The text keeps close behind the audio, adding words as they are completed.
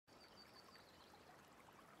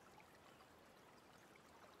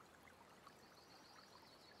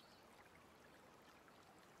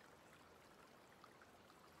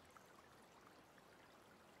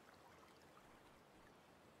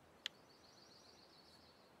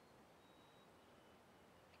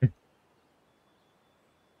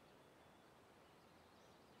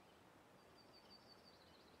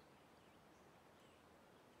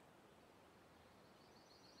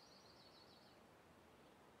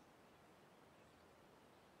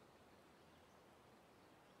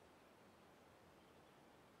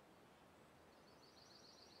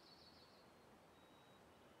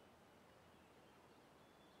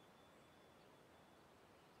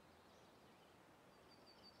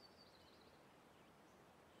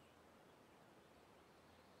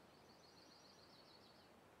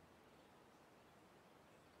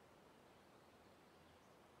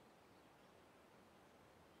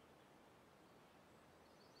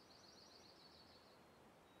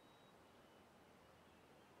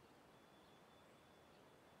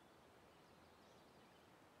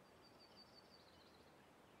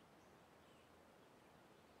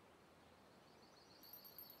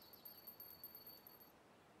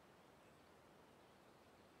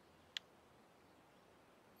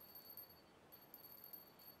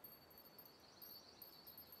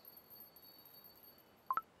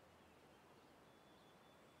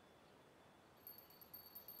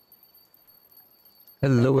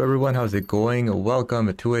Hello everyone, how's it going?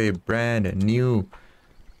 Welcome to a brand new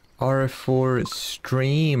R4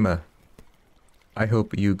 stream. I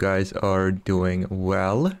hope you guys are doing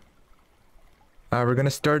well. We're gonna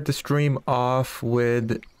start the stream off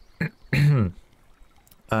with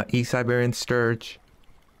East Siberian Sturge.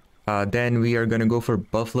 Then we are gonna go for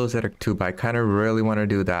Buffaloes at Aktuba. I kind of really want to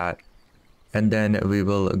do that. And then we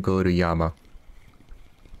will go to Yama.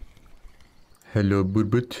 Hello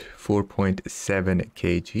Burbut, 4.7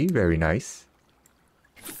 kg, very nice.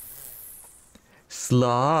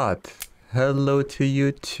 Sloth, hello to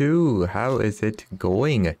you too. How is it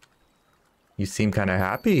going? You seem kind of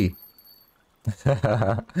happy.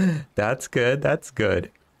 That's good, that's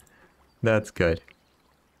good. That's good.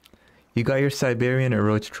 You got your Siberian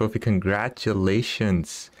Roach trophy,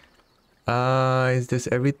 congratulations. Does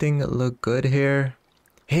everything look good here?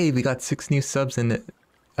 Hey, we got 6 new subs in it.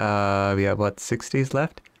 We have what, 6 days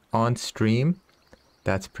left on stream.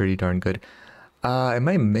 That's pretty darn good. Am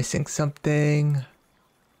I missing something?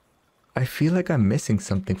 I feel like I'm missing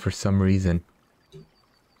something for some reason.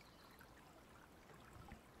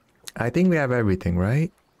 I think we have everything,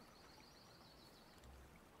 right?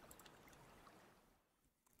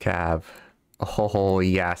 Cav. Oh,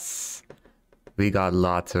 yes. We got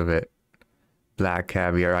lots of it. Black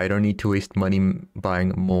caviar. I don't need to waste money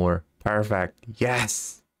buying more. Perfect.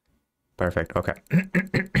 Yes. Perfect. Okay.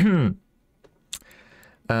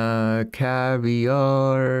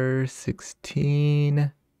 Caviar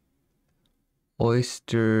 16.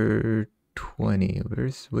 Oyster 20.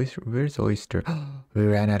 Where's oyster? We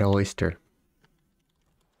ran out of oyster.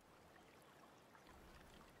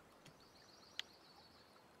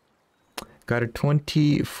 Got a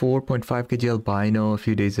 24.5 kg albino a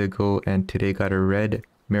few days ago, and today got a red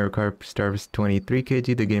Maricarp Starves 23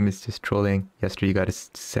 kg. The game is just trolling. Yesterday you got a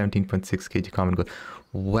 17.6 kg common gold.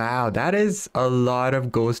 Wow, that is a lot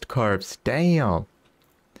of ghost carps. Damn.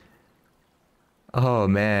 Oh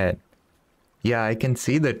man. Yeah, I can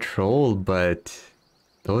see the troll, but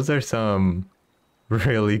those are some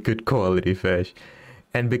really good quality fish.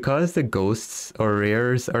 And because the ghosts or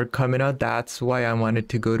rares are coming out, that's why I wanted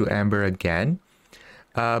to go to Amber again.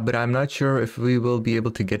 But I'm not sure if we will be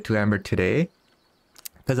able to get to Amber today,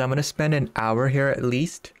 because I'm going to spend an hour here at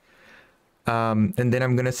least. And then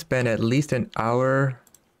I'm going to spend at least an hour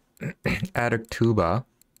at Aktuba,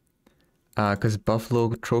 because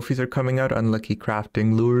Buffalo trophies are coming out, unlucky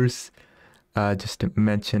crafting lures. Just to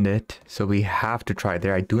mention it, so we have to try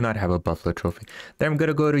there. I do not have a Buffalo trophy. Then I'm going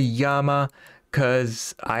to go to Yama,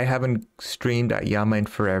 because I haven't streamed at Yama in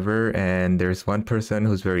forever, and there's one person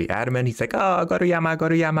who's very adamant. He's like, oh, go to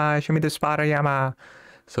Yama, show me the spot of Yama.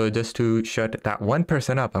 So just to shut that one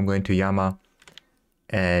person up, I'm going to Yama.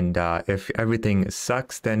 And if everything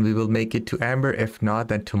sucks, then we will make it to Amber. If not,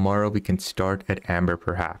 then tomorrow we can start at Amber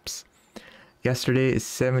perhaps. Yesterday is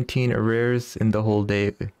 17 rares in the whole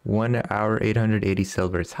day. 1 hour, 880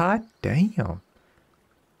 silvers. Hot damn.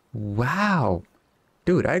 Wow.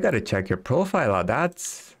 Dude, I gotta check your profile out.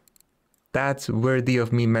 That's worthy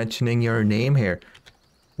of me mentioning your name here.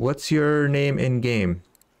 What's your name in game?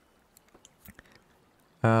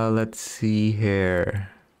 Let's see here.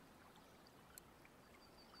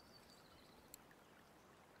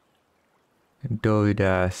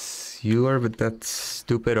 Doidas, you are with that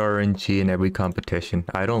stupid RNG in every competition.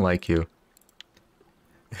 I don't like you.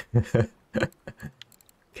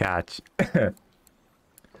 Catch.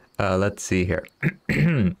 Let's see here.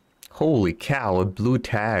 Holy cow, a blue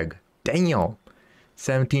tag. Damn.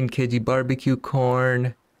 17 kg barbecue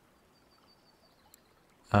corn.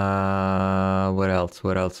 What else?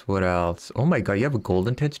 Oh my god, you have a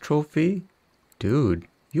golden tedge trophy? Dude,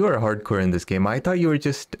 you are hardcore in this game. I thought you were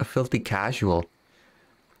just a filthy casual.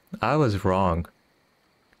 I was wrong.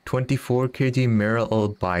 24 kg Merrill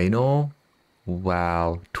albino.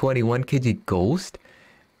 Wow. 21 kg ghost.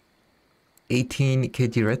 18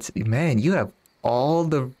 kg reds. Man, you have all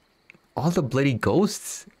the bloody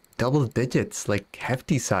ghosts. Double digits, like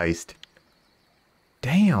hefty sized.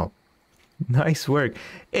 Damn. Nice work.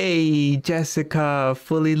 Hey, Jessica,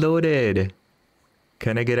 fully loaded.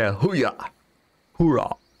 Can I get a hooyah?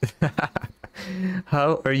 Hoorah.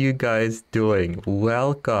 How are you guys doing?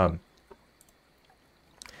 Welcome.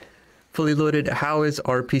 Fully loaded. How is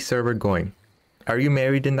RP server going? Are you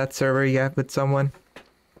married in that server yet with someone?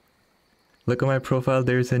 Look at my profile.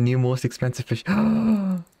 There's a new most expensive fish.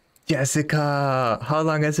 Jessica, how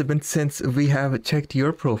long has it been since we have checked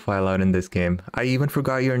your profile out in this game? I even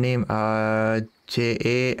forgot your name. Jasika.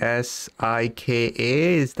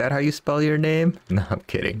 Is that how you spell your name? No, I'm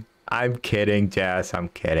kidding. I'm kidding, Jazz. I'm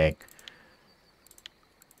kidding.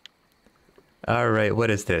 All right, what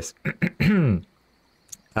is this?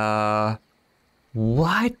 Uh,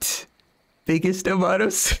 what? Biggest amount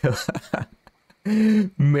of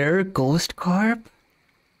Mare Ghost Carp?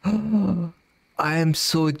 I am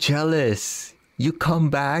so jealous. You come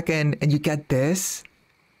back and you get this?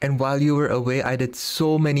 And while you were away, I did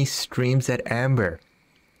so many streams at Amber.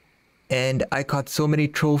 And I caught so many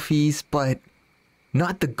trophies, but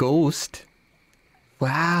not the ghost.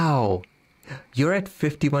 Wow. You're at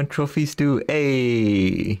 51 trophies too.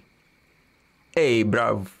 Hey. Hey,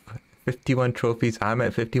 bruv. 51 trophies. I'm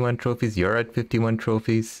at 51 trophies. You're at 51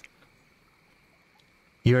 trophies.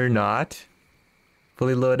 You're not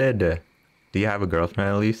fully loaded. Do you have a girlfriend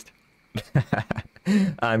at least?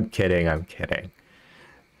 I'm kidding. I'm kidding.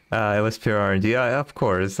 It was pure RNG. Yeah, of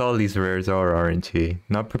course. All these rares are RNG.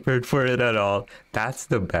 Not prepared for it at all. That's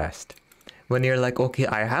the best. When you're like, okay,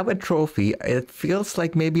 I have a trophy. It feels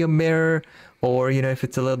like maybe a mirror, or you know, if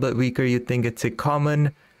it's a little bit weaker, you think it's a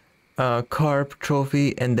common carp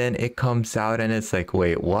trophy, and then it comes out and it's like,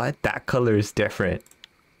 wait, what? That color is different.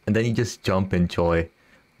 And then you just jump in joy.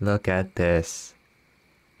 Look at this.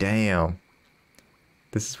 Damn.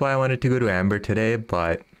 This is why I wanted to go to Amber today,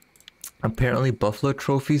 but apparently buffalo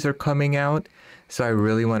trophies are coming out, so I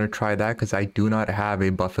really want to try that because I do not have a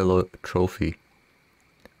buffalo trophy.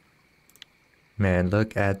 Man,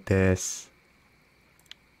 look at this.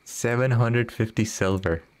 750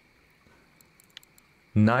 silver.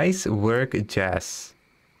 Nice work, Jess.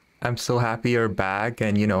 I'm so happy you're back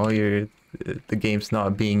and you know the game's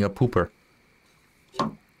not being a pooper.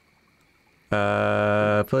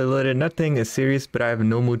 Fully loaded, nothing is serious, but I have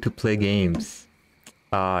no mood to play games.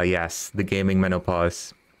 Yes, the gaming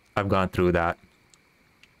menopause. I've gone through that.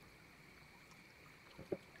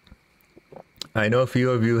 I know a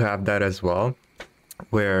few of you have that as well,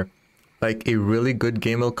 where like a really good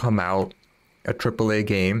game will come out, a AAA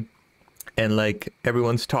game, and like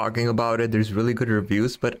everyone's talking about it, there's really good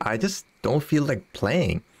reviews, but I just don't feel like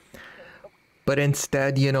playing. But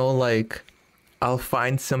instead, you know, like I'll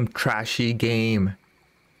find some trashy game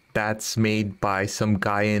that's made by some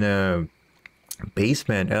guy in a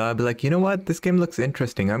basement and I'll be like, you know what, this game looks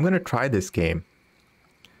interesting, I'm gonna try this game.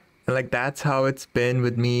 And like that's how it's been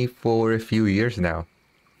with me for a few years now.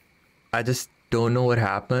 I just don't know what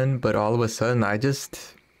happened, but all of a sudden I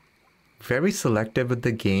just very selective with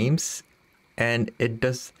the games, and it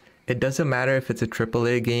doesn't matter if it's a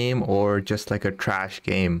AAA game or just like a trash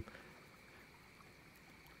game.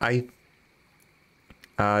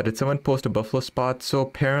 Did someone post a buffalo spot? So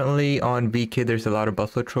apparently on VK there's a lot of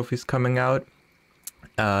buffalo trophies coming out.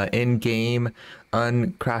 In game,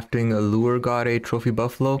 Uncrafting a Lure got a trophy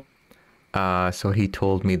buffalo. So he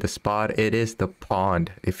told me the spot. It is the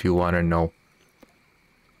pond, if you want to know.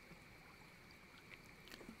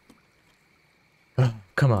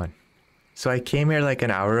 Come on. So I came here like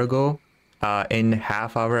an hour ago. In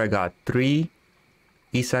half hour I got 3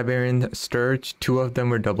 East Siberian Sturge. 2 of them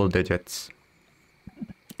were double digits.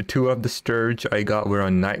 2 of the Sturge I got were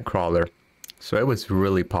on Nightcrawler. So it was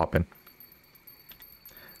really popping.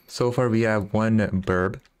 So far we have 1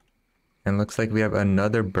 burb. And looks like we have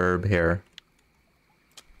another burb here.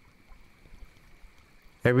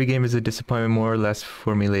 Every game is a disappointment more or less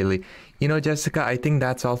for me lately. You know, Jessica, I think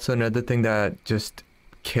that's also another thing that just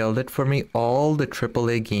killed it for me. All the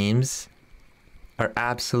AAA games are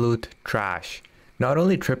absolute trash. Not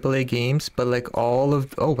only AAA games, but like all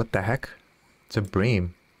of... Oh, what the heck? It's a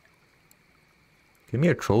bream. Give me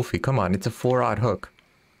a trophy. Come on, it's a 4-odd hook.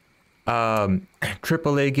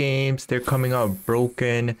 AAA games, they're coming out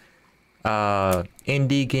broken.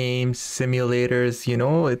 Indie games, simulators, you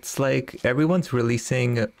know, it's like everyone's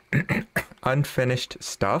releasing unfinished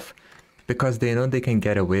stuff because they know they can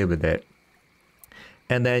get away with it.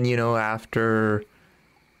 And then, you know, after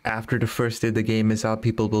the first day the game is out,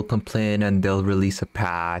 people will complain and they'll release a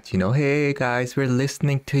patch, you know, hey guys, we're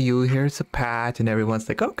listening to you, here's a patch, and everyone's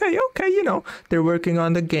like, okay, you know, they're working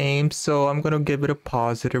on the game, so I'm gonna give it a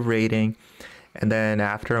positive rating. And then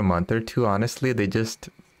after a month or two, honestly, they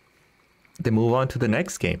move on to the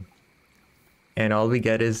next game. And all we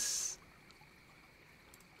get is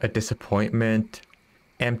a disappointment,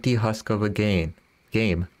 empty husk of a game.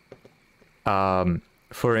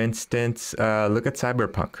 For instance, look at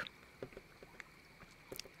Cyberpunk.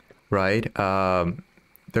 Right? The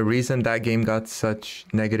reason that game got such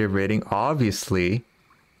negative rating, obviously,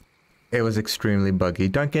 it was extremely buggy.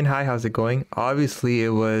 Duncan, hi, how's it going? Obviously, it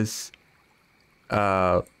was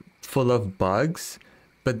full of bugs.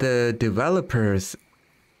 But the developers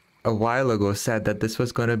a while ago said that this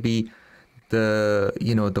was going to be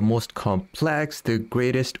the most complex, the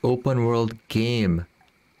greatest open world game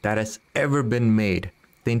that has ever been made.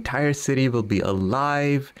 The entire city will be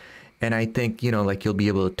alive And I think, you know, like you'll be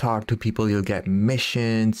able to talk to people, you'll get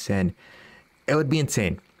missions, and it would be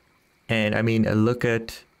insane. And I mean, look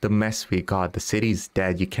at the mess we got. The city's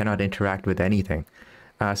dead. You cannot interact with anything.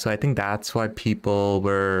 So I think that's why people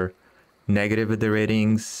were negative with the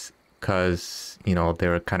ratings, because, you know, they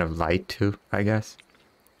were kind of lied to, I guess.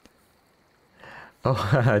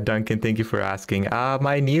 Oh, Duncan, thank you for asking.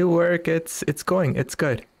 My new work, it's going, it's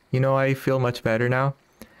good. You know, I feel much better now.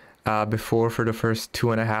 Before, for the first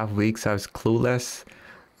 2.5 weeks, I was clueless.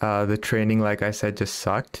 The training, like I said, just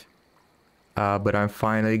sucked. But I'm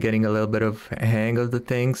finally getting a little bit of hang of the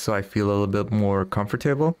thing, so I feel a little bit more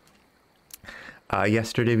comfortable.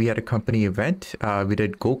 Yesterday we had a company event. We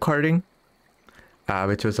did go-karting,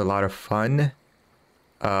 which was a lot of fun.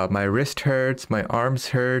 My wrist hurts, my arms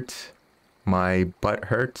hurt, my butt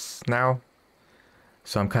hurts now.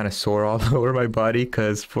 So I'm kind of sore all over my body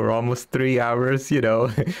because for almost 3 hours, you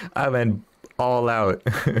know, I went all out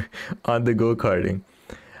on the go-karting.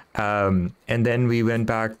 And then we went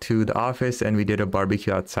back to the office and we did a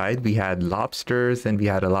barbecue outside. We had lobsters and we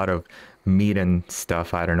had a lot of meat and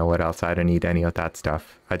stuff. I don't know what else. I don't eat any of that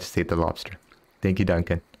stuff. I just ate the lobster. Thank you,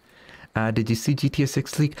 Duncan. Did you see GTA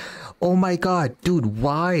 6 leak? Oh my god, dude,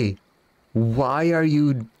 why? Why are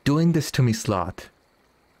you doing this to me, Sloth?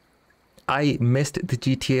 I missed the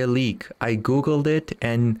GTA leak. I googled it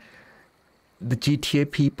and the GTA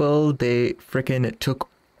people, they freaking took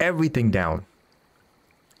everything down.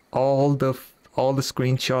 All the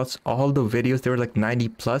screenshots, all the videos, there were like 90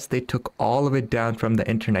 plus, they took all of it down from the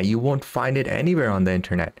internet. You won't find it anywhere on the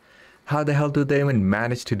internet. How the hell do they even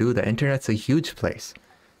manage to do that? Internet's a huge place.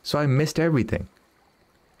 So I missed everything.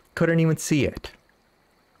 Couldn't even see it.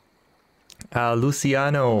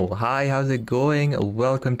 Luciano, hi, how's it going?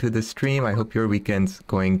 Welcome to the stream. I hope your weekend's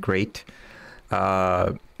going great.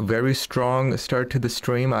 Very strong start to the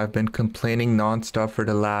stream. I've been complaining non-stop for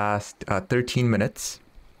the last 13 minutes.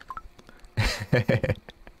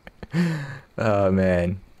 Oh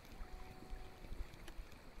man.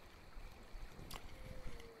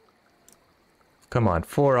 Come on,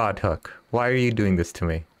 4-odd hook. Why are you doing this to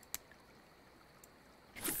me?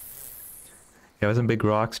 It wasn't Big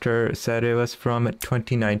Rockstar said it was from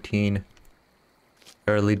 2019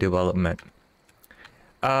 early development.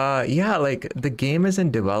 Yeah, like the game is in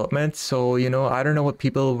development, so you know, I don't know what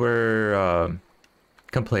people were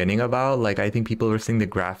complaining about. Like I think people were saying the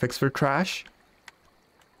graphics were trash.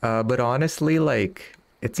 But honestly, like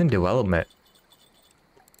it's in development.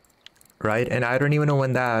 Right? And I don't even know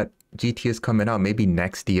when that GT is coming out, maybe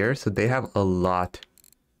next year, so they have a lot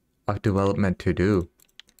of development to do.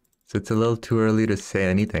 So it's a little too early to say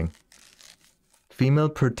anything. Female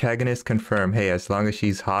protagonist confirmed. Hey, as long as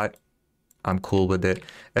she's hot, I'm cool with it.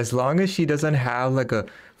 As long as she doesn't have like a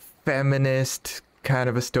feminist kind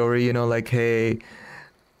of a story, you know, like, hey,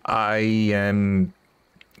 I am,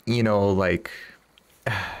 you know, like,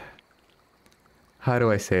 how do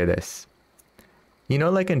I say this? You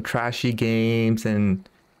know, like in trashy games and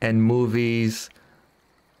movies.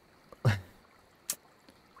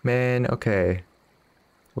 Man, okay.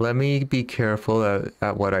 Let me be careful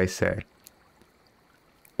at what I say.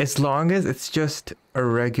 As long as it's just a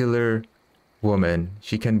regular woman,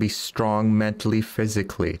 she can be strong mentally,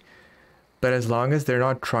 physically. But as long as they're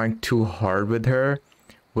not trying too hard with her,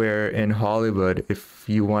 where in Hollywood, if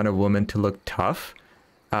you want a woman to look tough,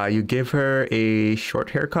 you give her a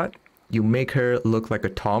short haircut, you make her look like a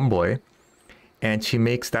tomboy, and she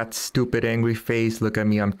makes that stupid angry face, look at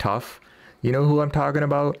me, I'm tough. You know who I'm talking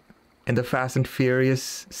about? In the Fast and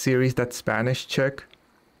Furious series, that Spanish chick.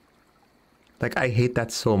 Like, I hate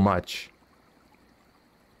that so much.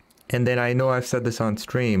 And then I know I've said this on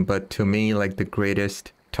stream, but to me, like the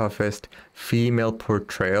greatest, toughest female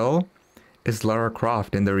portrayal is Lara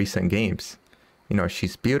Croft in the recent games. You know,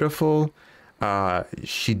 she's beautiful.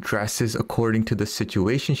 She dresses according to the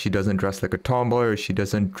situation. She doesn't dress like a tomboy, or she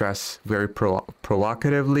doesn't dress very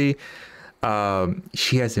provocatively.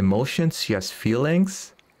 She has emotions. She has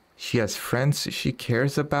feelings. She has friends she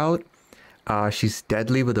cares about. She's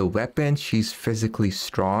deadly with a weapon. She's physically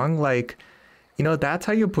strong. Like, you know, that's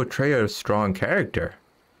how you portray a strong character.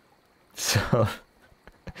 So,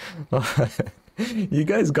 you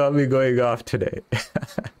guys got me going off today.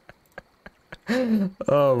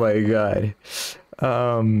 Oh my god.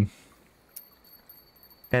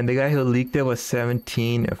 And the guy who leaked it was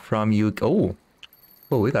 17 from you. Oh,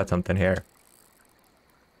 we got something here.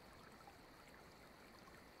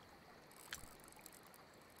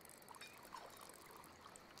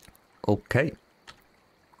 Okay.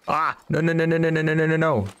 Ah,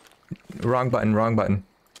 no. Wrong button.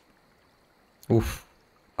 Oof.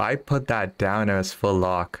 I put that down as full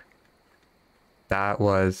lock. That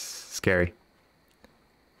was scary.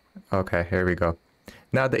 Okay, here we go.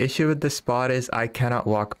 Now the issue with this spot is I cannot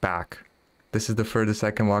walk back. This is the furthest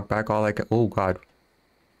I can walk back. All I can, oh god.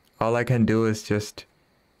 All I can do is just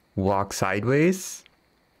walk sideways.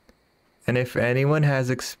 And if anyone has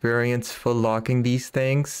experience full locking these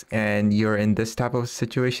things and you're in this type of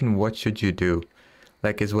situation, what should you do?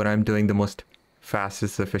 Like, is what I'm doing the most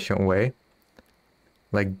fastest, efficient way?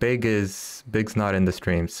 Like, Big's not in the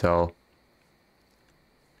stream, so...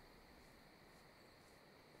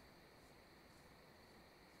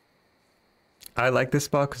 I like this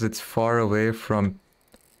spot because it's far away from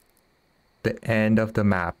the end of the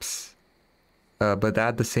maps. But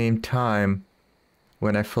at the same time,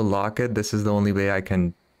 when I full lock it, this is the only way I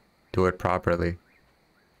can do it properly.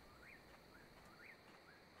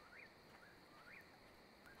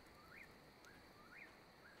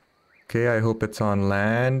 Okay, I hope it's on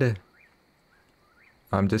land.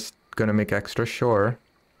 I'm just gonna make extra sure.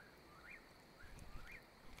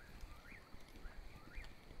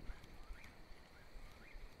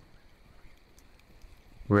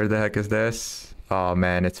 Where the heck is this? Oh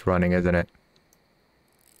man, it's running, isn't it?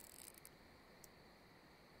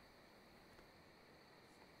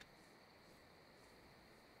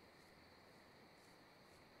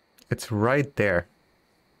 It's right there.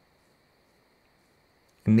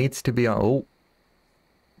 It needs to be on... Oh.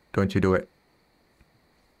 Don't you do it.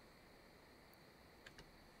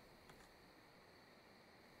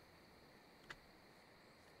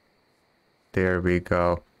 There we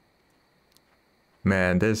go.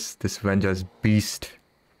 Man, this Venja's beast.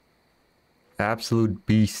 Absolute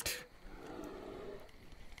beast.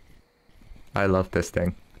 I love this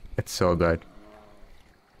thing. It's so good.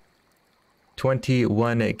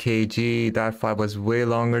 21 kg. That fight was way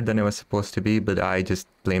longer than it was supposed to be, but I just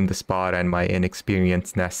blame the spot and my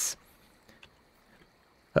inexperiencedness.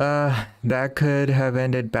 That could have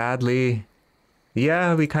ended badly.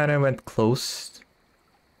 Yeah, we kind of went close,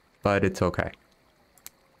 but it's okay.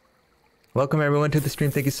 Welcome everyone to the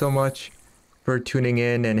stream. Thank you so much for tuning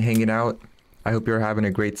in and hanging out. I hope you're having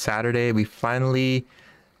a great Saturday. We finally,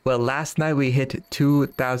 well, last night we hit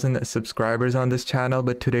 2,000 subscribers on this channel,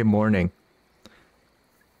 but today morning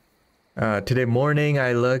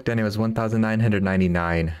I looked and it was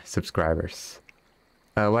 1,999 subscribers.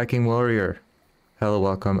 Viking Warrior, hello,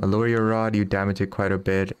 welcome. Lower your rod, you damage it quite a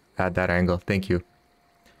bit at that angle. Thank you.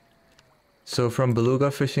 So from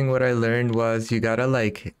beluga fishing, what I learned was you gotta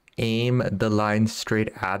like aim the line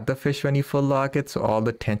straight at the fish when you full lock it, so all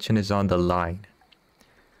the tension is on the line.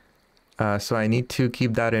 So I need to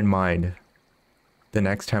keep that in mind the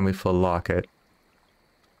next time we full lock it.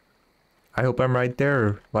 I hope I'm right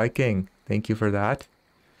there, Viking. Thank you for that.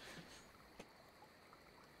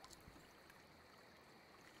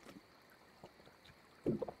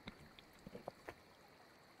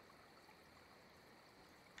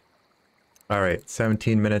 All right,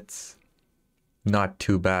 17 minutes. Not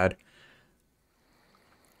too bad.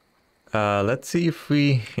 Let's see if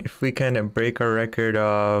we can break our record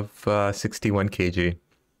of 61 kg.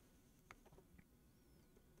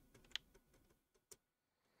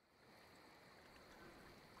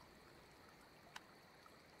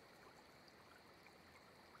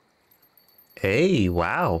 Hey,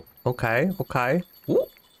 wow. Okay, okay. Ooh,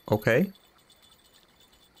 okay.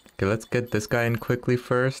 Okay, let's get this guy in quickly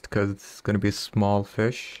first, because it's gonna be a small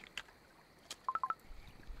fish.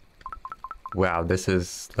 Wow, this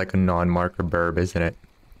is like a non-marker burb, isn't it?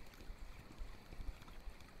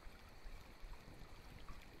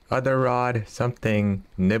 Other rod, something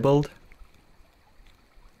nibbled.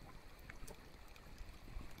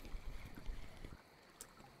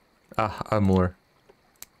 Ah, a moor.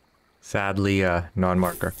 Sadly,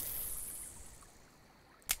 non-marker.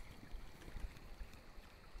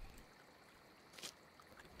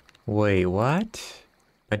 Wait, what?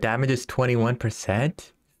 My damage is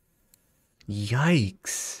 21%?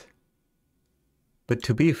 Yikes. But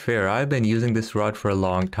to be fair, I've been using this rod for a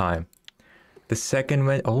long time. The second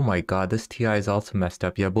one, oh my god, this TI is also messed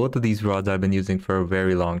up. Yeah, both of these rods I've been using for a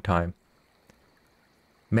very long time.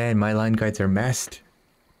 Man, my line guides are messed.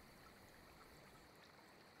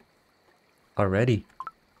 Already.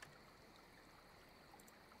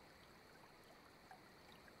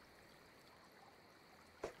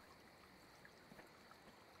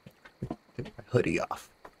 Take my hoodie off.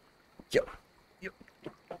 Yo.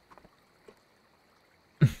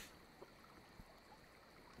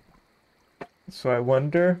 So I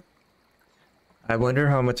wonder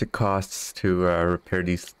how much it costs to repair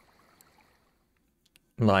these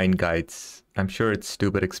line guides. I'm sure it's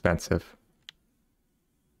stupid expensive.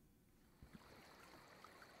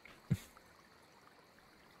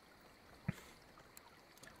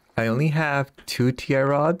 I only have 2 TI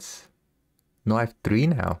rods. No, I have 3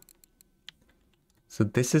 now. So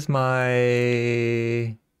this is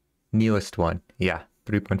my newest one. Yeah,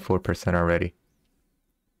 3.4% already.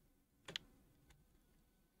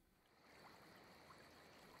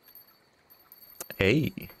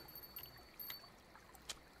 Hey.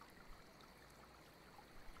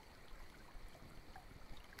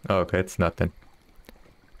 Oh, okay, it's nothing.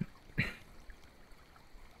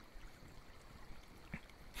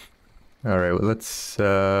 All right, well, let's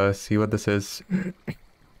see what this is.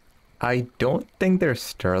 I don't think there's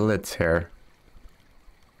sterlets here.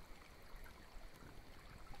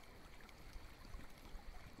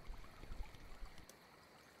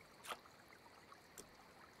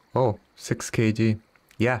 Oh, 6 kg.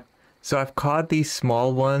 Yeah. So I've caught these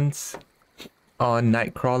small ones on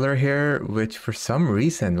Nightcrawler here, which for some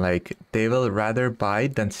reason, like, they will rather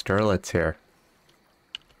bite than sterlets here.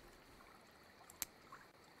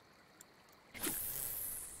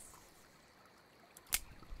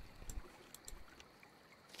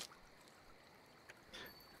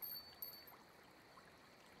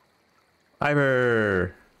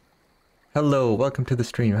 Ivor! Hello, welcome to the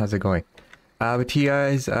stream. How's it going? With you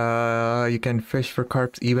guys, you can fish for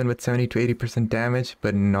carps even with 70 to 80% damage,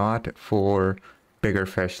 but not for bigger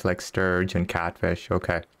fish like sturge and catfish.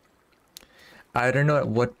 Okay. I don't know at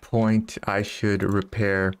what point I should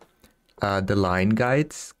repair the line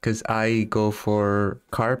guides, because I go for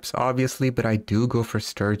carps, obviously, but I do go for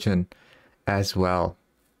sturgeon as well.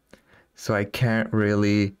 So I can't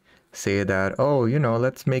really say that, oh, you know,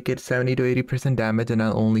 let's make it 70 to 80% damage and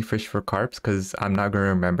I'll only fish for carps, because I'm not going to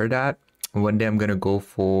remember that. One day I'm going to go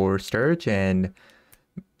for sturge and,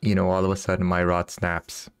 you know, all of a sudden my rod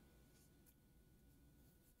snaps.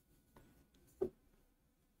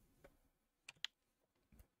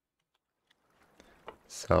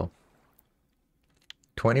 So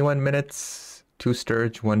 21 minutes, 2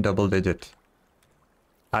 sturge, 1 double digit.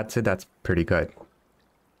 I'd say that's pretty good.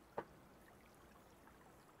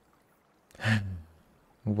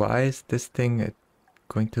 Why is this thing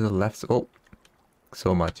going to the left? Oh,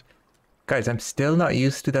 so much. Guys, I'm still not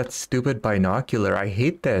used to that stupid binocular. I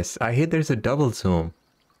hate this. I hate there's a double zoom.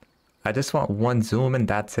 I just want one zoom and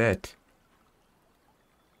that's it.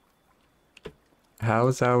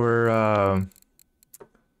 How's our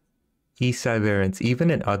east side variance? Even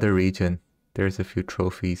in other region, there's a few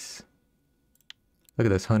trophies. Look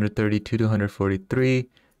at this, 132 to 143.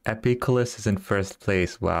 Epiclus is in first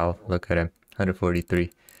place. Wow, look at him, 143.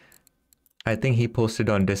 I think he posted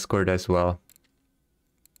on Discord as well.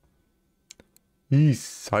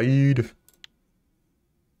 East side.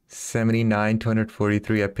 79 to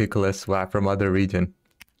 143 Epiclus. Wow, from other region.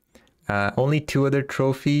 Only 2 other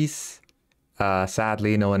trophies.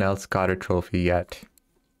 Sadly, no one else got a trophy yet.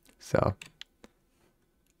 So.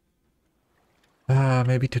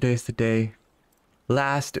 Maybe today's the day.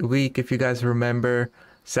 Last week, if you guys remember,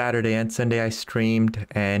 Saturday and Sunday I streamed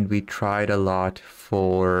and we tried a lot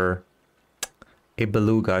for a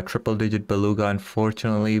beluga, a triple digit beluga.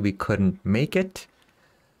 Unfortunately, we couldn't make it.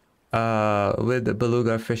 With the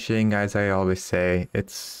beluga fishing, as I always say,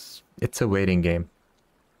 it's a waiting game.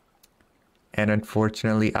 And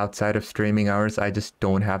unfortunately, outside of streaming hours, I just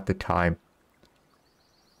don't have the time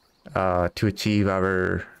to achieve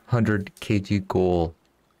our 100 kg goal,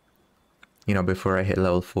 you know, before I hit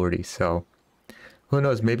level 40. So who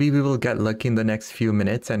knows, maybe we will get lucky in the next few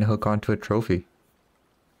minutes and hook onto a trophy.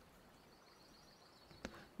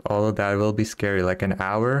 All of that will be scary, like an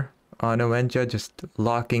hour on a Wenja, just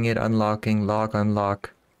locking it, unlocking, lock,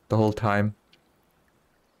 unlock the whole time.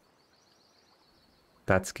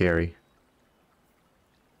 That's scary.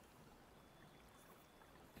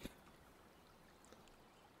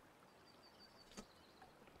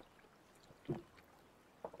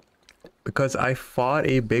 Because I fought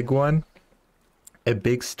a big one, a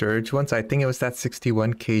big sturge once. I think it was that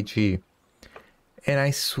 61 kg. And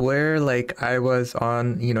I swear, like, I was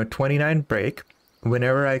on, you know, 29 break.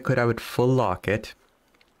 Whenever I could, I would full lock it.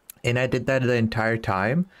 And I did that the entire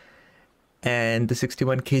time. And the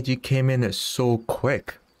 61 kg came in so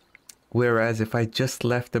quick. Whereas if I just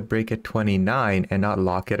left the break at 29 and not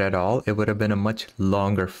lock it at all, it would have been a much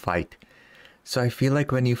longer fight. So I feel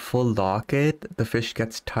like when you full lock it, the fish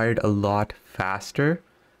gets tired a lot faster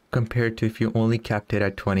compared to if you only kept it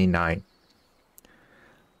at 29.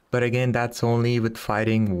 But again, that's only with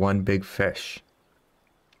fighting one big fish.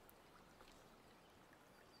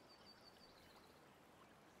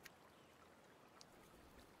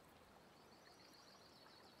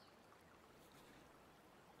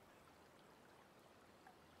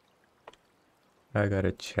 I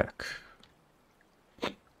gotta check.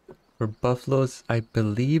 For buffaloes, I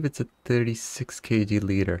believe it's a 36 kg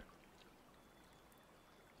leader.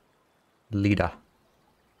 Lida.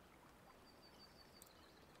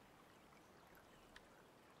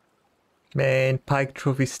 Man, pike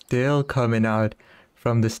trophy still coming out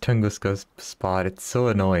from this Tunguska spot. It's so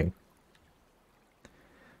annoying.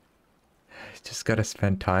 Just gotta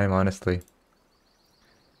spend time, honestly.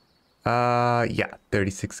 Yeah,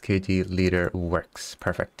 36 kg leader works.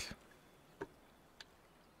 Perfect.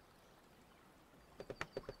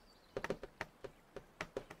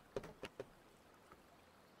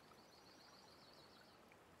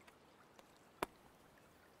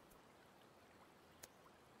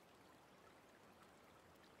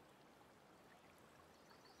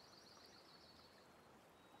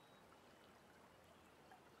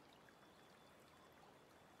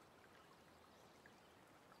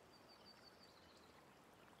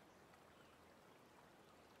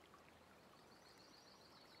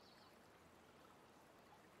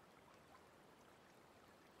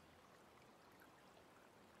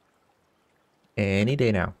 Any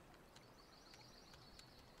day now.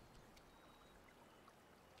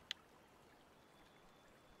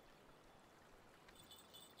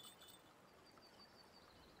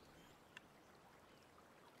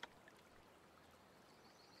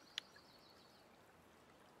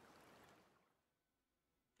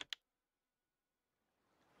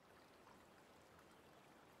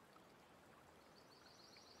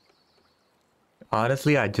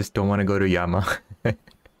 Honestly, I just don't want to go to Yama.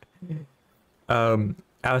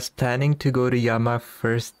 I was planning to go to Yama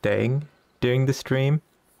first thing during the stream.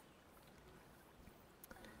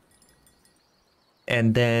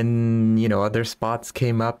 And then, you know, other spots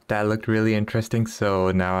came up that looked really interesting.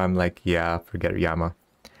 So now I'm like, yeah, forget Yama.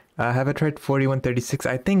 Have I tried 4136?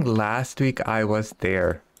 I think last week I was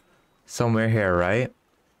there. Somewhere here, right?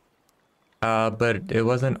 But it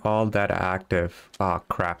wasn't all that active. Oh,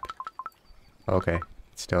 crap. Okay,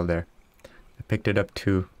 it's still there. I picked it up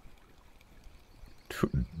too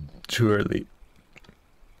early.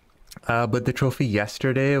 But the trophy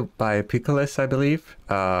yesterday by Picolis, I believe,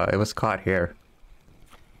 it was caught here.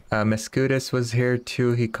 Mescutis was here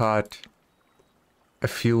too. He caught a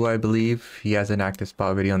few, I believe. He has an active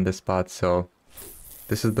spot video on this spot, so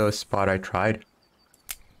this is the spot I tried.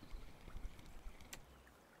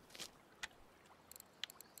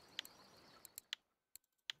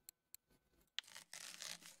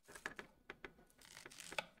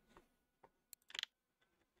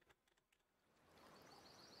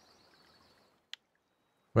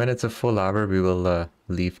 When it's a full hour, we will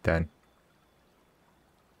leave then.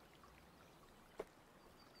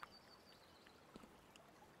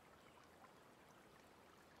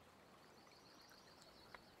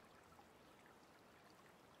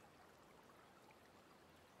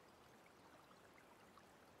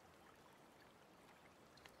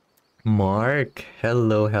 Mark,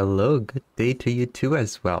 hello, hello. Good day to you too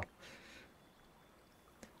as well.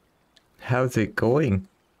 How's it going?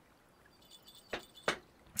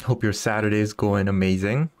 Hope your Saturday is going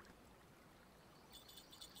amazing.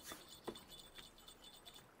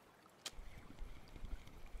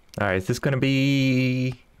 Alright, is this gonna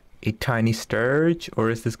be a tiny sturge or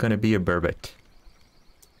is this gonna be a burbot?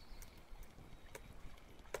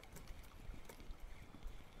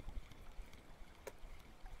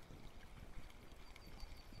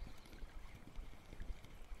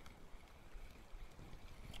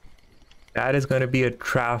 That is gonna be a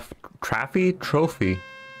trophy.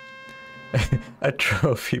 A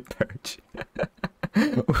trophy perch.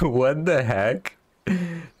 What the heck?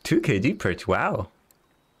 2 kg perch, wow.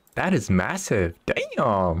 That is massive.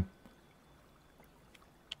 Damn.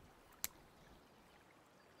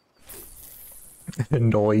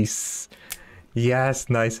 Nice. Yes,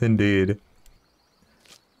 nice indeed.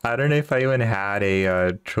 I don't know if I even had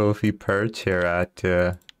a trophy perch here at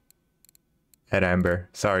Amber.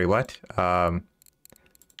 Sorry, what?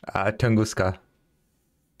 Tunguska.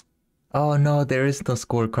 Oh no, there is no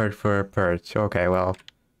scorecard for a perch. Okay, well,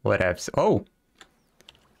 whatevs. Oh!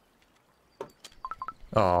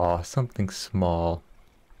 Oh, something small.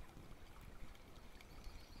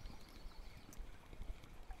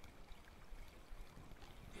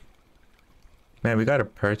 Man, we got a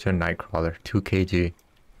perch and nightcrawler, 2 kg.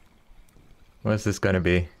 What's this gonna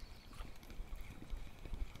be?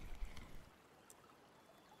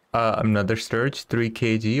 Another sturge, 3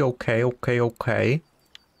 kg. Okay, okay.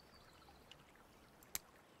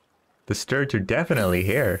 The sturge are definitely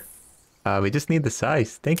here. We just need the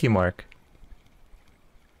size. Thank you, Mark.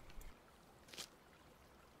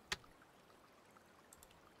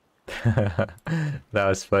 That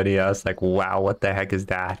was funny. I was like, wow, what the heck is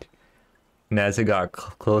that? And as it got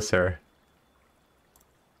closer...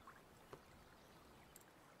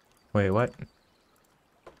 Wait, what?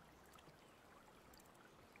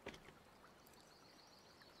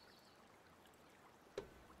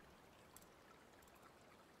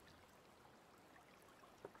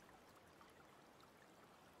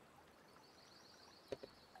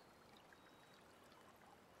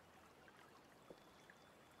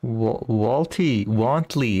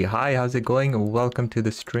 Wantley, hi, how's it going? Welcome to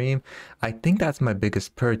the stream. I think that's my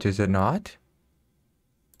biggest perch, is it not?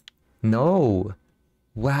 No.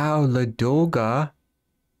 Wow, Ladoga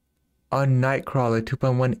on Nightcrawler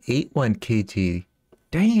 2.181 kg.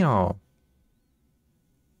 Damn.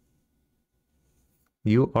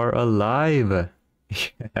 You are alive.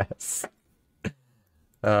 Yes.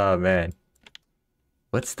 Oh man.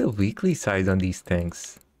 What's the weekly size on these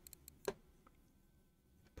things?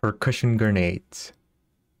 Percussion grenades.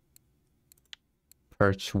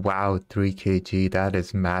 Perch, wow, 3 kg. That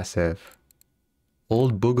is massive.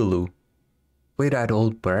 Old Boogaloo. Wait, at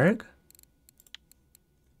Old Berg?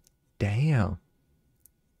 Damn.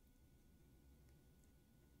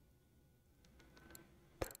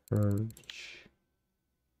 Perch.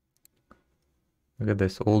 Look at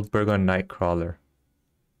this. Old Berg on Nightcrawler.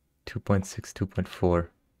 2.6, 2.4.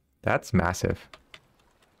 That's massive.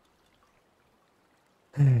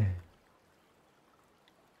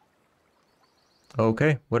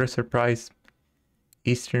 Okay, what a surprise.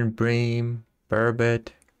 Eastern Bream, Burbot,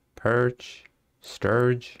 Perch,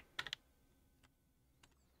 Sturge.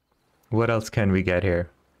 What else can we get here?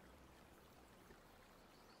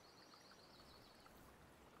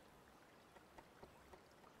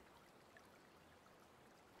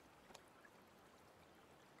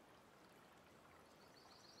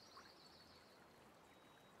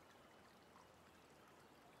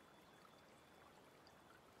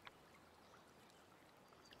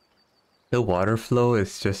 The water flow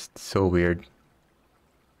is just so weird.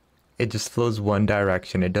 It just flows one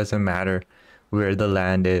direction. It doesn't matter where the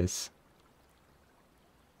land is.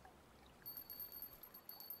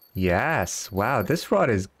 Yes, wow, this rod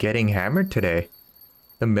is getting hammered today.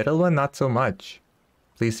 The middle one, not so much.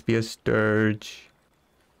 Please be a sturge.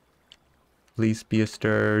 Please be a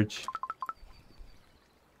sturge.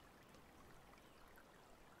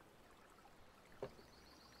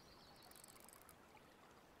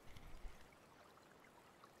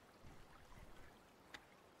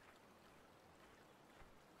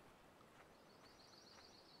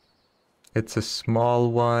 It's a small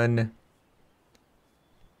one.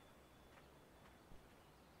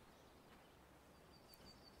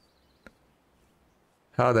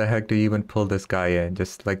 How the heck do you even pull this guy in?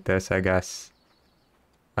 Just like this, I guess.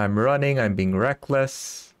 I'm running, I'm being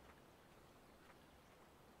reckless.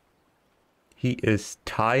 He is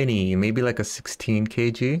tiny, maybe like a 16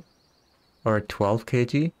 kg or a 12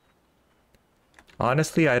 kg.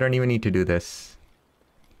 Honestly, I don't even need to do this.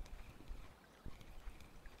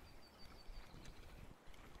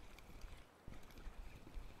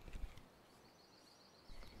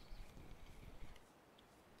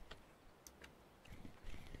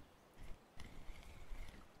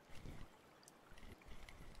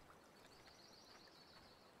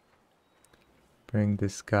 Bring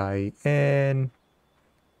this guy in.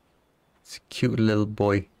 It's a cute little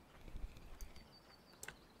boy.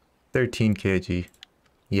 13 kg.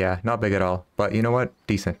 Yeah, not big at all. But you know what?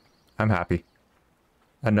 Decent. I'm happy.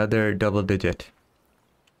 Another double digit.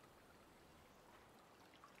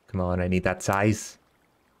 Come on, I need that size.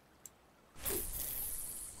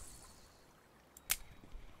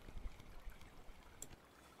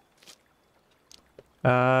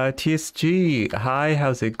 TSG, hi,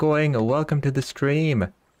 how's it going? Welcome to the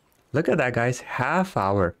stream. Look at that, guys, half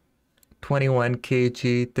hour. 21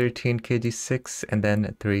 kg, 13 kg, 6, and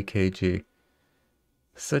then 3 kg.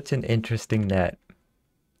 Such an interesting net.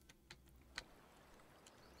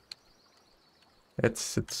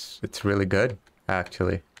 It's really good,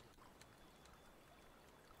 actually.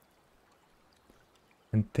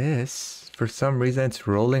 And this, for some reason, it's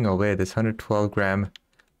rolling away, this 112 gram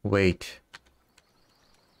weight.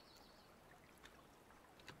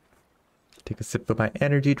 Take a sip of my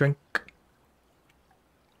energy drink.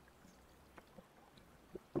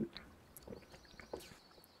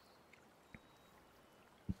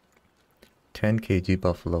 $10 kg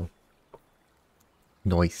buffalo.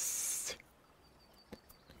 Nice.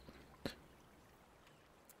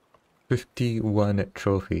 51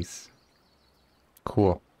 trophies.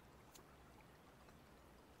 Cool.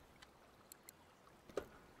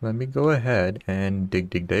 Let me go ahead and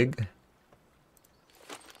dig.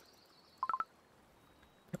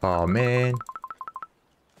 Oh man.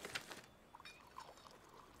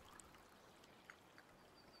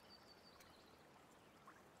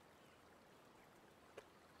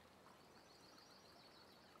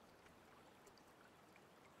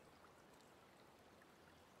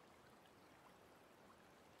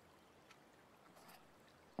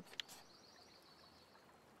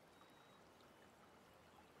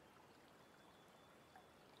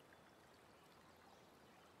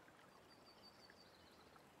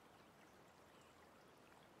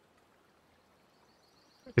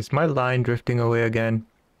 Is my line drifting away again?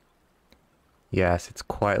 Yes, it's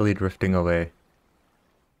quietly drifting away.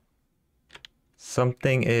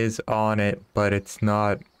 Something is on it, but it's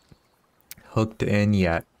not hooked in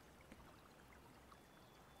yet.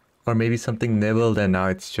 Or maybe something nibbled and now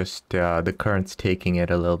it's just the current's taking it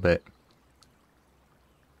a little bit.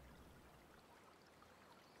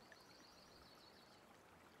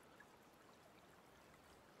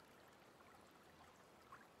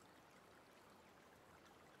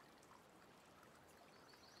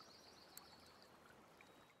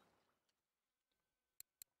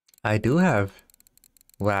 I do have.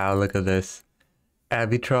 Wow, look at this.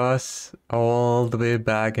 Abitros all the way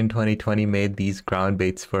back in 2020 made these ground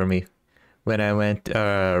baits for me when I went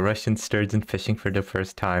Russian sturgeon fishing for the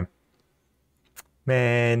first time.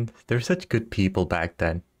 Man, they're such good people back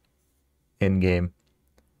then in game.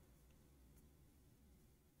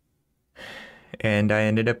 And I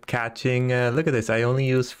ended up catching, look at this, I only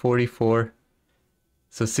used 44.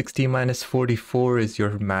 So 60 minus 44 is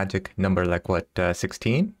your magic number, like what,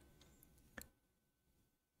 16?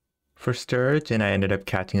 For sturge, and I ended up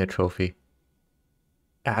catching a trophy.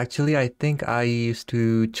 Actually, I think I used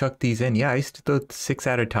to chuck these in. Yeah, I used to throw 6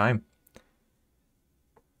 at a time.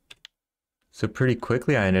 So pretty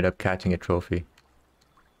quickly I ended up catching a trophy.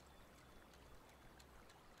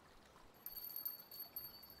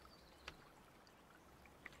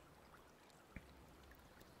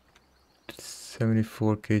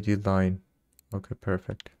 $74 kg line. Okay,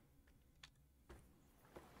 perfect.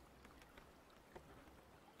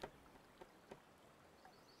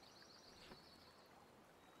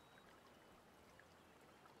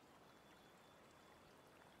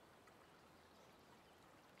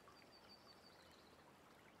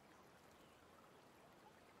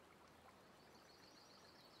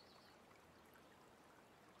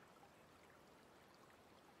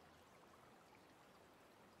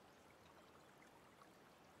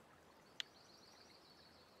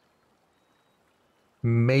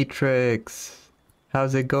 Matrix,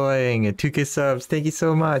 how's it going? 2K subs, thank you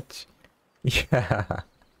so much. Yeah.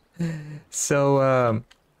 So,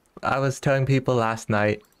 I was telling people last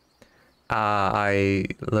night, I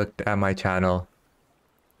looked at my channel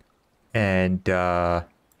and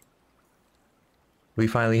we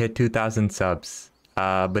finally hit 2,000 subs.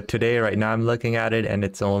 But today, right now, I'm looking at it and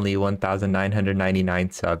it's only 1,999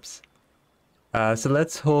 subs. So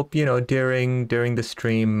let's hope, you know, during the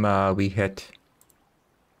stream, we hit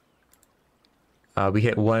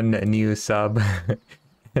one new sub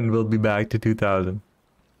and we'll be back to 2,000.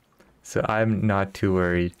 So I'm not too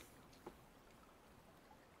worried.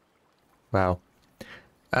 Wow.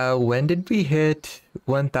 When did we hit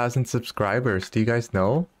 1,000 subscribers? Do you guys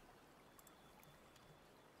know?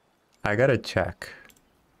 I gotta check.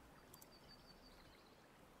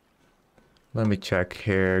 Let me check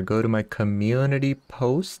here. Go to my community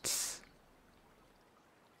posts.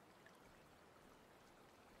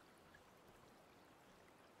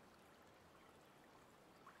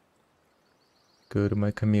 Go to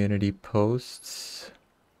my community posts.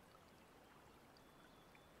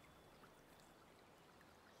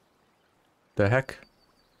 The heck?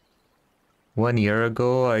 1 year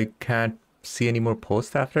ago, I can't see any more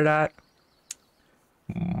posts after that.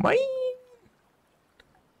 Why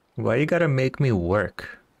you gotta make me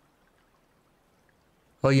work?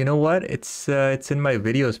 Oh, you know what? It's in my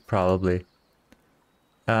videos probably.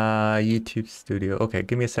 YouTube Studio. Okay,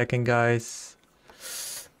 give me a second, guys.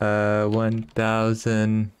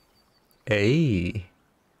 1,000. Hey.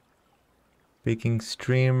 Breaking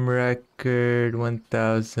stream record.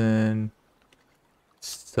 1,000.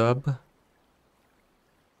 Sub.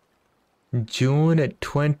 June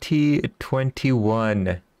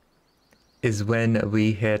 2021 is when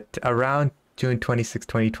we hit, around June 26,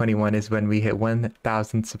 2021 is when we hit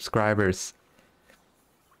 1,000 subscribers.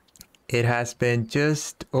 It has been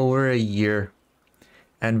just over a year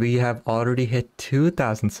and we have already hit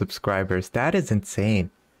 2,000 subscribers. That is insane.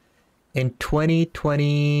 In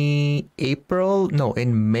 2020 April, no,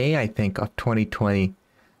 in May, I think, of 2020,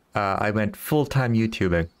 I went full-time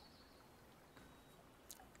YouTubing.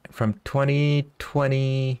 From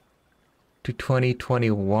 2020 to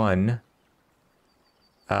 2021,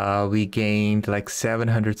 we gained like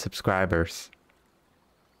 700 subscribers.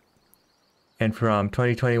 And from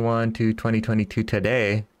 2021 to 2022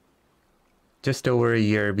 today, just over a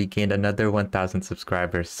year, we gained another 1,000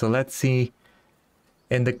 subscribers. So let's see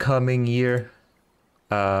in the coming year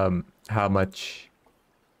how much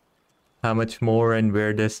more and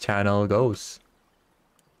where this channel goes.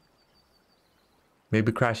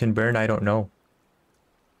 Maybe crash and burn, I don't know.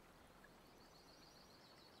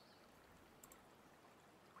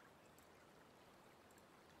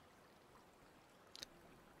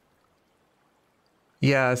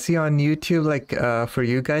 Yeah, see on YouTube, like for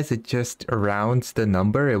you guys, it just rounds the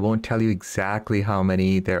number. It won't tell you exactly how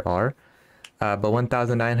many there are. But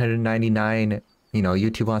 1,999,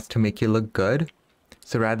 YouTube wants to make you look good.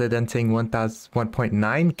 So rather than saying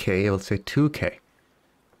 1.9K, it'll say 2K.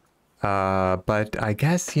 But I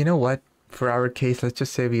guess, you know what? For our case, let's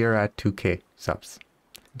just say we are at 2K subs.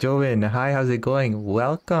 Joven, hi, how's it going?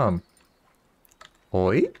 Welcome.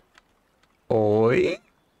 Oi? Oi?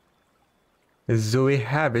 Zoe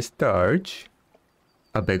have a Sturg.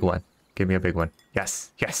 A big one. Give me a big one.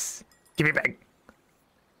 Yes, yes. Give me big.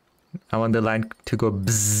 I want the line to go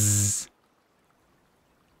bzzz.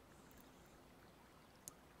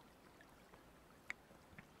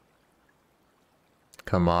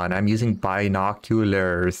 Come on, I'm using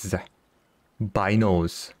binoculars.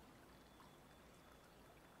 Binos.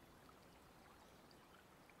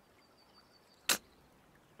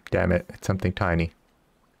 Damn it, it's something tiny.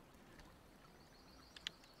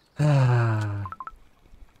 Ah.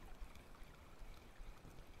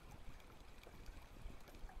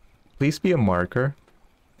 Please be a marker.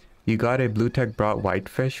 You got a blue tag brought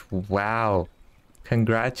whitefish. Wow.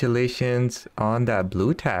 Congratulations on that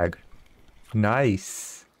blue tag.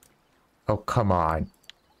 Nice. Oh, come on.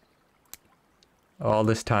 All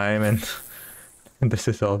this time and this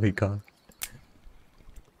is all we got.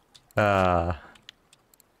 A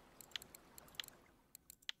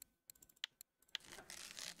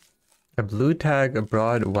blue tag, a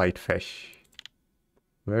broad whitefish.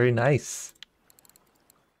 Very nice.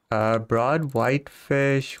 Broad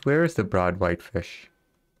whitefish. Where is the broad whitefish?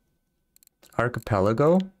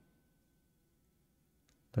 Archipelago?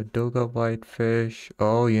 Ladoga whitefish.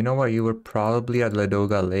 Oh, you know what? You were probably at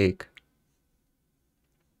Ladoga Lake.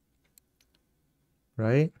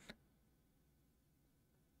 Right?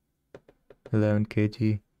 11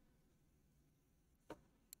 kg.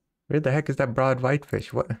 Where the heck is that broad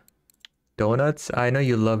whitefish? What? Donuts? I know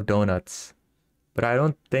you love donuts. But I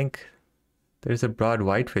don't think there's a broad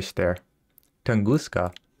whitefish there.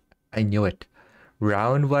 Tunguska. I knew it.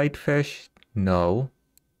 Round whitefish? No.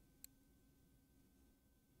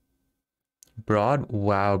 Broad?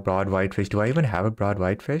 Wow, broad whitefish. Do I even have a broad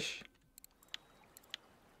whitefish?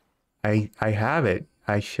 I have it.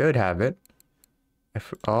 I should have it.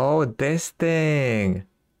 Oh, this thing.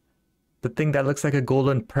 The thing that looks like a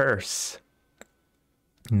golden purse.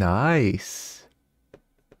 Nice.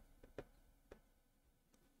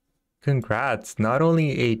 Congrats. Not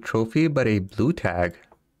only a trophy, but a blue tag.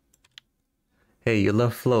 Hey, you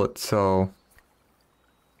love float, so...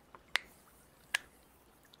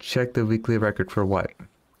 Check the weekly record for what?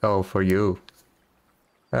 Oh, for you.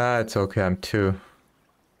 Ah, it's okay, I'm two.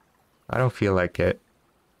 I don't feel like it.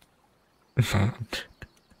 Is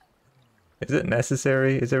it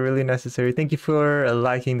necessary? Is it really necessary? Thank you for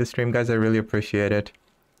liking the stream, guys. I really appreciate it.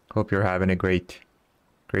 Hope you're having a great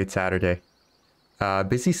Saturday.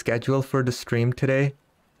 Busy schedule for the stream today.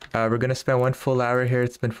 We're gonna spend 1 full hour here.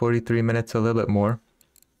 It's been 43 minutes, a little bit more.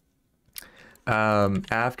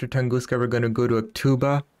 After Tunguska, we're gonna go to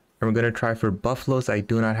Aktuba, and we're gonna try for buffaloes. I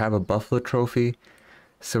do not have a buffalo trophy,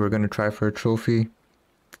 so we're gonna try for a trophy.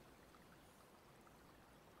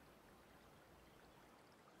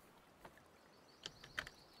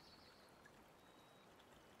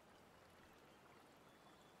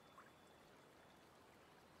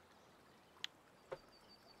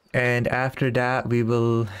 And after that, we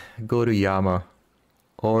will go to Yama,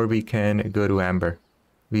 or we can go to Amber.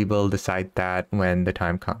 We will decide that when the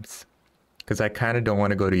time comes. Because I kind of don't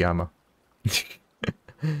want to go to Yama.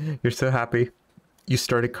 You're so happy. You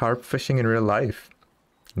started carp fishing in real life.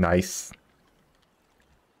 Nice.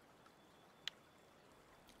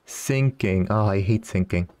 Sinking. Oh, I hate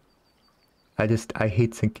sinking. I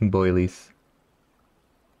hate sinking boilies.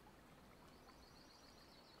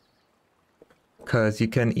 Because you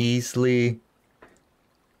can easily...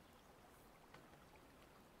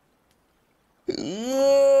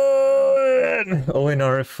 Oh, in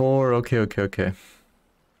RF4. Okay, okay, okay.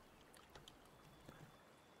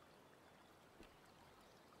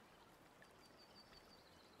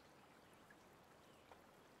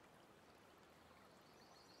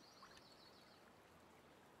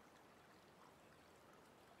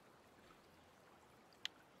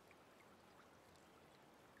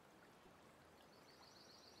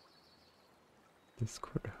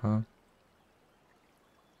 Discord, huh?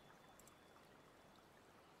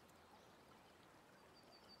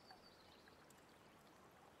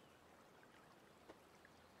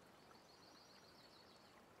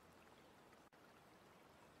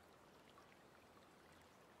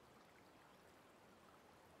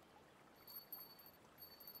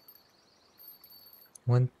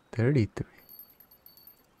 $133.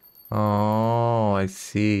 Oh, I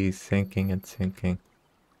see. Sinking and sinking.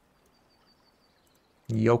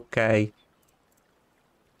 Okay.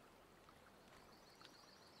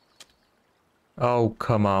 Oh,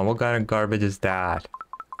 come on. What kind of garbage is that?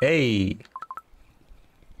 Hey!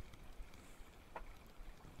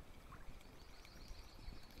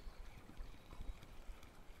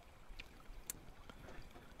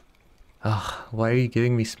 Ugh, why are you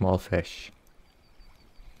giving me small fish?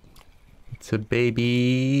 It's a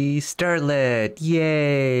baby starlet!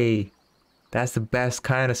 Yay! That's the best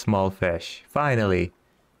kind of small fish. Finally!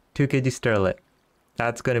 2 kg starlet.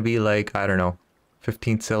 That's gonna be like, I don't know,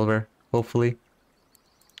 15 silver, hopefully.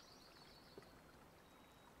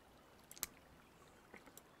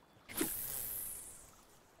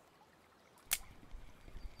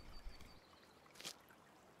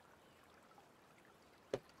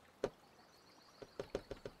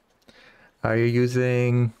 Are you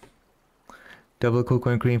using double cocoa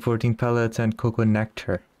and cream 14 pellets and cocoa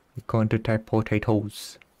nectar? You're going to type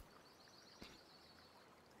potatoes.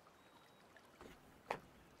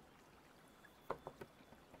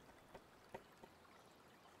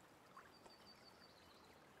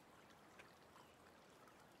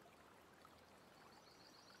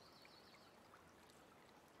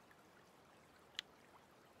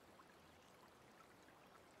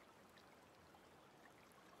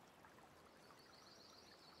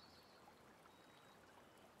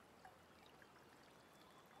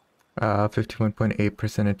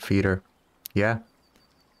 51.8% at feeder. Yeah.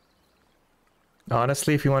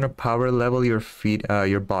 Honestly, if you want to power level your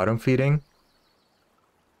your bottom feeding,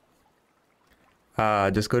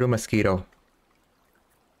 just go to mosquito.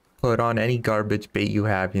 Put on any garbage bait you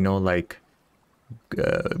have, you know, like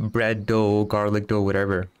bread dough, garlic dough,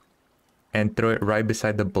 whatever, and throw it right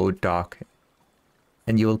beside the boat dock,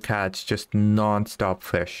 and you will catch just non-stop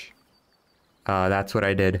fish. That's what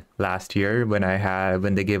I did last year when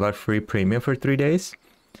they gave out free premium for 3 days.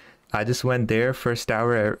 I just went there first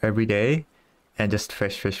hour every day and just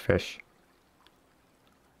fish.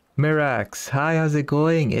 Mirax, hi, how's it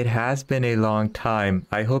going? It has been a long time.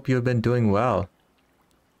 I hope you've been doing well.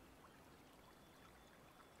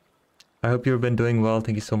 I hope you've been doing well.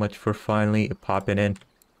 Thank you so much for finally popping in.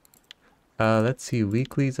 Let's see.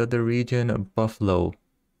 Weeklies of the region. Buffalo.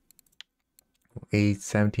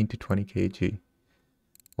 17 to 20 kg.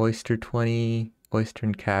 Oyster 20. Oyster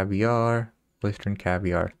and caviar. Oyster and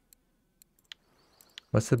caviar.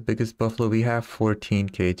 What's the biggest buffalo we have? 14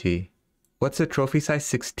 kg. What's the trophy size?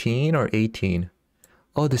 16 or 18?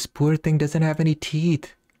 Oh, this poor thing doesn't have any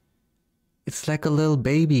teeth. It's like a little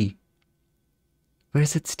baby.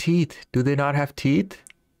 Where's its teeth? Do they not have teeth?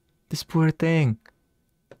 This poor thing.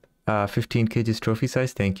 15 kgs trophy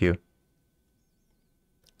size. Thank you.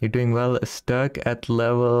 You're doing well. Stuck at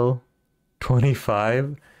level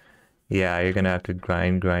 25. Yeah, you're gonna have to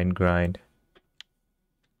grind.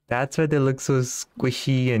 That's why they look so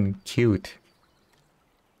squishy and cute.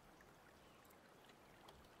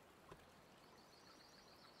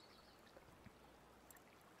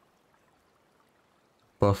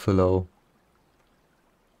 Buffalo.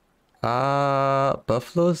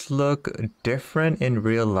 Buffaloes look different in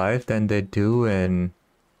real life than they do in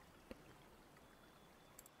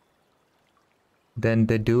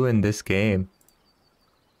this game.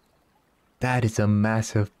 That is a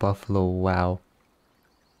massive buffalo, wow.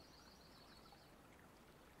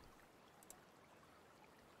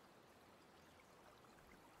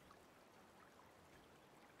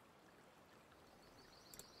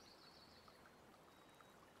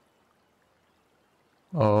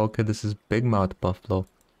 Oh, okay, this is big mouth buffalo.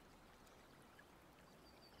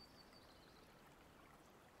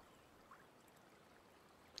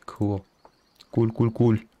 Cool.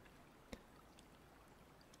 Cool.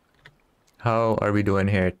 How are we doing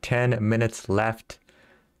here? 10 minutes left.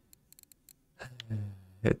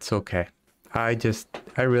 It's okay. I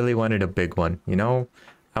really wanted a big one, you know?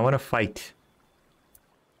 I want to fight.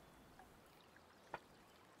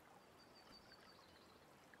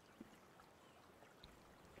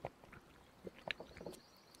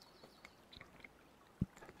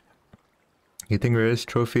 You think rarest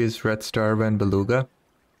trophy is red star and beluga?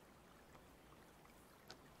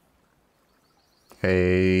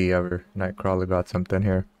 Hey, our Nightcrawler got something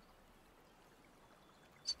here.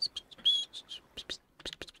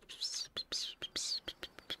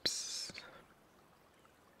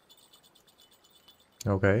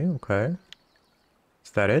 Okay.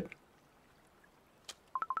 Is that it?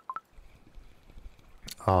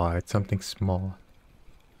 Oh, it's something small.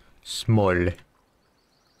 Small.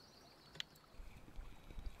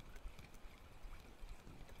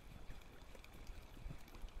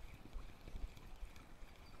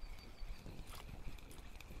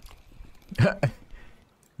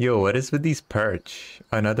 Yo, what is with these perch?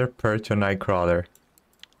 Another perch on Nightcrawler.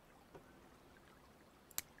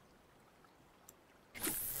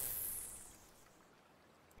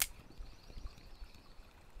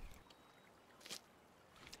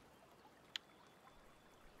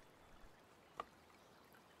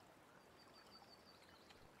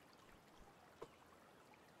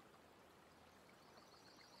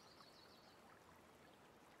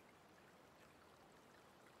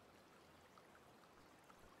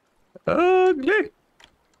 Ugly.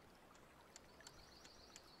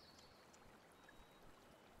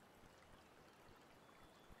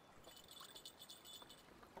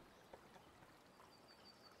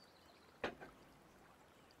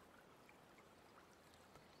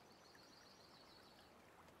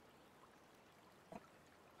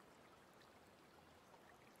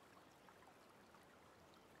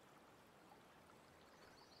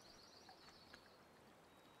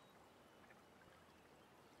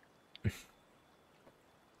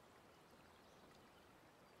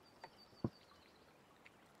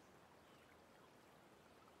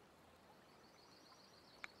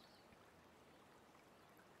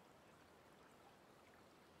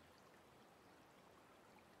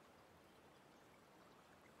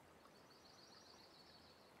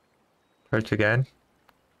 Perch again.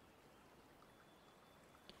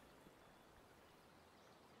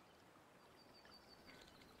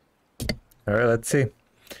 Alright, let's see.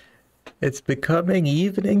 It's becoming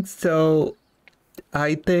evening, so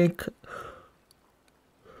I think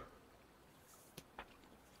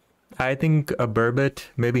a burbot,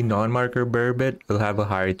 maybe non-marker burbot, will have a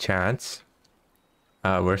higher chance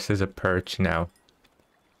versus a perch now.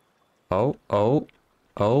 Oh,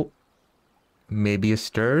 maybe a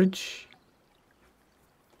sturge?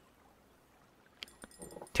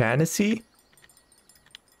 Tennessee?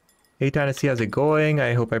 Hey Tennessee, how's it going?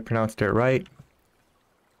 I hope I pronounced it right.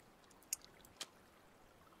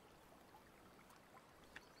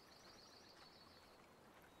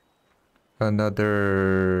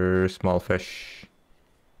 Another small fish.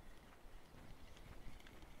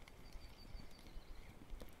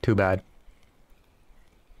 Too bad.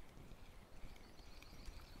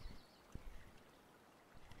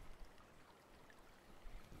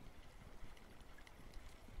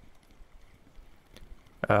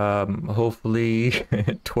 Hopefully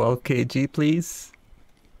 12 kg, please.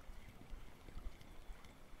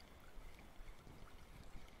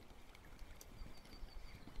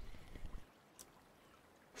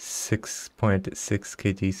 .6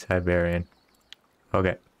 kg Siberian.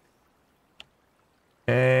 Okay.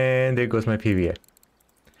 And there goes my PVA.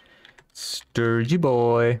 Sturgy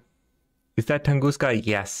boy. Is that Tunguska?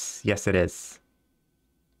 Yes. Yes, it is.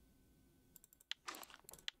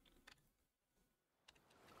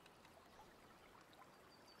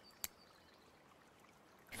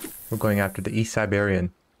 We're going after the East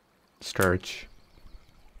Siberian Sturge.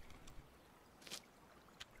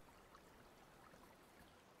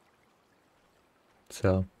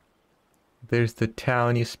 So, there's the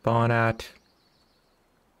town you spawn at.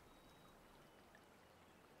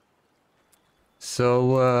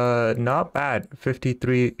 So, not bad.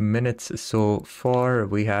 53 minutes so far.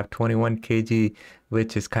 We have 21 kg,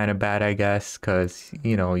 which is kind of bad, I guess, because,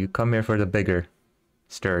 you know, you come here for the bigger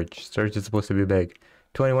Sturge. Sturge is supposed to be big.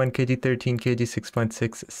 21 kg, 13 kg,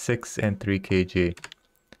 6.6, 6, and 3 kg.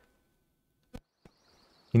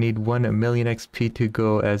 You need 1 million XP to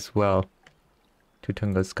go as well to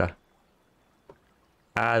Tunguska.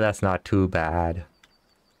 Ah, that's not too bad.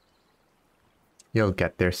 You'll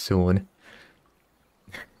get there soon.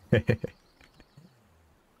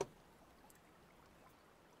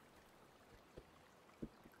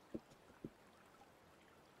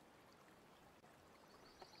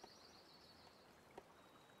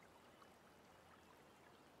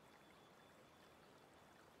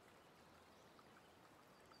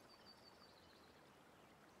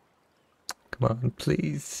 Come on,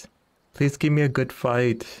 please. Please give me a good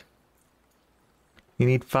fight. You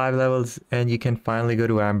need 5 levels and you can finally go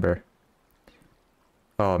to Amber.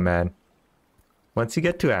 Oh man. Once you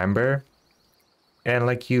get to Amber, and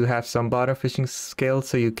like you have some bottom fishing skills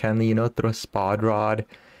so you can, you know, throw spot rod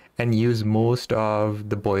and use most of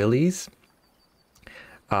the boilies,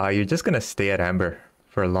 you're just gonna stay at Amber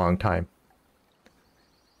for a long time.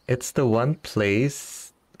 It's the one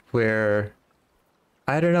place where,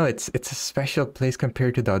 I don't know, it's a special place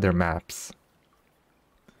compared to the other maps.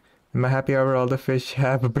 In my happy hour, all the fish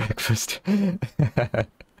have a breakfast.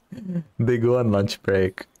 They go on lunch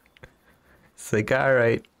break. It's like,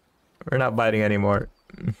 alright, we're not biting anymore.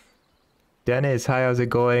 Dennis, hi, how's it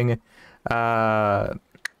going?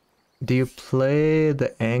 Do you play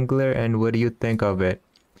the Angler and what do you think of it?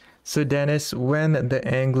 So Dennis, when the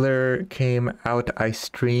Angler came out, I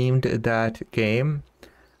streamed that game.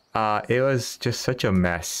 It was just such a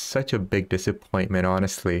mess, such a big disappointment,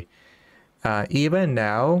 honestly. Even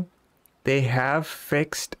now, they have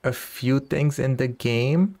fixed a few things in the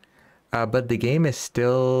game, but the game is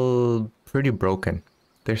still pretty broken.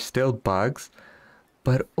 There's still bugs,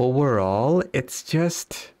 but overall, it's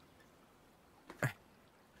just...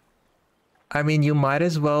 I mean, you might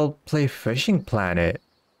as well play Fishing Planet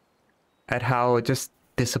at how just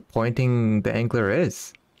disappointing the Angler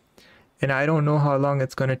is. And I don't know how long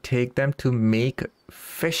it's going to take them to make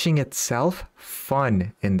fishing itself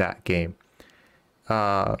fun in that game.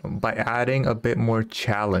 By adding a bit more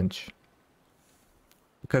challenge.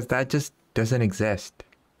 Because that just doesn't exist.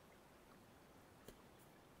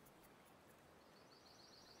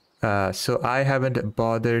 So I haven't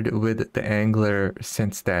bothered with the Angler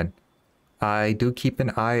since then. I do keep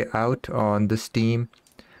an eye out on the Steam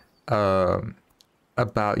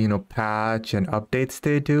about, you know, patch and updates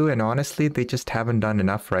they do, and honestly, they just haven't done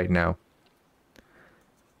enough right now.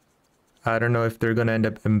 I don't know if they're gonna end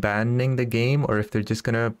up abandoning the game or if they're just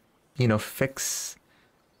gonna, you know, fix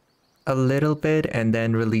a little bit and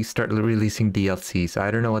then start releasing DLCs. I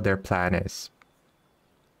don't know what their plan is.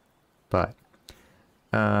 But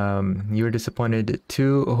you were disappointed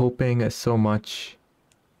too, hoping so much,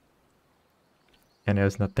 and it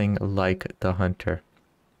was nothing like the Hunter.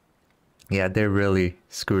 Yeah, they're really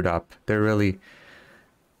screwed up. They're really...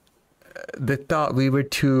 They thought we were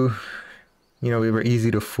too... You know, we were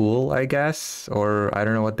easy to fool, I guess. Or I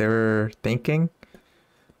don't know what they were thinking.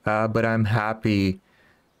 But I'm happy,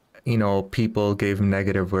 you know, people gave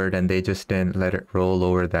negative word and they just didn't let it roll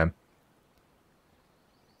over them.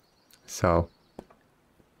 So...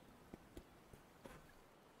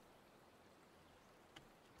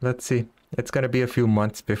 Let's see. It's gonna be a few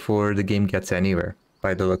months before the game gets anywhere,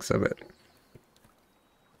 by the looks of it.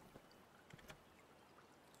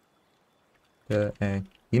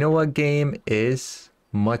 You know what game is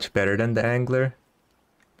much better than the Angler?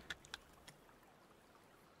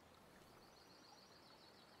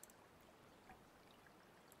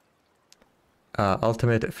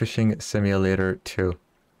 Ultimate Fishing Simulator 2.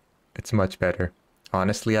 It's much better.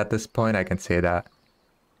 Honestly, at this point, I can say that.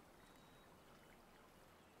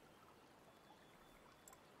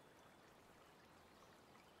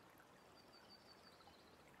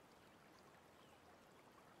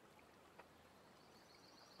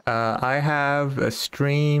 I have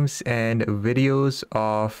streams and videos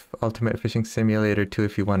of Ultimate Fishing Simulator 2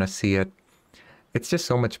 if you want to see it. It's just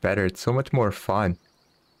so much better. It's so much more fun.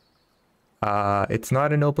 It's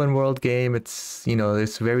not an open world game. It's, you know,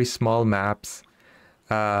 there's very small maps.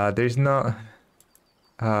 There's not...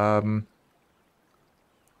 yeah,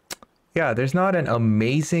 there's not an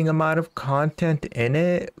amazing amount of content in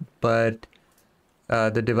it, but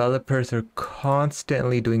the developers are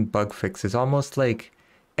constantly doing bug fixes. Almost like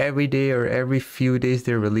every day or every few days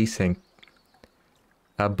they're releasing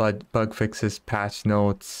bug fixes, patch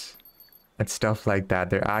notes, and stuff like that.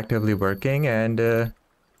 They're actively working and they're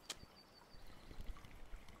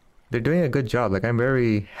doing a good job. Like, I'm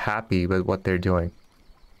very happy with what they're doing.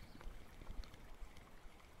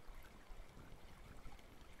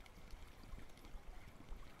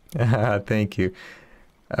 Thank you.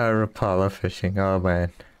 Rapala fishing. Oh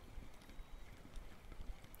man.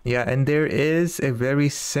 Yeah, and there is a very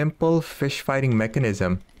simple fish fighting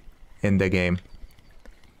mechanism in the game.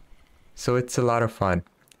 So it's a lot of fun.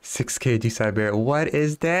 6 kg Siberia. What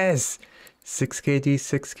is this? 6 kg,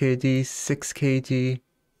 6 kg, 6 kg,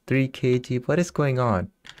 3 kg. What is going on?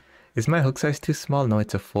 Is my hook size too small? No,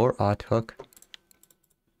 it's a 4/0 hook.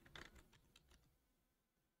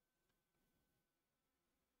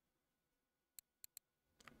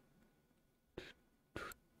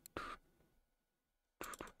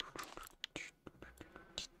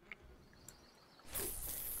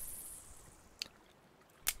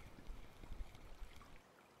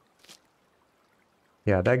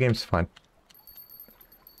 Yeah, that game's fun.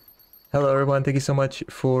 Hello everyone, thank you so much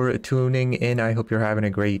for tuning in. I hope you're having a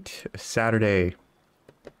great Saturday.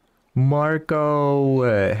 Marco,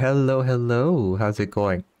 hello, hello. How's it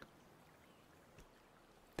going?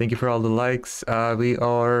 Thank you for all the likes.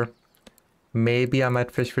 Maybe I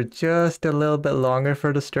might fish for just a little bit longer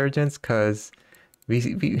for the sturgeons because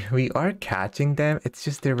we are catching them. It's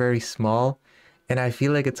just they're very small. And I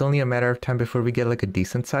feel like it's only a matter of time before we get like a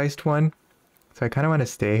decent sized one. So I kind of want to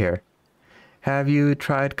stay here. Have you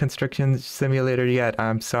tried Construction Simulator yet?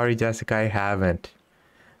 I'm sorry, Jessica, I haven't.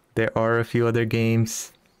 There are a few other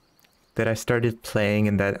games that I started playing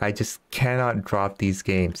and that I just cannot drop these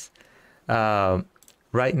games. Um,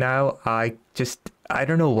 right now, I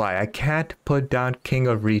don't know why. I can't put down King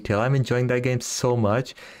of Retail. I'm enjoying that game so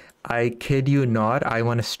much. I kid you not, I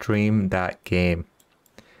want to stream that game.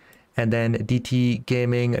 And then DT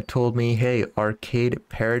Gaming told me, hey, Arcade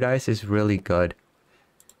Paradise is really good.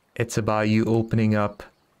 It's about you opening up,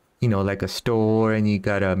 you know, like a store and you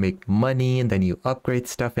gotta make money and then you upgrade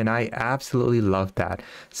stuff. And I absolutely love that.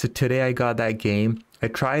 So today I got that game. I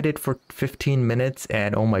tried it for 15 minutes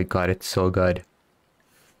and oh my god, it's so good.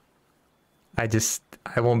 I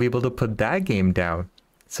won't be able to put that game down.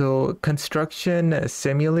 So Construction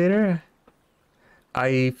Simulator,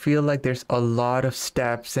 I feel like there's a lot of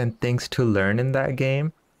steps and things to learn in that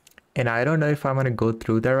game. And I don't know if I'm gonna go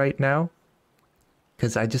through that right now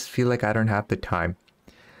because I just feel like I don't have the time.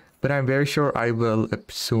 But I'm very sure I will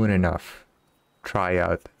soon enough try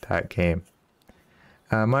out that game.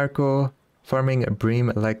 Marco, farming a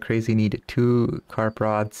bream like crazy, need 2 carp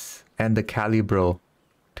rods and the calibro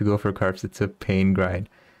to go for carps. It's a pain grind.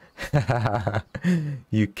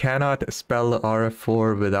 You cannot spell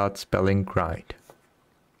RF4 without spelling grind.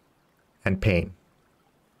 And pain.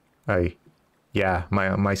 Yeah,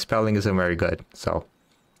 my spelling isn't very good, so.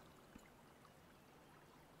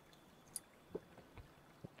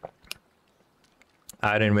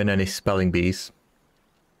 I didn't win any spelling bees.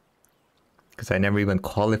 Because I never even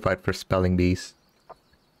qualified for spelling bees.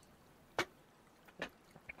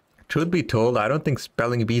 Truth be told, I don't think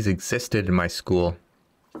spelling bees existed in my school.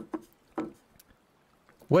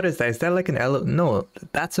 What is that? Is that like an No,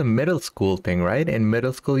 that's a middle school thing, right? In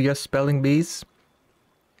middle school, you have spelling bees?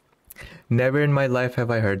 Never in my life have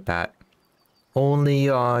I heard that. Only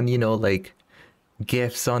on, you know, like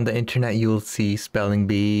GIFs on the internet, you'll see spelling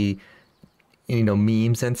bee, you know,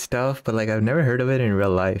 memes and stuff, but like I've never heard of it in real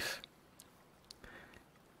life.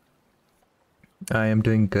 I am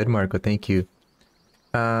doing good, Marco. Thank you.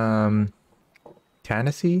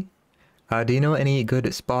 Tennessee? Do you know any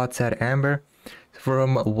good spots at Amber?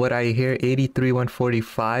 From what I hear,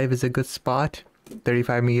 83-145 is a good spot.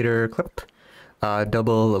 35-meter clip.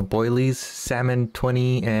 Double boilies, salmon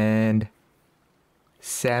 20 and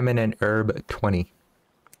salmon and herb 20.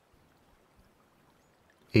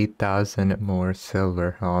 8,000 more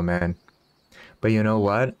silver. Oh man. But you know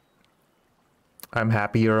what? I'm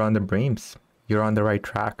happy you're on the breams. You're on the right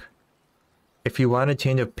track. If you want to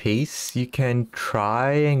change of pace, you can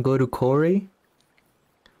try and go to Corey.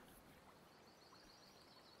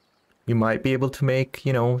 You might be able to make,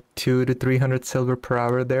 you know, 200 to 300 silver per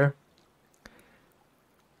hour there.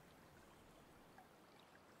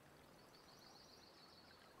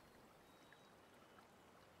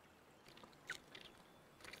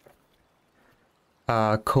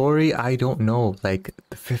 Corey, I don't know, like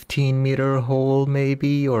the 15-meter hole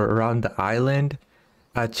maybe, or around the island.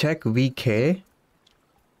 Check VK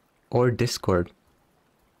or Discord.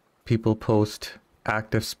 People post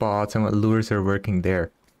active spots and what lures are working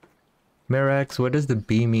there. Mirax, what does the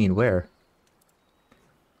B mean? Where?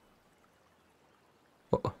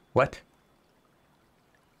 What?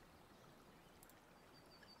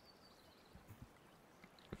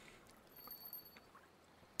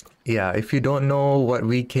 Yeah, if you don't know what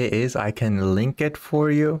VK is, I can link it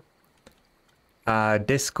for you.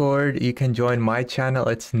 Discord, you can join my channel.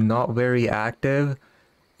 It's not very active,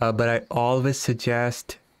 but I always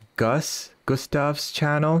suggest Gustav's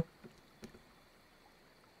channel.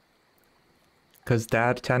 Because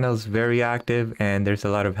that channel is very active and there's a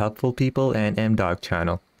lot of helpful people, and MDog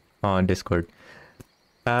channel on Discord.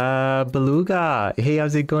 Beluga, hey,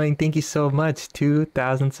 how's it going? Thank you so much.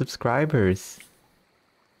 2,000 subscribers.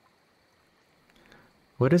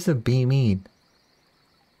 What does a B mean?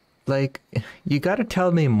 Like, you gotta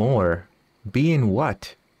tell me more. B in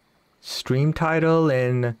what? Stream title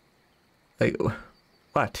and... like,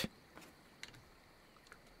 what?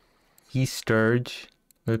 Sturg.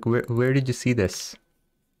 Like, where did you see this?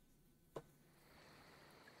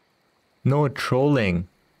 No trolling.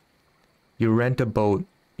 You rent a boat.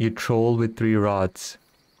 You troll with 3 rods.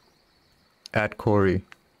 At Corey.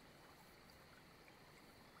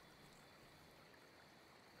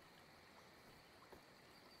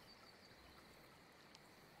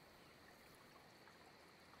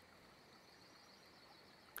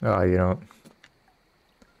 Oh, you don't.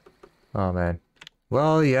 Oh, man.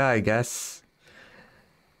 Well, yeah, I guess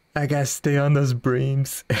stay on those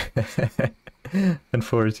breams.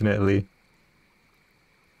 Unfortunately.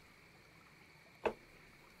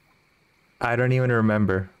 I don't even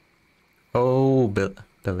remember. Oh,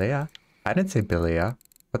 Bilea? I didn't say Bilea.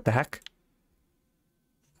 What the heck?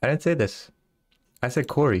 I didn't say this. I said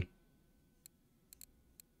Corey.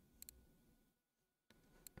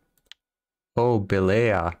 Oh,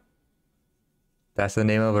 Bilea. That's the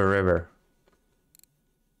name of a river.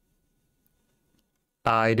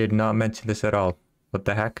 I did not mention this at all. What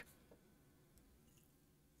the heck?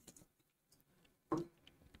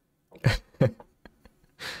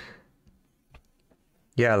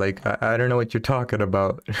 Yeah, like, I don't know what you're talking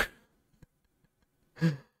about.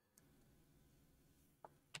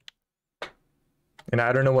 And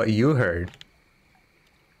I don't know what you heard.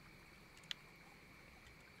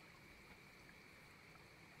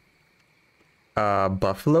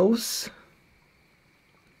 Buffaloes?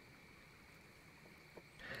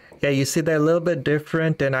 Yeah, you see, they're a little bit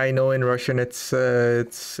different, and I know in Russian it's a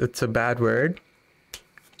bad word.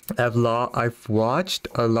 I've watched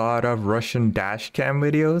a lot of Russian dash cam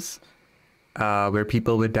videos, where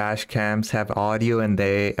people with dash cams have audio and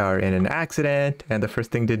they are in an accident, and the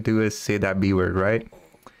first thing to do is say that B word, right?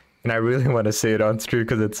 And I really want to say it on stream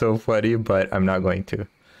because it's so funny, but I'm not going to.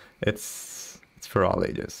 It's for all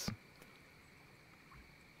ages.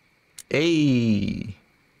 Hey,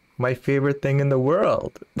 my favorite thing in the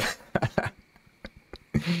world.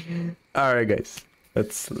 All right, guys.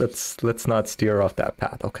 Let's not steer off that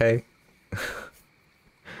path, okay?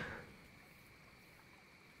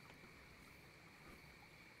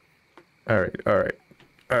 All right, all right,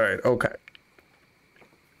 all right, okay.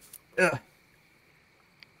 Ugh.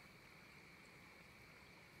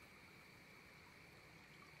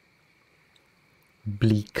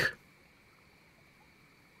 Bleak.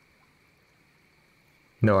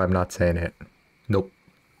 No, I'm not saying it. Nope.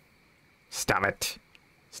 Stop it.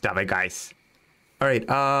 Stop it, guys. All right,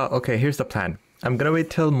 okay, here's the plan. I'm gonna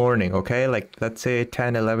wait till morning, okay? Like, let's say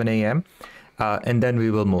 10, 11 a.m. And then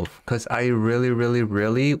we will move. Because I really, really,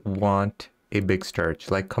 really want a big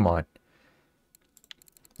sturge. Like, come on.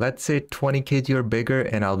 Let's say 20 kg or bigger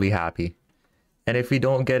and I'll be happy. And if we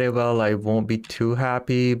don't get it, well, I won't be too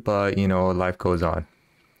happy, but, you know, life goes on.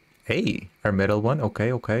 Hey, our middle one.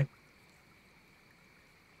 Okay, okay.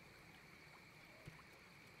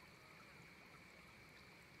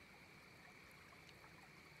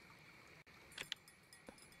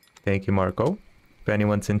 Thank you, Marco. If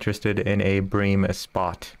anyone's interested in a bream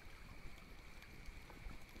spot.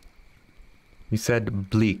 You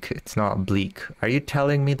said bleak. It's not bleak. Are you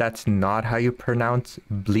telling me that's not how you pronounce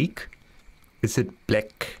bleak? Is it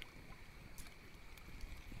bleck?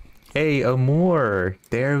 Hey, Amor.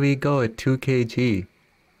 There we go at 2 kg.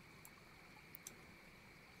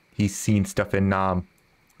 He's seen stuff in Nam.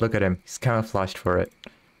 Look at him. He's camouflaged for it.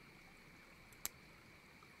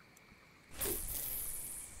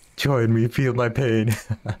 Join me, feel my pain.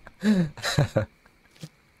 Look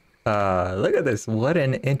at this. What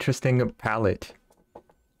an interesting palette.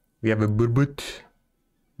 We have a burbot.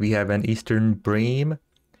 We have an eastern bream.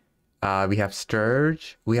 We have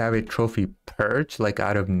sturge. We have a trophy perch, like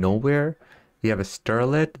out of nowhere. We have a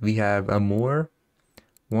sterlet. We have a moor.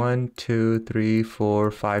 1, 2, 3,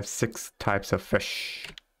 4, 5, 6 types of fish.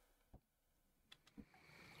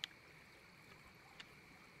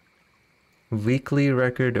 Weekly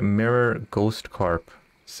record mirror ghost carp.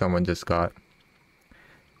 Someone just got.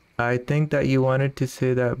 I think that you wanted to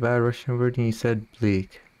say that bad Russian word and you said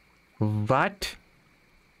bleak. What?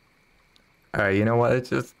 Alright, you know what? It's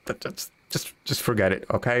just forget it,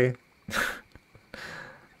 okay?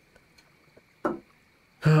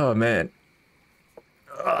 Oh man.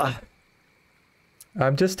 Ugh.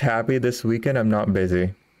 I'm just happy this weekend I'm not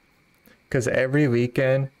busy. Because every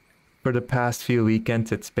weekend, for the past few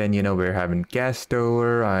weekends, it's been, you know, we're having guests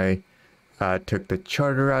over. I took the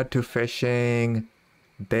charter out to fishing,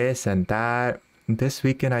 this and that. This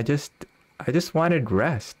weekend, I just wanted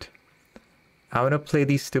rest. I want to play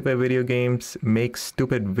these stupid video games, make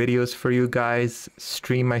stupid videos for you guys,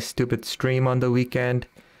 stream my stupid stream on the weekend,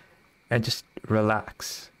 and just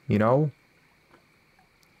relax, you know?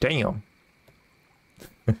 Damn.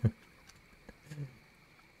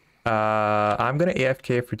 I'm gonna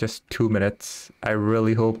AFK for just 2 minutes. I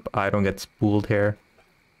really hope I don't get spooled here.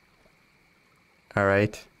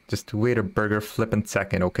 Alright, just wait a burger flippin'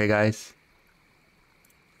 second, okay guys?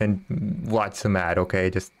 And watch some ad, okay?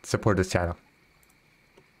 Just support this channel.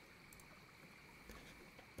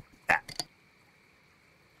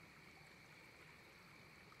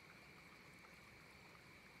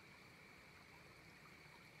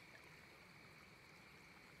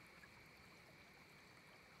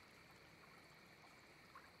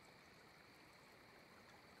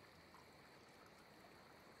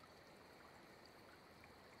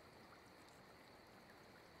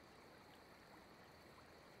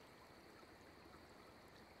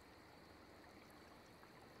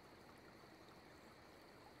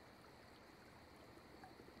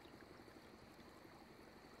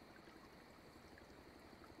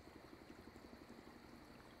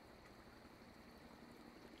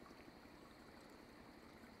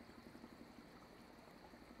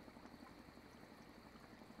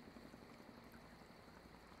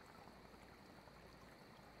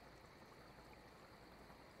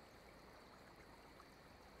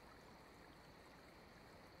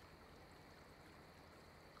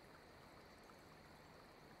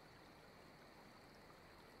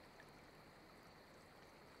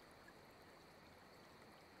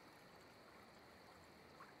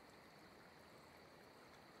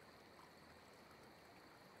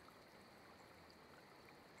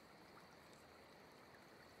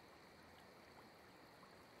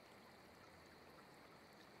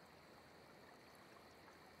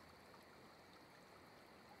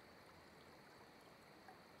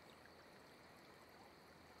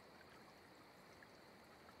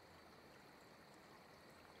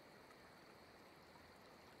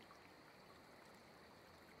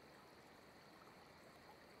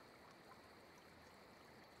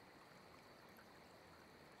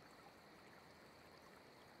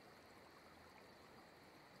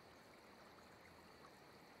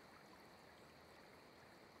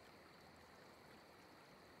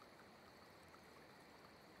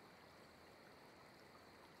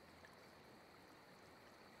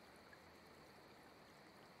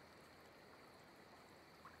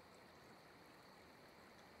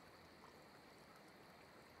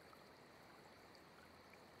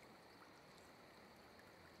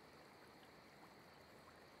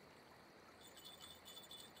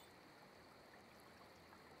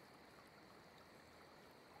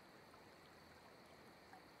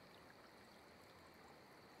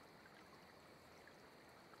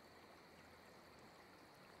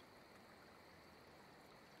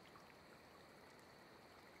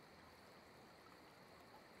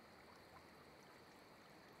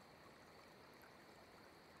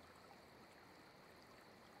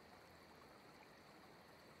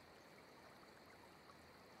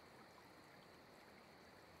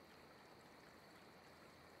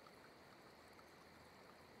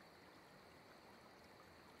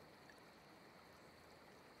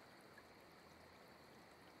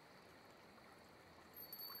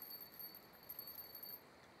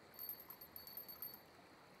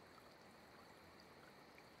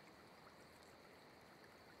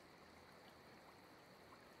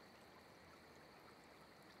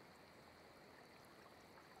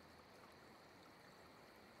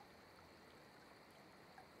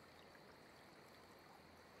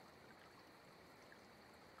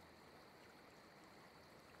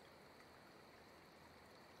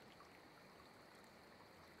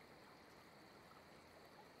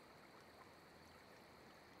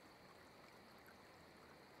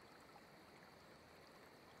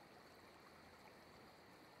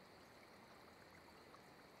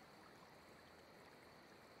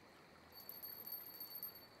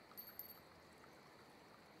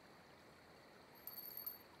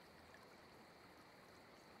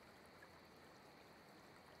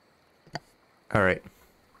 All right.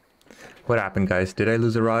 What happened, guys? Did I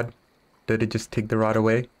lose a rod? Did it just take the rod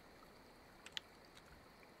away?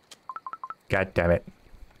 God damn it.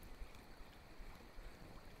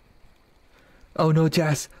 Oh no,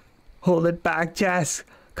 Jess! Hold it back, Jess!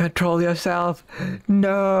 Control yourself!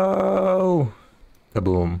 No!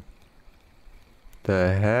 Kaboom.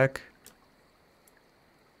 The heck?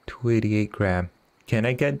 288 gram. Can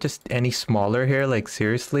I get just any smaller here? Like,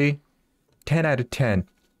 seriously? 10 out of 10.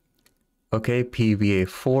 Okay, PVA.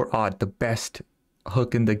 4 odd. The best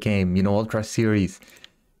hook in the game. You know, Ultra Series.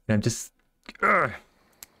 And I'm just... Ugh.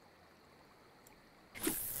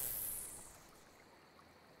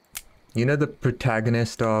 You know the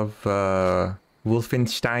protagonist of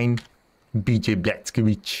Wolfenstein? BJ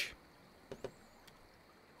Blazkowicz.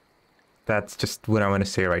 That's just what I want to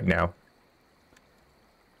say right now.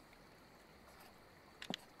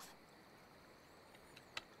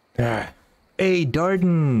 Hey,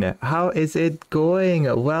 Darden, how is it going?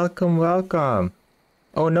 Welcome, welcome.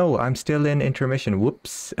 Oh no, I'm still in intermission.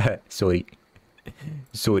 Whoops. Sorry.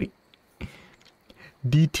 Sorry.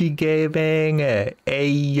 DT Gaming.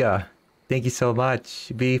 Hey. Thank you so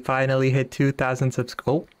much. We finally hit 2,000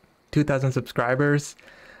 subscribers.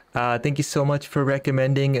 Thank you so much for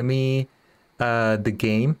recommending me the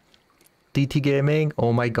game. DT Gaming.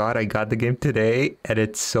 Oh my god, I got the game today and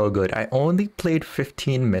it's so good. I only played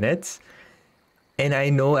 15 minutes and I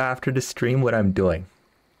know after the stream what I'm doing.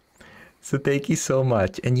 So thank you so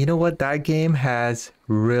much. And you know what? That game has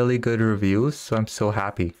really good reviews, so I'm so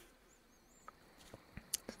happy.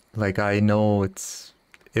 Like, I know it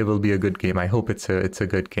will be a good game. I hope it's a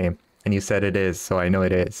good game. And you said it is, so I know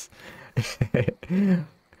it is.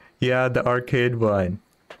 Yeah, the arcade one.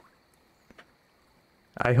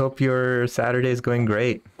 I hope your Saturday is going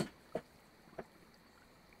great.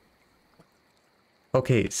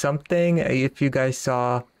 Okay, something, if you guys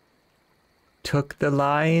saw, took the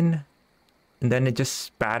line and then it just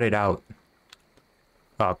spat it out.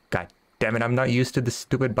 Oh, god damn it, I'm not used to this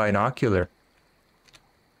stupid binocular.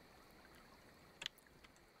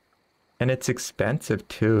 And it's expensive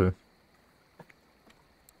too.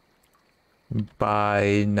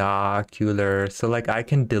 Binocular. So like I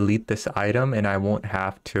can delete this item and I won't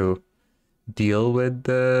have to deal with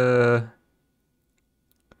the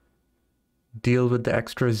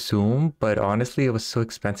extra zoom, but honestly it was so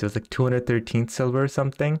expensive. It was like 213 silver or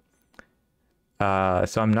something.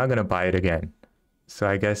 So I'm not gonna buy it again. So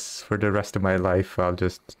I guess for the rest of my life I'll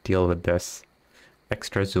just deal with this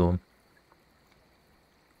extra zoom.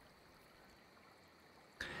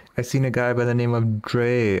 I seen a guy by the name of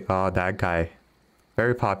Dre. Oh, that guy.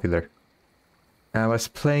 Very popular. I was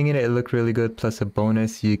playing it, it looked really good. Plus a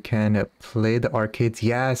bonus, you can play the arcades.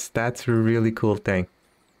 Yes, that's a really cool thing.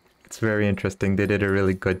 It's very interesting. They did a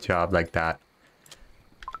really good job like that.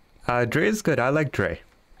 Dre is good. I like Dre.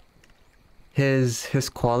 His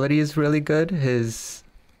quality is really good. His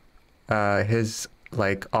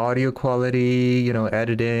like audio quality, you know,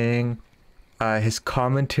 editing. His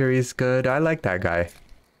commentary is good. I like that guy.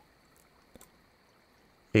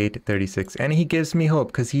 836, and he gives me hope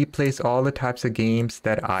because he plays all the types of games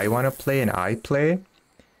that I want to play and I play,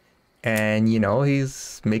 and you know,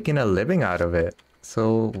 he's making a living out of it,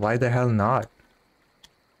 so why the hell not?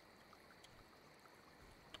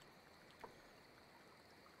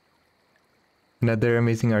 Another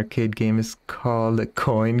amazing arcade game is called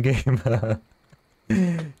Coin Game.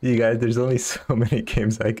 You guys, there's only so many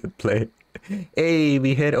games I could play. Hey,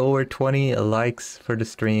 we hit over 20 likes for the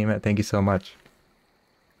stream. Thank you so much.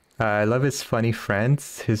 I love his funny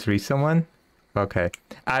friends, his recent one. Okay.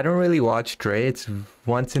 I don't really watch Dre. It's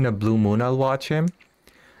once in a blue moon I'll watch him.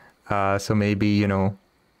 So maybe, you know,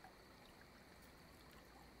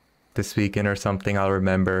 this weekend or something I'll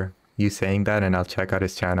remember you saying that and I'll check out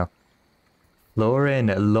his channel.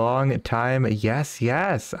 Lauren, long time. Yes,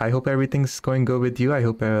 yes. I hope everything's going good with you. I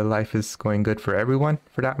hope life is going good for everyone,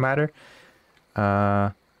 for that matter.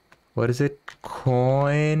 What is it?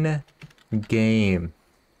 Coin Game.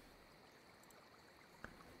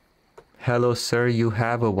 Hello, sir. You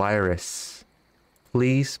have a virus.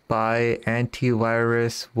 Please buy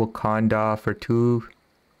antivirus Wakanda for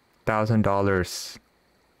 $2,000.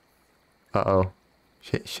 Uh-oh.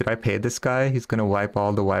 Should I pay this guy? He's gonna wipe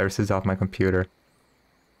all the viruses off my computer.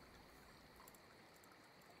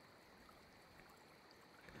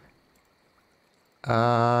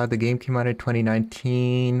 The game came out in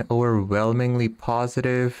 2019. Overwhelmingly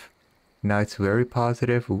positive. Now it's very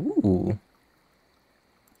positive. Ooh.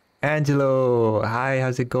 Angelo, hi,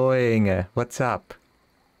 how's it going? What's up?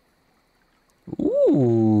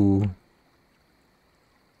 Ooh.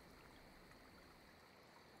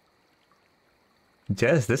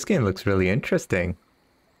 Jess, this game looks really interesting.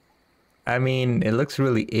 I mean, it looks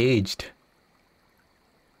really aged.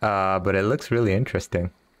 But it looks really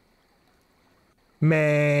interesting.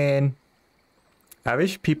 Man, I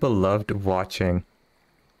wish people loved watching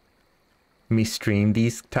me stream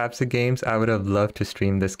these types of games. I would have loved to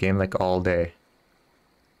stream this game like all day.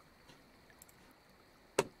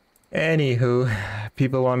 Anywho,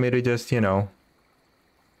 people want me to just, you know,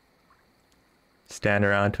 stand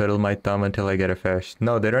around, twiddle my thumb until I get a fish.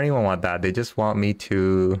 No, they don't even want that. They just want me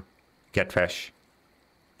to get fish.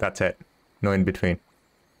 That's it. No in between.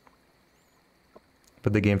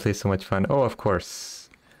 But the gameplay is so much fun. Oh, of course.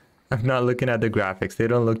 I'm not looking at the graphics. They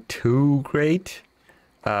don't look too great.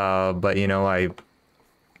 But you know,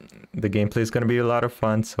 the gameplay is going to be a lot of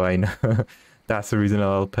fun, so I know that's the reason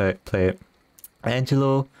I'll play it.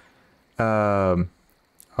 Angelo, oh,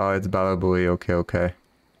 it's Balabui. Okay.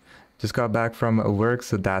 Just got back from work,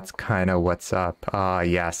 so that's kind of what's up. Ah,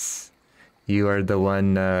 yes. You are the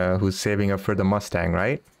one who's saving up for the Mustang,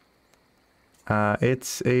 right?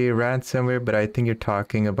 It's a ransomware, but I think you're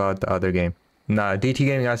talking about the other game. Nah, DT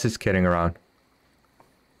Gaming, I was just kidding around.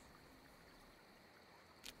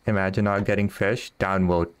 Imagine not getting fish.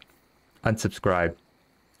 Downvote. Unsubscribe.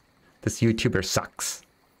 This YouTuber sucks.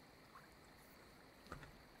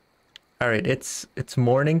 Alright, it's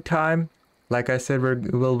morning time. Like I said,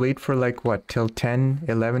 we'll wait for like what, till 10,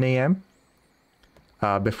 11 a.m.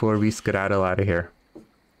 Before we skedaddle out of here.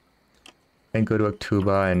 And go to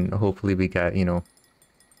Octuba and hopefully we get, you know.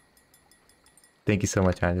 Thank you so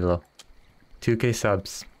much, Angelo. 2K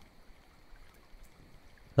subs.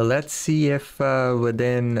 Let's see if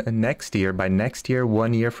within next year, by next year,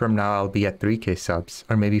 1 year from now, I'll be at 3K subs.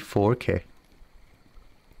 Or maybe 4K.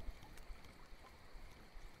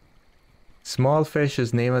 Small fish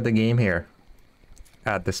is name of the game here.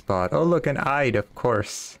 At the spot. Oh look, an eyed, of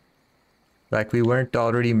course. Like we weren't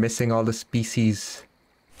already missing all the species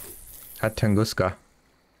at Tunguska.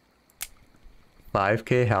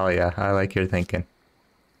 5K? Hell yeah, I like your thinking.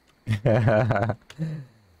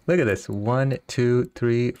 Look at this. 1, 2,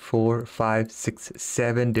 3, 4, 5, 6,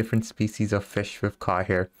 7 different species of fish we've caught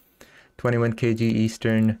here. 21 kg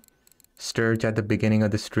Eastern Sturge at the beginning of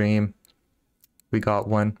the stream. We got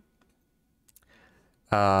one.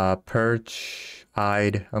 Perch,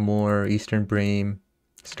 eyed, Amur, Eastern Bream,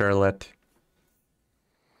 Sterlet.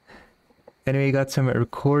 Anyway, got some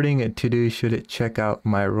recording to do. Should check out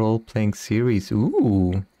my role-playing series.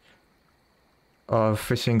 Ooh. Of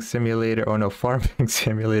Fishing Simulator. Oh no, Farming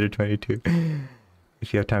Simulator 22.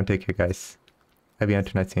 If you have time, take care, guys. I'll be on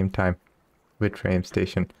tonight, same time. With Frame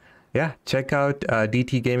Station. Yeah, check out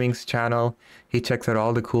DT Gaming's channel. He checks out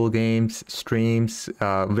all the cool games, streams,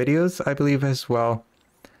 videos, I believe, as well.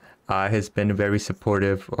 Has been very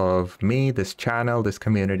supportive of me, this channel, this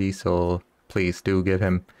community, so please do give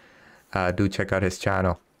him, do check out his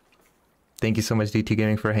channel. Thank you so much, DT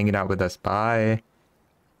Gaming, for hanging out with us. Bye.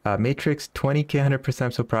 Matrix, 20K, 100%,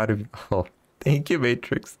 I'm so proud of you. Oh, thank you,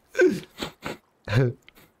 Matrix. You're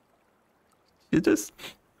just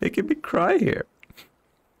making me cry here.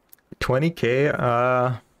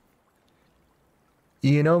 20K,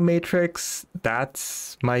 you know, Matrix,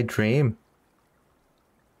 that's my dream.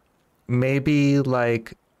 Maybe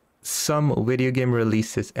like some video game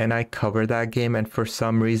releases and I cover that game, and for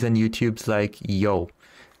some reason YouTube's like, yo,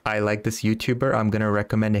 I like this YouTuber, I'm gonna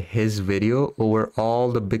recommend his video over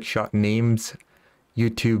all the big shot names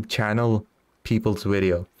YouTube channel people's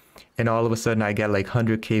video, and all of a sudden I get like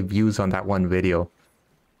 100K views on that one video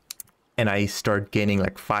and I start gaining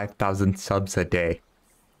like 5,000 subs a day,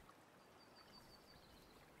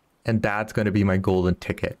 and that's gonna be my golden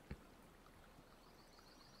ticket.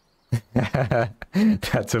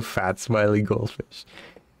 That's a fat smiley goldfish.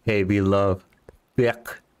 Hey, we love thick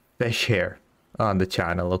fish here on the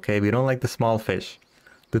channel, okay? We don't like the small fish.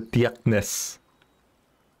 The thickness.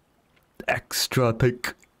 Extra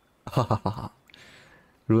thick.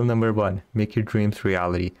 Rule number 1, make your dreams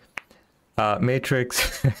reality.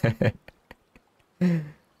 Matrix.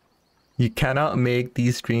 You cannot make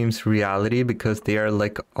these dreams reality because they are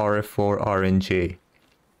like RF4 RNG.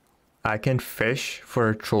 I can fish for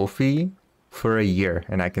a trophy for a year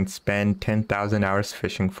and I can spend 10,000 hours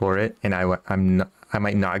fishing for it, and I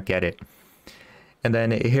might not get it. And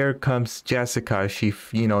then here comes Jessica. She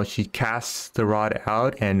casts the rod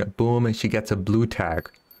out and boom, and she gets a blue tag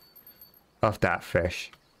of that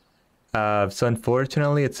fish. So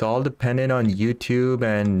unfortunately, it's all dependent on YouTube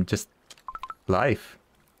and just life.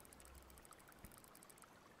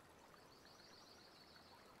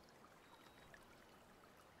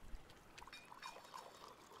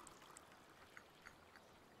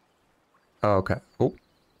 Oh, okay. Oh.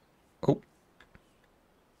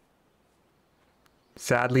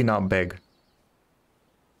 sadly not big.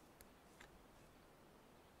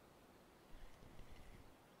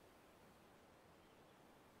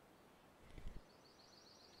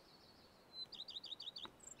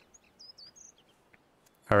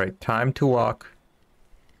 All right, time to walk.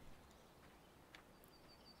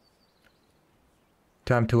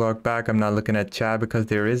 Time to walk back. I'm not looking at Chad because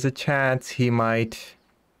there is a chance he might...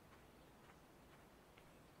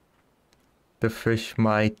 The fish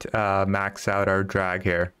might max out our drag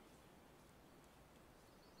here.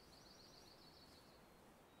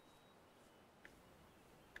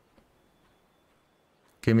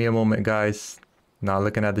 Give me a moment, guys. Not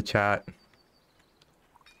looking at the chat.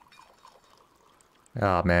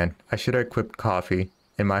 Oh man, I should have equipped coffee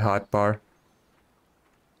in my hot bar.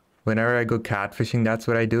 Whenever I go catfishing, that's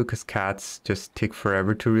what I do, because cats just take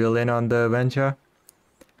forever to reel in on the Venja.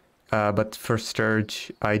 But for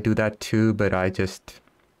Sturge, I do that too, but I didn't,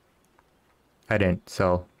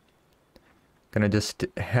 so... Gonna just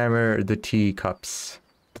hammer the teacups.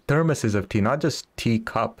 The thermoses of tea, not just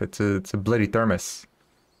teacup, it's a bloody thermos.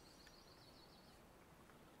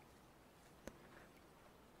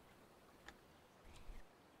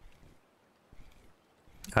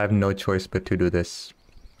 I have no choice but to do this.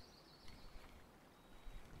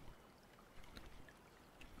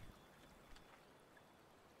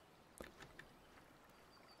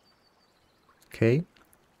 Okay.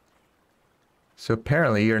 So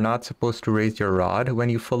apparently you're not supposed to raise your rod when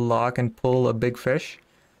you full lock and pull a big fish.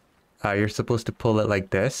 You're supposed to pull it like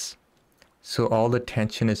this. So all the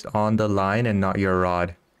tension is on the line and not your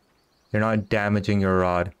rod. You're not damaging your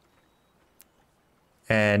rod.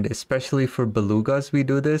 And especially for belugas we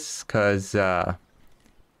do this because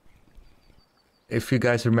if you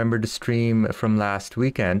guys remember the stream from last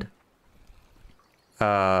weekend,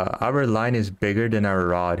 our line is bigger than our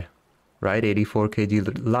rod, right? 84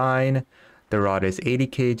 kg line, the rod is 80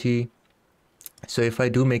 kg. So if I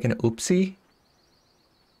do make an oopsie,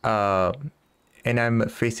 and I'm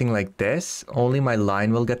facing like this, only my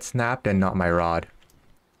line will get snapped and not my rod,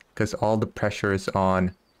 because all the pressure is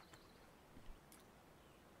on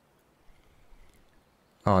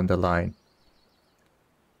the line.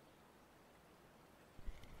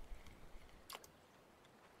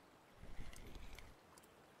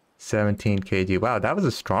 $17 kg. Wow, that was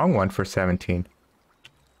a strong one for 17.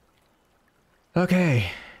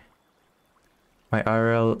 Okay. My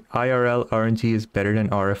IRL RNG is better than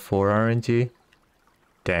RF4 RNG.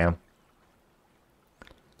 Damn.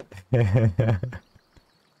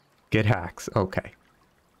 Get hacks. Okay.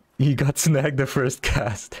 You got snagged the first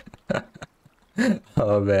cast.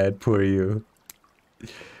 Oh man, poor you.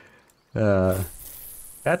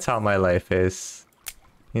 That's how my life is.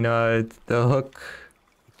 You know, the hook,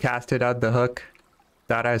 casted out the hook,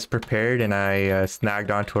 thought I was prepared, and I snagged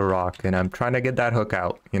onto a rock, and I'm trying to get that hook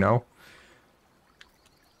out, you know?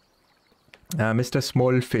 Mr.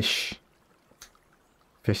 Small Fish.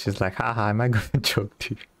 Fish is like, haha, am I gonna choke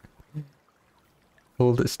you?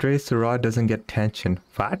 Hold it straight so rod doesn't get tension.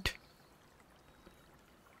 What?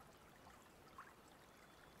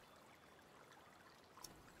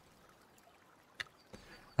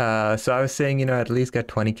 So I was saying, you know, at least get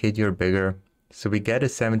 20 kg or bigger. So we get a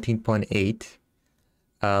 17.8.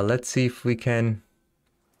 Let's see if we can,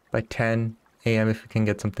 by 10 a.m., if we can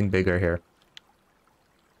get something bigger here.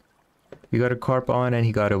 We got a carp on and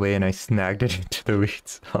he got away and I snagged it into the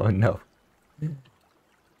weeds. Oh no.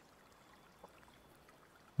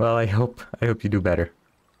 Well, I hope you do better.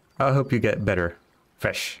 I hope you get better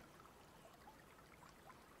fish.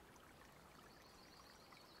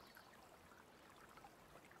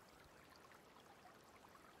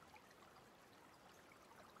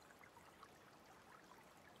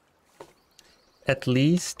 At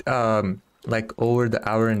least, like over the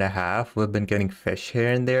hour and a half, we've been getting fish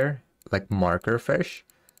here and there, like marker fish.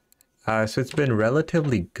 So it's been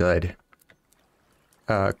relatively good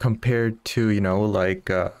compared to, you know, like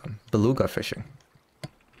beluga fishing.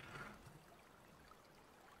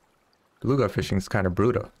 Beluga fishing is kind of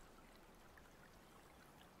brutal.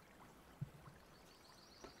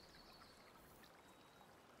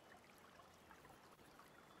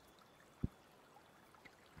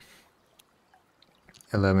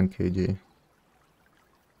 $11 kg.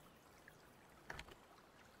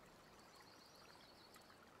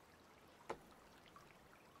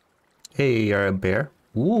 Hey, you're a bear?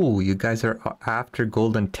 Ooh, you guys are after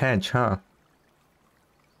golden tench, huh?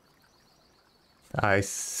 I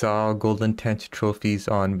saw golden tench trophies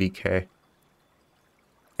on BK.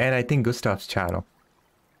 And I think Gustav's channel.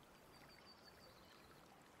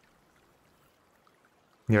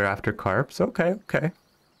 You're after carps? Okay, okay.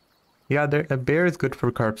 Yeah, a bear is good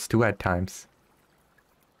for carps too at times.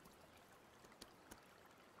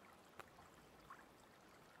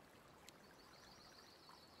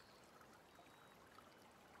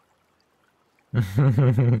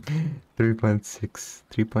 3.6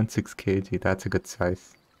 kg. That's a good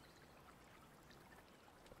size.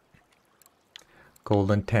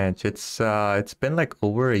 Golden tench. It's been like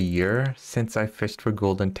over a year since I fished for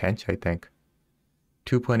golden tench, I think.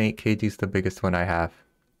 2.8 kg is the biggest one I have.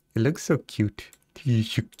 It looks so cute.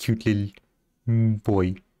 He's a cute little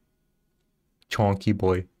boy. Chonky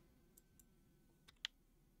boy.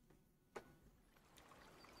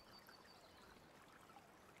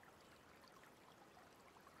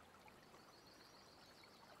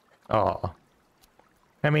 Oh.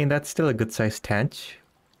 I mean, that's still a good sized tench.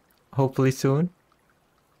 Hopefully soon.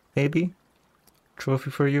 Maybe. Trophy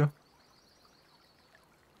for you.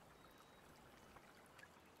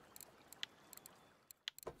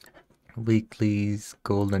 Weeklies,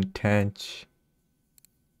 golden tench.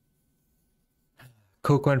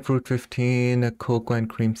 Cocoa and fruit 15, cocoa and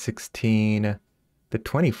cream 16. The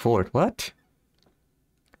 24th. What?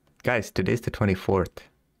 Guys, today's the 24th.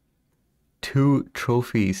 2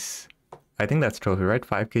 trophies. I think that's trophy, right?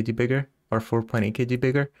 5 kg bigger or 4.8 kg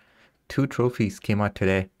bigger. 2 trophies came out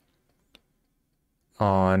today.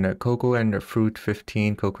 On cocoa and fruit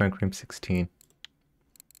 15, cocoa and cream 16.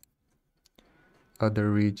 Other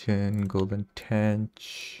region, golden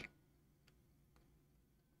tench.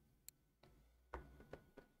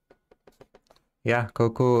 Yeah,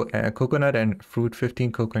 coconut and fruit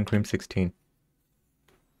 15, cocoa and cream 16.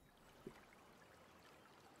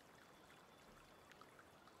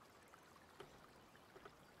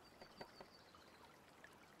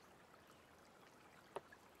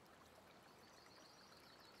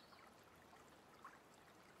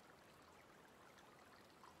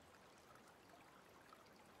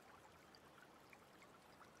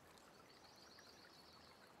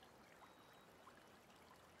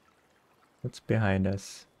 What's behind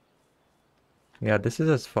us? Yeah, this is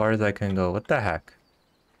as far as I can go. What the heck?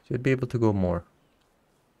 Should be able to go more.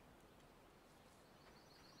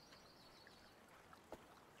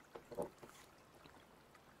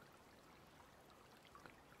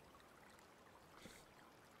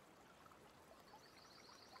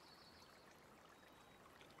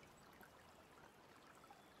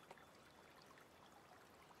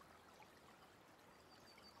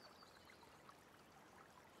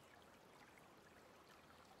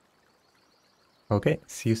 Okay,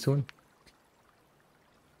 see you soon.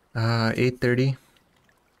 8:30.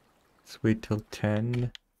 Let's wait till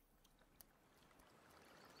 10.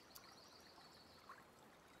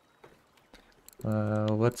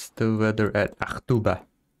 What's the weather at Achtuba?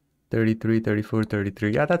 33, 34,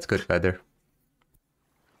 33. Yeah, that's good weather.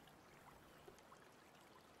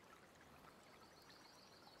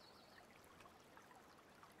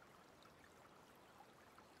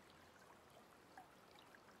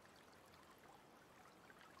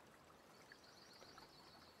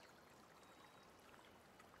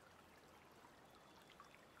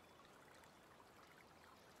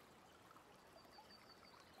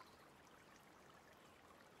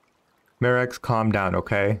 Mirex, calm down,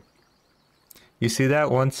 okay? You see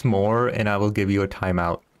that once more, and I will give you a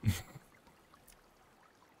timeout.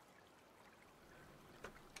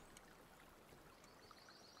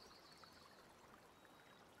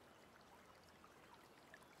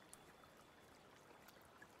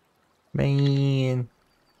 Man.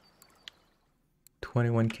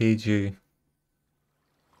 21 kg.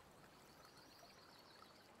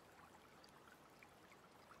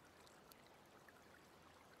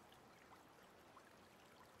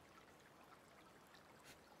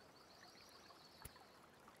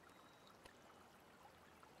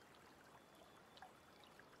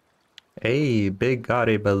 Hey, big got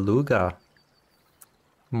a beluga.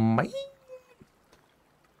 My.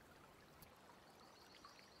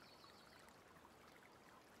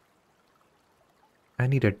 I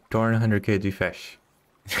need a darn 100 kg fish.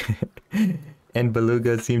 And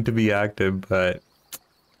belugas seem to be active, but...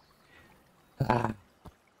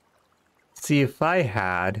 See, if I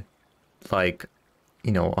had, like,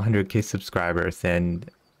 100k subscribers and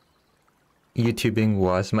YouTubing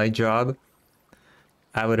was my job,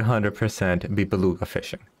 I would 100% be beluga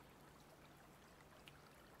fishing.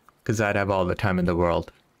 Because I'd have all the time in the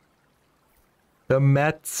world. The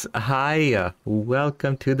Mets, hi!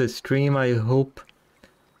 Welcome to the stream. I hope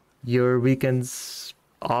your weekend's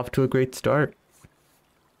off to a great start.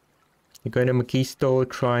 You're going to Makisto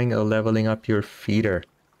trying a leveling up your feeder.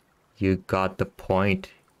 You got the point.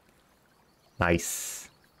 Nice.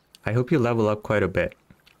 I hope you level up quite a bit.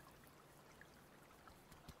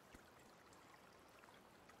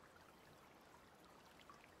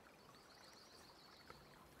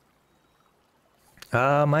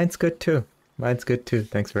 Mine's good too. Mine's good too.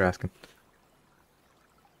 Thanks for asking.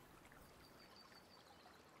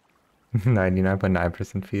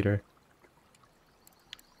 99.9% feeder.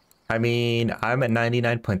 I mean, I'm at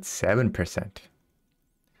 99.7%.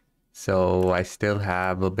 So I still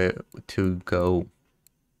have a bit to go.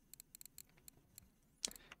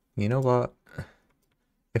 You know what?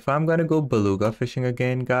 If I'm gonna go beluga fishing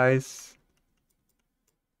again, guys,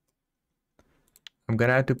 I'm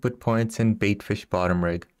gonna have to put points in bait fish bottom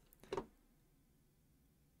rig.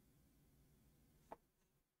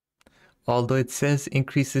 Although it says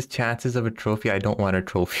increases chances of a trophy, I don't want a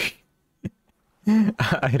trophy.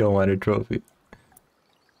 I don't want a trophy.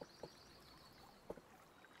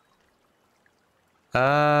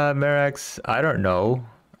 Merax, I don't know.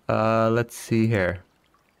 Let's see here.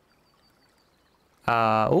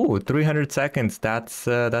 Oh, 300 seconds. That's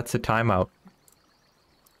a timeout.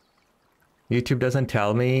 YouTube doesn't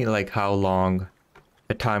tell me like how long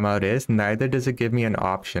a timeout is, neither does it give me an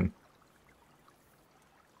option.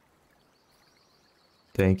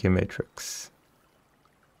 Thank you, Matrix.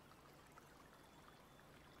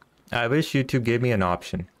 I wish YouTube gave me an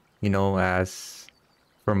option, you know, as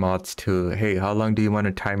for mods to, hey, how long do you want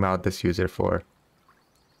to time out this user for?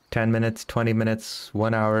 10 minutes, 20 minutes,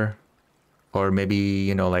 1 hour, or maybe,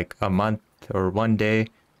 you know, like a month or 1 day.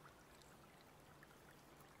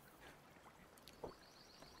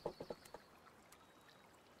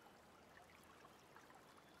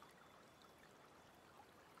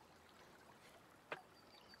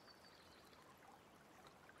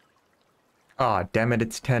 Aw, damn it,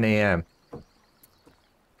 it's 10 a.m.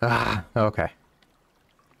 Ah, okay.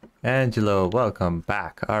 Angelo, welcome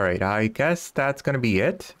back. Alright, I guess that's gonna be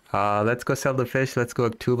it. Let's go sell the fish, let's go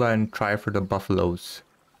Tuba and try for the buffaloes.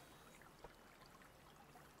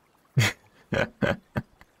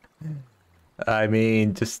 I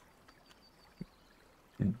mean, just...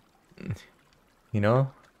 You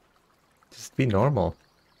know? Just be normal.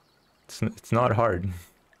 It's not hard.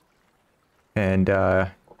 And,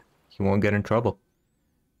 you won't get in trouble.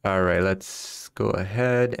 Alright, let's go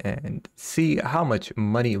ahead and see how much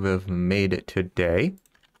money we've made today.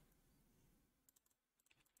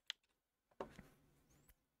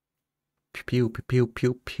 Pew, pew, pew,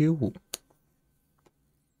 pew, pew.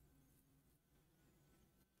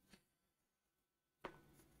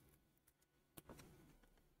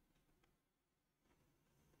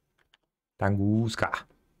 Tanguska.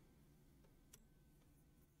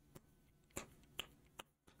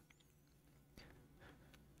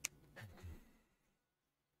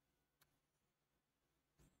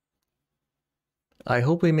 I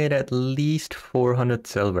hope we made at least 400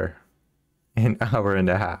 silver in an hour and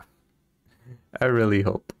a half. I really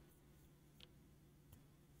hope.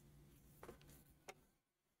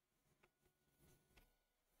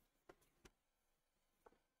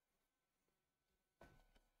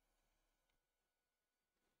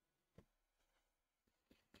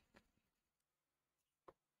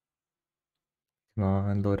 Come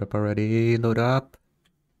on, load up already. Load up.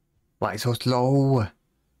 Why so slow?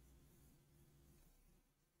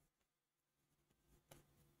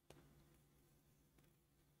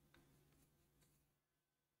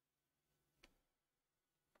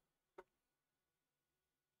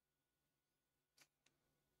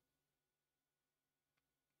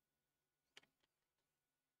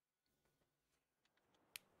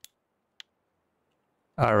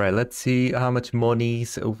 All right, let's see how much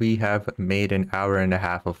monies we have made an hour and a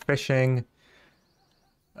half of fishing.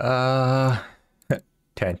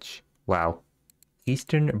 Tench. Wow.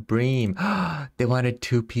 Eastern Bream. They wanted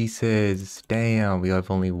 2 pieces. Damn, we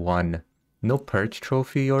have only 1. No perch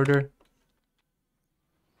trophy order?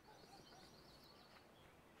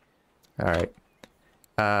 Alright.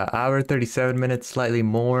 Hour 37 minutes, slightly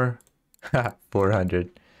more.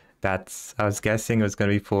 400. I was guessing it was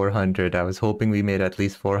gonna be 400. I was hoping we made at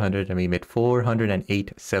least 400 and we made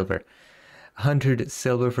 408 silver. 100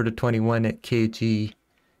 silver for the 21 kg.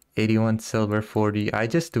 81 silver, 40. I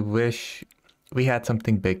just wish we had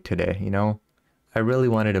something big today, you know? I really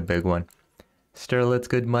wanted a big one. Sterlet's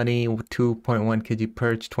good money, 2.1 kg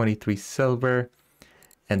perch, 23 silver,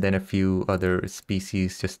 and then a few other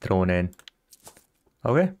species just thrown in.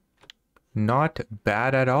 Okay, not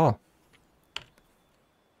bad at all.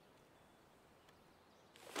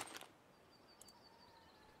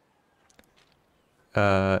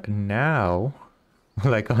 Now,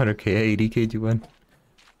 like 100k, 80 kg one.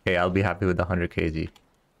 Okay, I'll be happy with the 100 kg.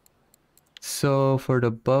 So for the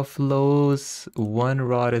buffaloes, 1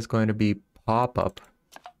 rod is going to be pop-up.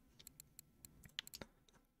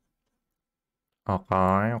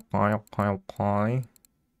 Okay.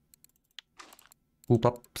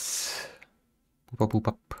 Poop-ups.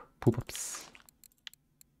 Poop-up. Poop-ups.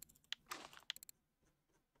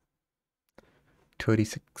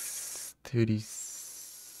 26.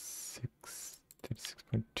 36,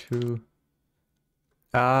 36.2.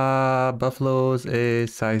 Buffaloes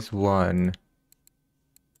is size 1.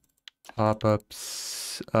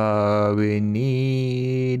 Pop-ups. We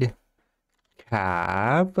need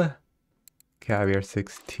caviar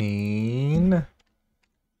 16.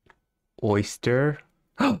 Oyster.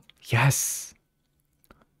 Oh, yes.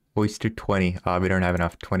 Oyster 20. We don't have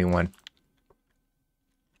enough. 21.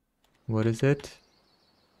 What is it?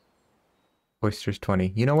 Oysters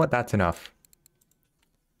 20. You know what? That's enough.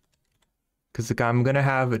 Because I'm gonna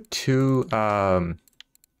have two sinking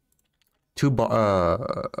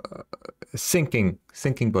boilie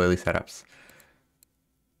setups.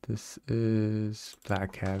 This is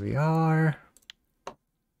black caviar.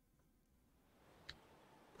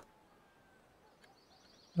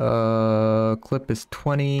 Clip is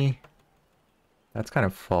 20. That's kind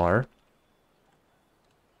of far.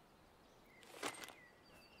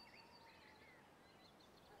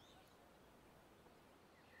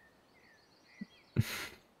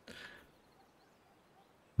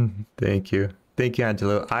 Thank you. Thank you,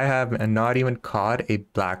 Angelo. I have not even caught a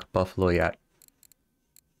black buffalo yet.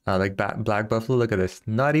 Like black buffalo, look at this.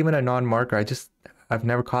 Not even a non-marker. I've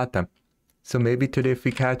never caught them. So maybe today if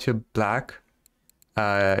we catch a black,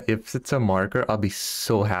 if it's a marker, I'll be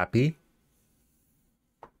so happy.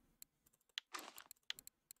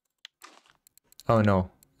 Oh no.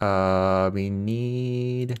 We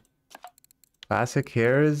need classic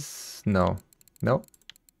hairs. No. Nope.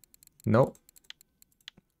 Nope.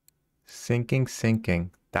 Sinking.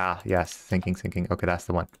 Yes, sinking. Okay, that's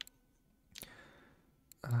the one.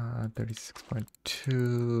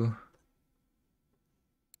 36.2.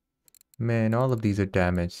 Man, all of these are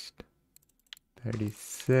damaged.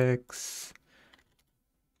 36.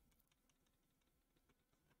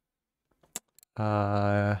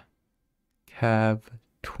 Cav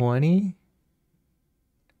 20.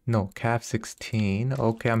 No, Cav 16.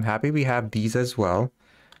 Okay, I'm happy we have these as well.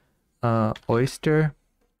 Oyster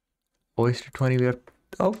 20. We have.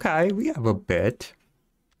 Okay, we have a bit.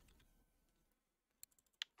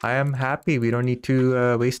 I am happy we don't need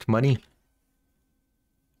to waste money.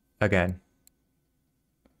 Again.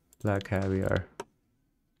 Black caviar.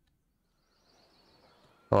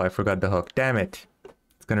 Oh, I forgot the hook. Damn it.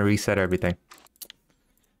 It's gonna reset everything.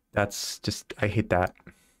 That's just, I hate that.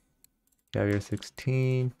 Caviar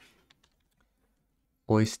 16.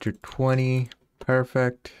 Oyster 20.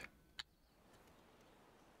 Perfect.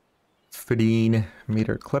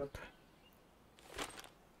 15-meter clip.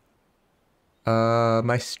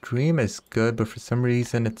 My stream is good, but for some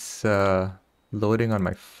reason it's loading on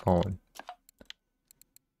my phone.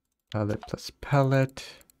 Pellet plus pellet.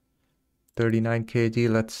 39 kg.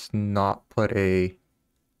 Let's not put a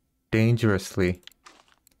dangerously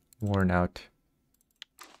worn out.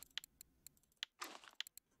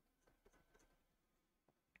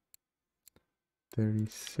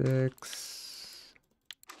 $36.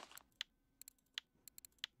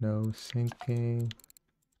 No sinking.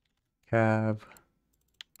 Cav.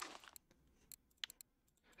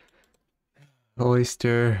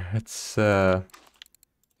 Oyster. It's so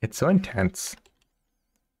intense.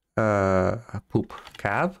 Poop.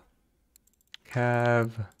 Cav.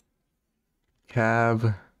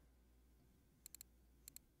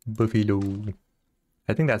 Buffalo.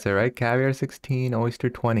 I think that's it, right? Caviar 16, oyster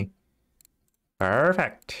 20.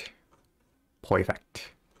 Perfect.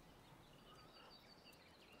 Perfect.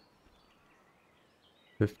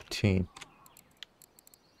 15.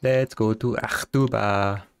 Let's go to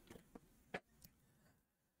Achtuba.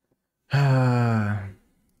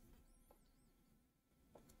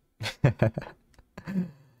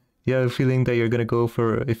 You have a feeling that you're gonna go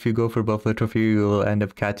for, if you go for Buffalo Trophy, you will end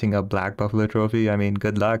up catching a black Buffalo Trophy. I mean,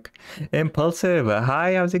 good luck. Impulsive,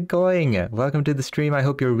 hi, how's it going? Welcome to the stream. I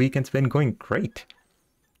hope your weekend's been going great.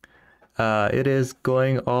 It is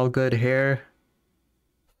going all good here.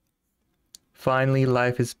 Finally,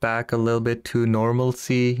 life is back a little bit to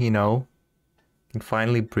normalcy, you know. Can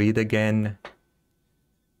finally breathe again.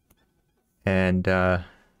 And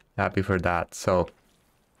happy for that. So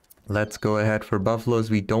let's go ahead for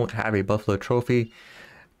buffaloes. We don't have a buffalo trophy.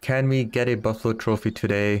 Can we get a buffalo trophy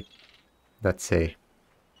today? Let's see.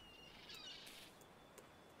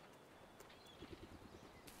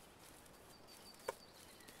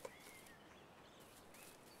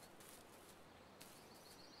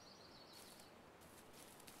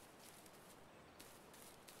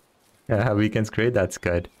 Yeah, weekend's great. That's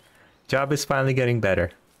good. Job is finally getting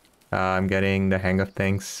better. I'm getting the hang of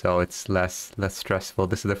things, so it's less stressful.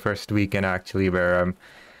 This is the first weekend actually where I'm,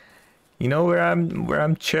 you know, where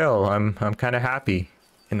I'm chill. I'm kind of happy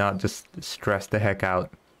and not just stressed the heck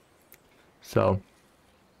out. So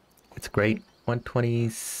it's great.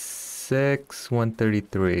 126,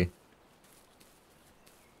 133.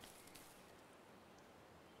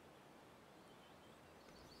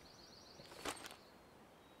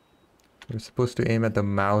 We're supposed to aim at the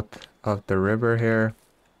mouth of the river here.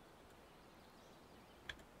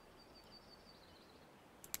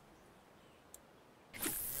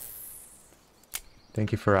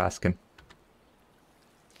 Thank you for asking.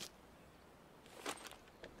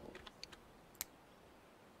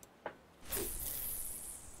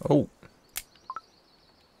 Oh.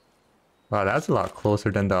 Wow, that's a lot closer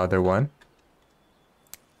than the other one.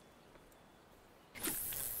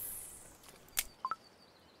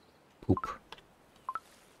 Poop.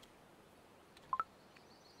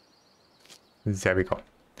 There we go.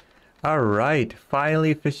 Alright,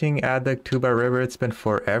 finally fishing at the Tuba River. It's been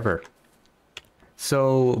forever.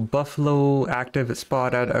 So, buffalo active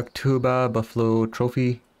spot at Aktuba, buffalo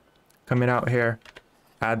trophy coming out here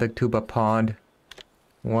at the Aktuba pond.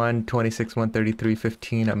 126, 133,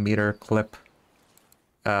 15 a meter clip.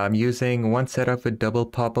 I'm using one setup with double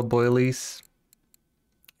papa boilies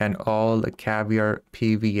and all caviar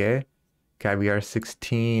PVA, caviar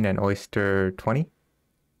 16 and oyster 20.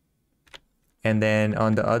 And then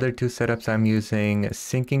on the other two setups, I'm using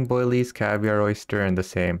sinking boilies, caviar, oyster, and the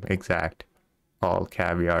same exact all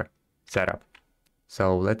caviar setup.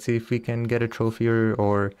 So let's see if we can get a trophy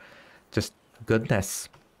or just goodness.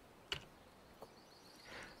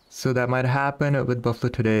 So that might happen with Buffalo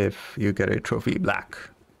today if you get a trophy black.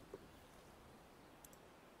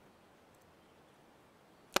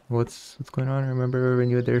 What's going on? Remember when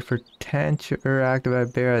you were there for Tench or active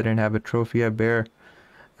at Bear? I didn't have a trophy at Bear.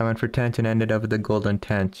 I went for Tench and ended up with the golden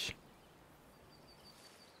Tench.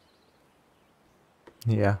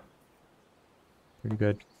 Yeah. Pretty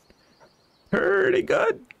good. Pretty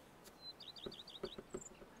good.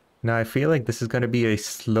 Now I feel like this is going to be a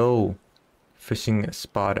slow fishing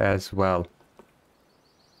spot as well.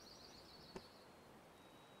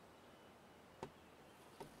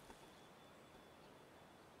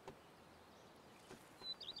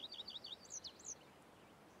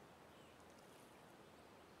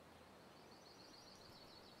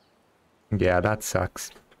 Yeah, that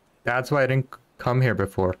sucks. That's why I didn't come here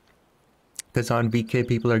before. Because on VK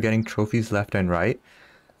people are getting trophies left and right.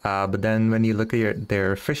 But then when you look at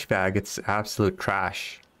their fish bag, it's absolute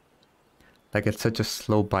trash. Like it's such a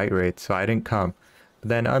slow bite rate, so I didn't come. But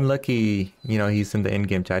then unlucky, you know, he's in the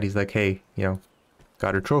in-game chat. He's like, hey, you know,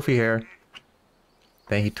 got a trophy here.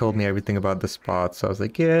 Then he told me everything about the spot. So I was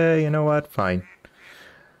like, yeah, you know what? Fine.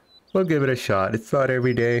 We'll give it a shot. It's not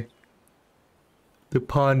every day. The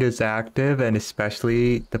pond is active, and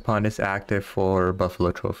especially the pond is active for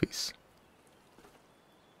buffalo trophies.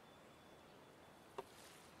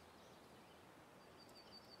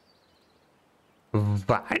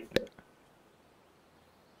 What?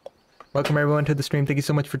 Welcome everyone to the stream. Thank you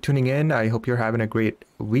so much for tuning in. I hope you're having a great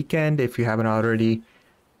weekend. If you haven't already,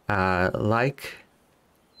 like,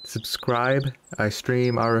 subscribe. I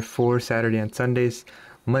stream RF4 Saturday and Sundays.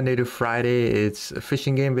 Monday to Friday, it's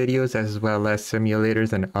fishing game videos as well as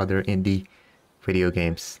simulators and other indie video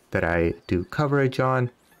games that I do coverage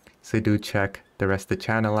on. So do check the rest of the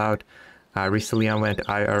channel out. Recently I went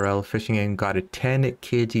IRL fishing and got a 10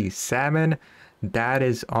 kg salmon. That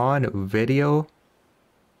is on video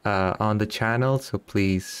on the channel, so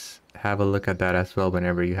please have a look at that as well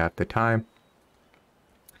whenever you have the time.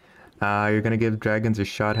 You're gonna give dragons a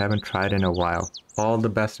shot. Haven't tried in a while. All the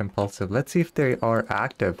best, Impulsive. Let's see if they are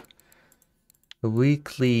active.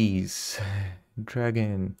 Weeklies.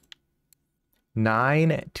 Dragon.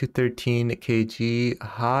 9 to 13 kg.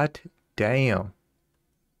 Hot damn.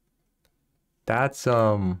 That's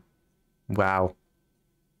wow.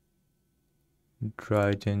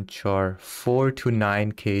 Dragon char. 4 to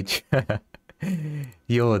 9 kg.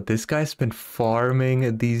 Yo, this guy's been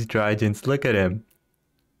farming these dragons. Look at him.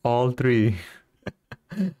 All three.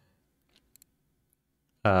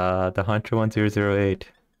 The Hunter 1008.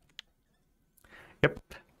 Yep.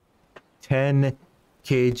 10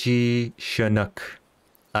 kg Chinook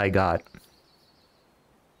I got.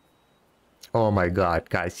 Oh my god,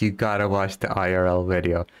 guys, you gotta watch the IRL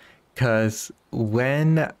video. Cause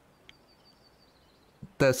when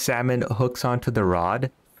the salmon hooks onto the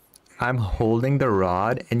rod, I'm holding the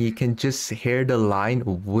rod and you can just hear the line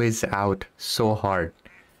whiz out so hard.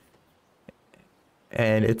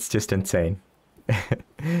 And it's just insane.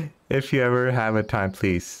 If you ever have a time,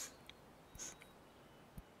 please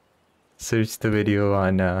search the video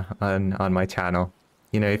on my channel.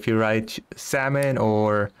 You know, if you write salmon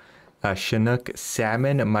or Chinook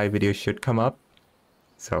salmon, my video should come up.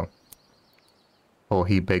 So, oh,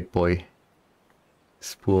 he big boy.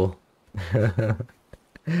 spool.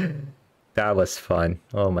 That was fun.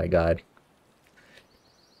 Oh my god.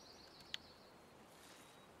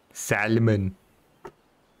 Salmon.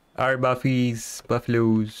 Our Buffy's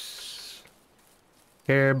buffaloes.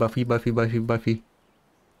 Here, Buffy, Buffy, Buffy, Buffy.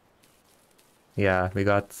 Yeah, we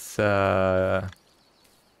got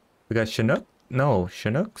Chinook? No,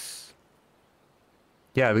 Chinooks?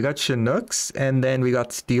 Yeah, we got Chinooks and then we got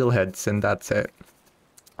Steelheads and that's it.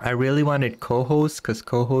 I really wanted cohos because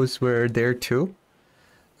cohos were there too.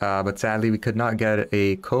 But sadly we could not get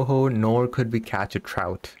a coho nor could we catch a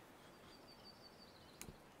trout.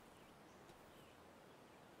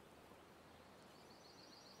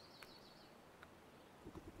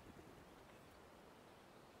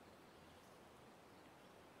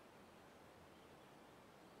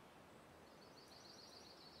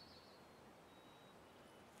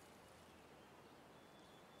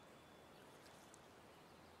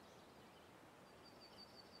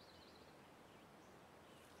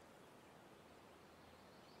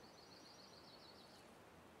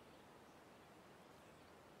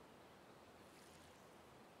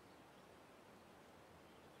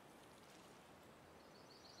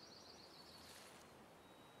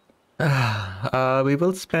 We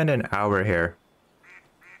will spend an hour here.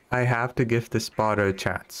 I have to give this spot a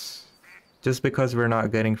chance. Just because we're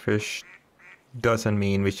not getting fish doesn't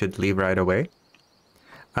mean we should leave right away.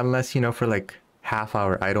 Unless, you know, for like half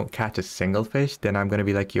hour I don't catch a single fish, then I'm gonna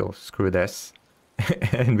be like, yo, screw this.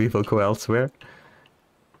 And we will go elsewhere.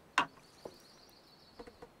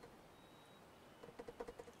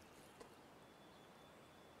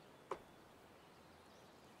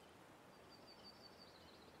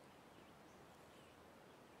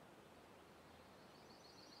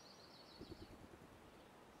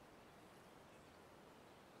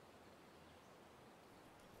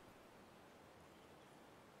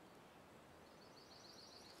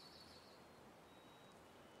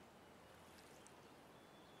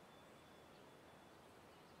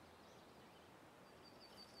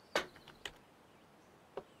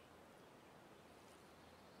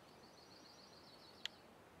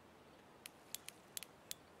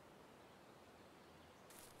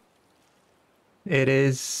 It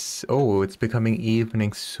is... Oh, it's becoming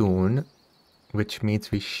evening soon, which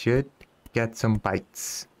means we should get some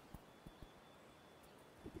bites.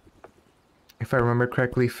 If I remember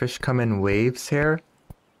correctly, fish come in waves here.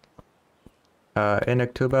 In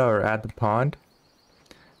October or at the pond.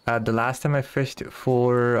 The last time I fished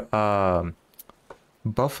for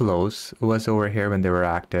buffaloes was over here when they were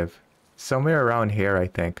active. Somewhere around here, I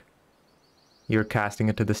think. You're casting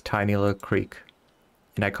into this tiny little creek.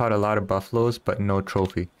 And I caught a lot of buffaloes, but no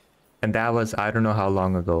trophy. And that was, I don't know how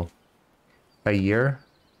long ago. A year?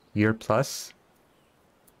 Year plus?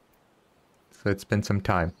 So it's been some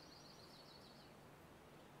time.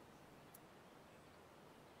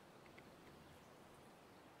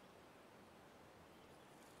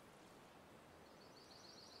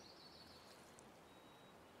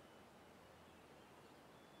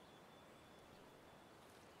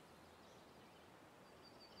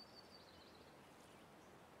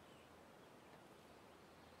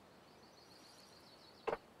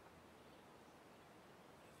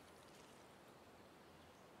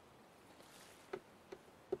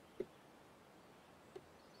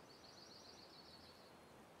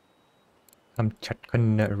 I'm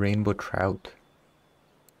checking rainbow trout.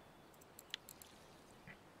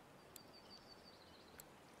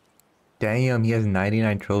 Damn, he has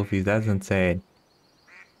 99 trophies. That's insane.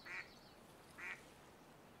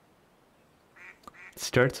 It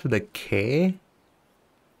starts with a K?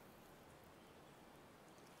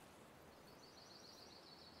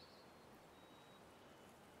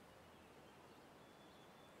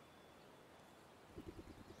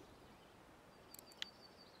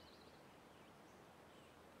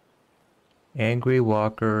 Angry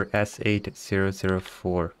Walker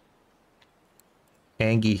S8004.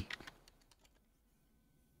 Angie.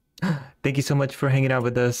 Thank you so much for hanging out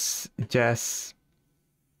with us, Jess.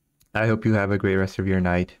 I hope you have a great rest of your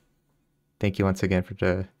night. Thank you once again for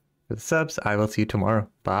the subs. I will see you tomorrow.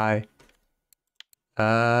 Bye.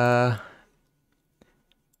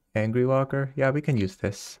 Angry Walker? Yeah, we can use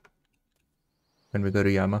this when we go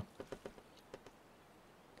to Yama.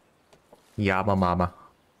 Yama Mama.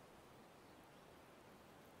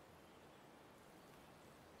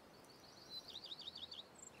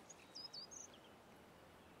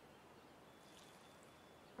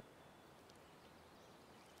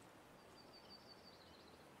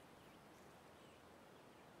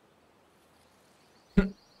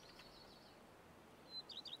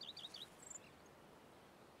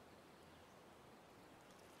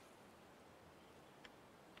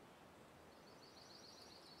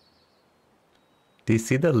 Do you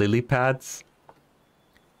see the lily pads?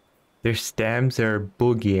 Their stems are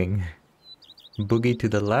boogieing. Boogie to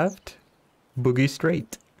the left, boogie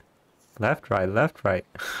straight. Left, right, left, right.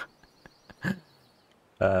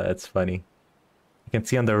 That's funny. You can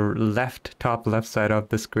see on the left, top left side of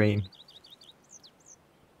the screen.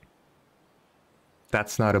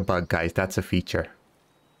 That's not a bug, guys. That's a feature.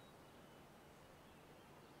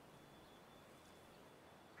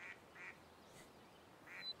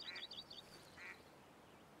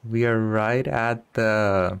 We are right at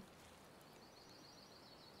the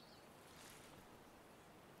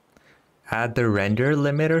render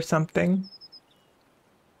limit or something.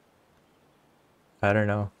 I don't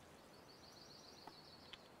know.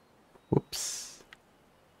 Whoops.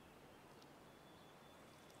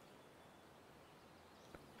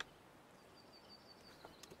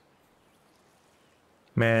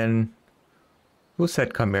 Man, who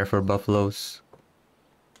said come here for buffaloes?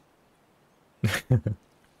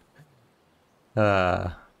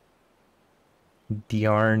 uh,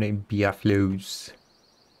 Darn buffaloes.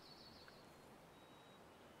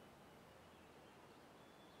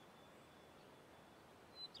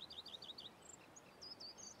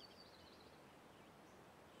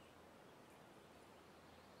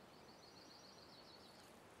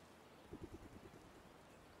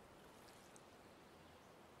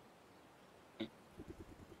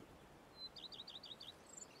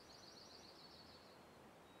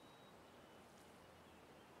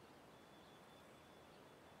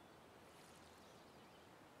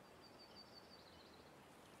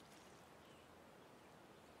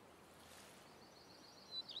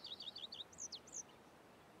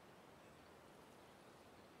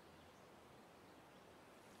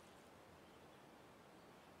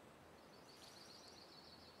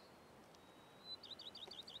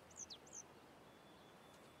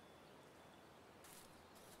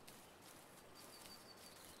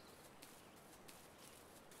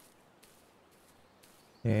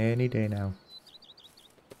 Any day now.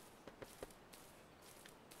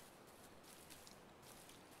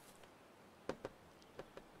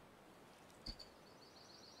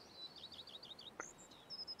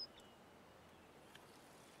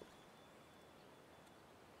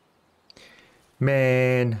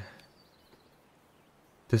 Man,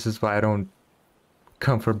 this is why I don't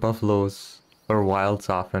come for buffaloes or wilds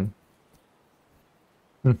often.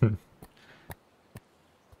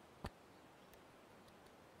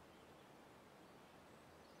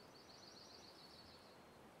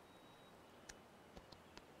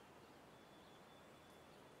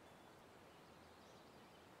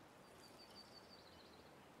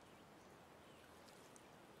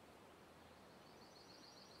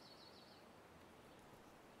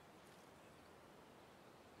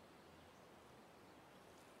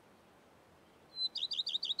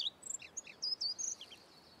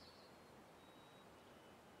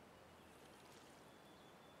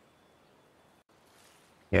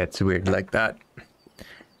 Yeah, it's weird like that.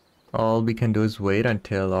 All we can do is wait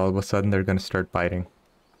until all of a sudden they're gonna start biting.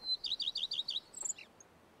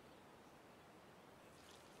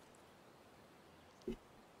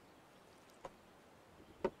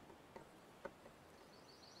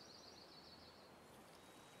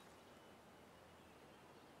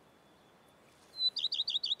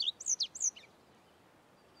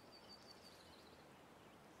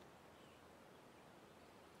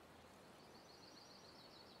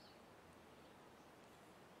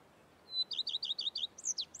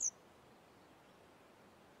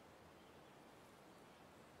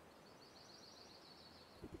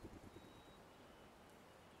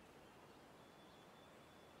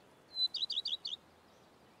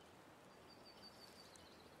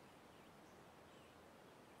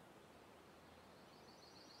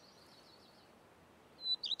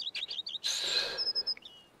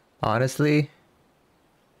 Honestly,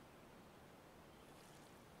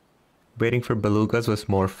 waiting for belugas was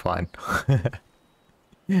more fun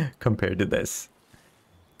compared to this.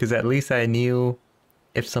 Because at least I knew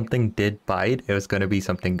if something did bite, it was gonna be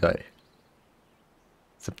something good.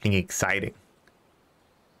 Something exciting.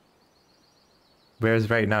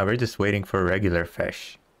 Whereas right now, we're just waiting for regular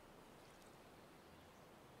fish.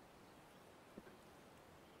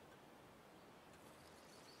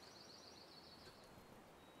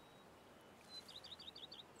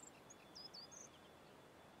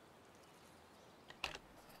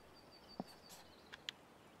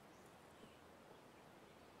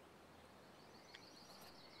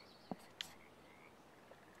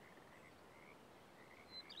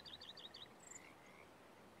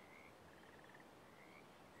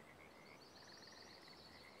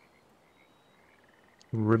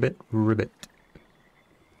 Ribbit, ribbit.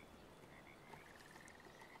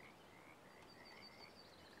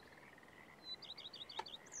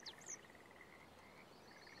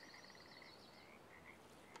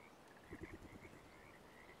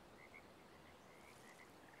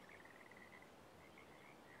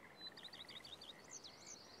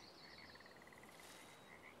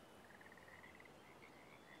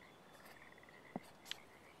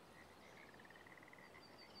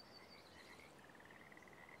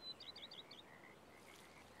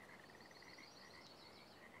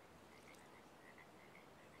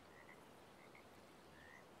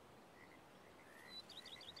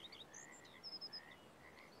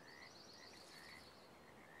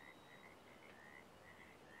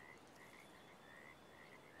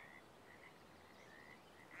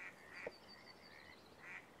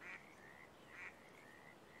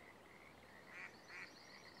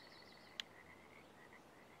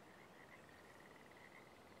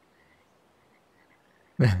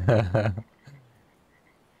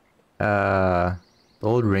 uh,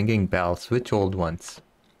 old ringing bells. Which old ones?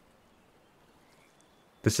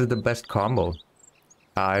 This is the best combo.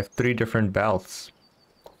 I have 3 different bells,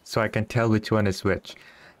 so I can tell which one is which.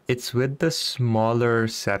 It's with the smaller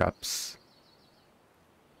setups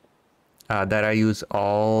that I use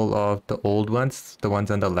all of the old ones, the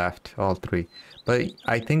ones on the left, all 3. But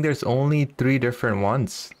I think there's only 3 different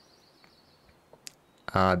ones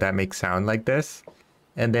that make sound like this.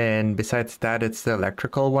 And then besides that, it's the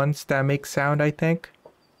electrical ones that make sound, I think.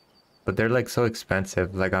 But they're like so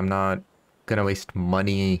expensive. Like I'm not gonna waste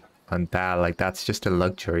money on that. Like that's just a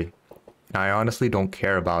luxury. I honestly don't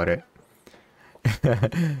care about it.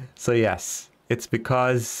 So yes, it's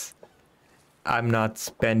because I'm not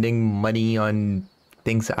spending money on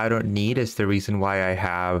things I don't need is the reason why I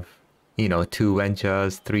have, you know, 2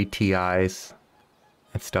 Venjas, 3 TIs,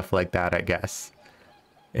 and stuff like that, I guess.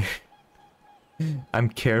 I'm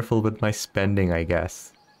careful with my spending, I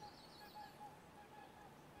guess.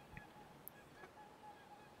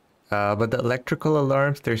 But the electrical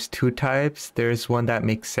alarms, there's 2 types. There's one that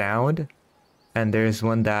makes sound, and there's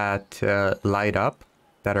one that light up,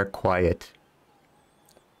 that are quiet.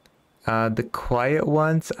 The quiet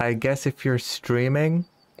ones, I guess if you're streaming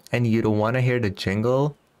and you don't want to hear the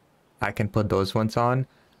jingle, I can put those ones on.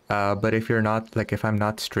 But if you're not, like if I'm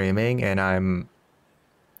not streaming and I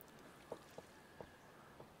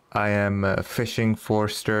am fishing for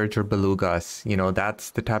sturge or belugas, you know,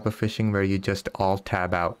 that's the type of fishing where you just alt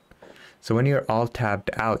tab out. So when you're all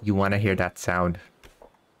tabbed out, you want to hear that sound.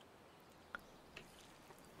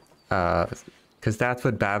 Because that's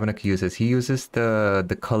what Bavinuk uses. He uses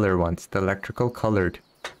the color ones, the electrical colored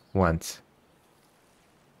ones.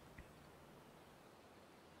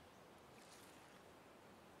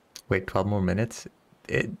 Wait, 12 more minutes?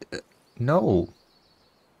 No.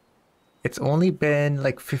 It's only been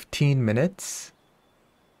like 15 minutes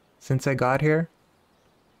since I got here.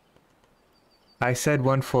 I said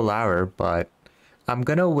 1 full hour, but I'm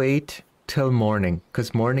gonna wait till morning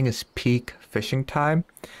because morning is peak fishing time.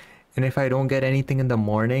 And if I don't get anything in the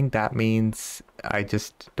morning, that means I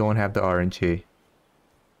just don't have the RNG.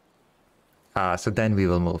 So then we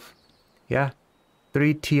will move. Yeah.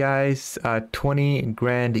 3 TIs, 20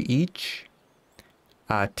 grand each.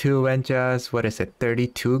 2 Venjas, what is it,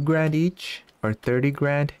 32 grand each? Or 30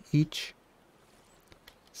 grand each?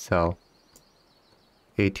 So,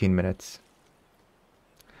 18 minutes.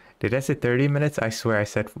 Did I say 30 minutes? I swear I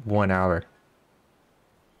said 1 hour.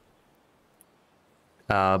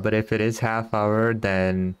 But if it is half hour,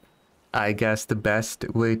 then I guess the best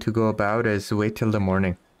way to go about is wait till the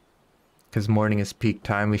morning. Because morning is peak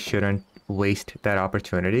time, we shouldn't waste that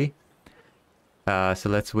opportunity. So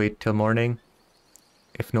let's wait till morning.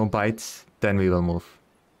 If no bites, then we will move.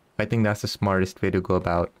 I think that's the smartest way to go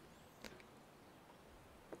about.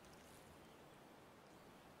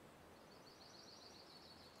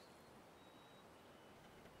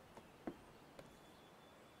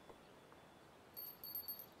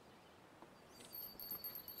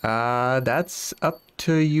 That's up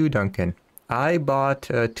to you, Duncan. I bought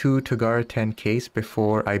 2 Tagara 10Ks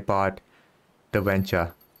before I bought the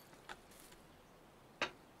Venja.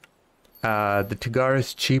 The Tagara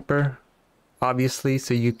is cheaper, obviously,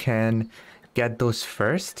 so you can get those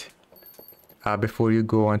first before you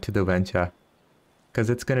go on to the Venja.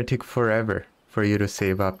 Because it's going to take forever for you to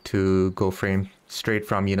save up to go frame straight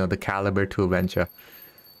from, you know, the caliber to a Venja.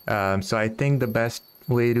 So I think the best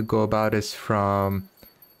way to go about is from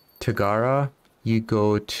Tagara, you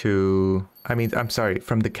go to,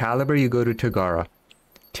 from the caliber, you go to Tagara.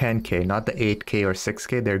 10K, not the 8K or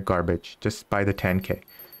 6K, they're garbage. Just buy the 10K.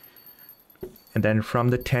 And then from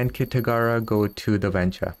the 10K Tagara, go to the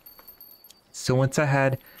Venja. So once I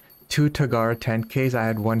had 2 Tagara 10Ks, I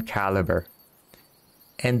had 1 caliber.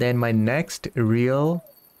 And then my next reel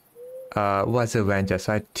was a Venja.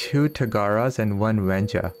 So I had 2 Tagaras and 1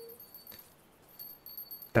 Venja.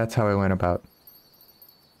 That's how I went about.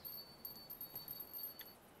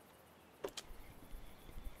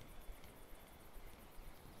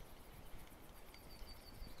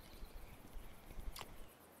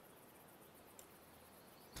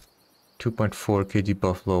 .4 kg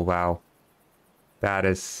buffalo, wow. That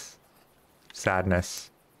is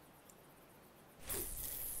sadness.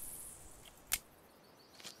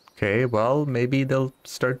 Okay, well, maybe they'll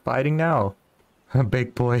start biting now.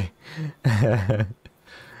 Big boy.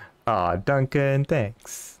 Aw, Duncan,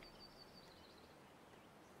 thanks.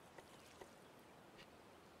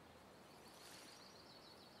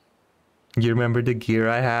 You remember the gear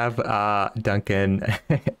I have? Duncan.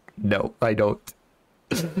 No, I don't.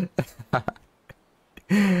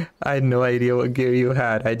 I had no idea what gear you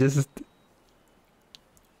had. I just,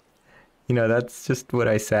 that's just what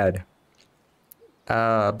I said.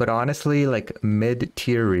 But honestly, like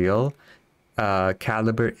mid-tier reel,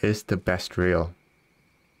 caliber is the best reel.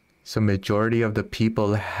 So majority of the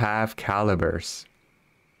people have calibers.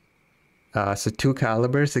 So 2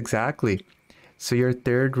 calibers exactly. So your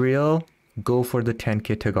third reel, go for the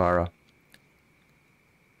 10k Tagara.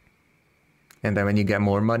 And then when you get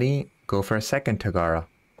more money, go for a second Tagara.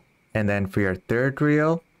 And then for your third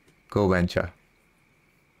reel, go Wencha.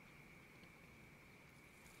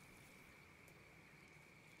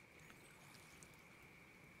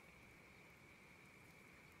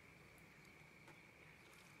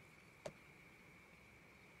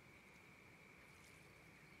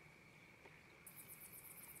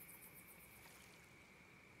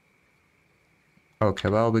 Okay,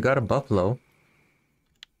 well, we got a buffalo.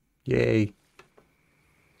 Yay.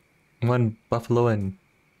 1 buffalo in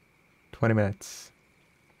 20 minutes.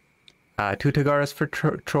 2 Tagaras for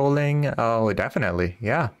trolling. Oh, definitely.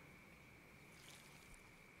 Yeah.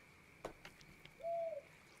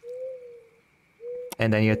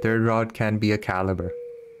 And then your third rod can be a caliber.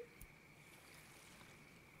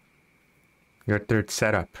 Your third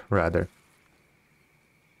setup, rather.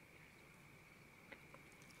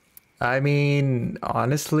 I mean,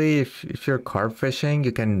 honestly, if you're carp fishing,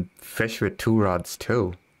 you can fish with 2 rods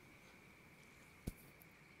too.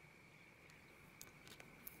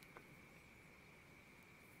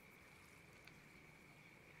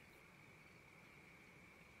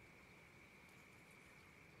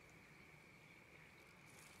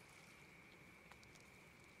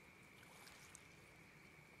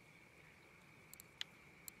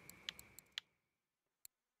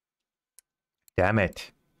 Damn it.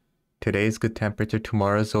 Today's good temperature,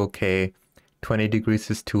 tomorrow's okay. 20 degrees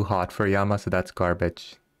is too hot for Yama, so that's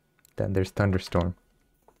garbage. Then there's thunderstorm.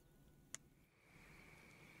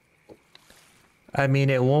 I mean,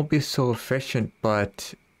 it won't be so efficient,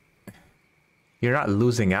 but you're not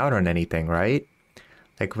losing out on anything, right?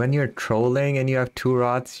 Like when you're trolling and you have 2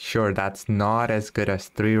 rods, sure, that's not as good as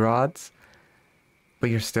 3 rods, but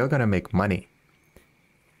you're still gonna make money.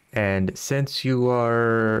 And since you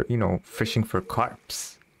are, fishing for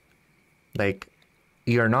carps, like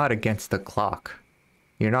you're not against the clock.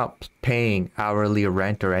 You're not paying hourly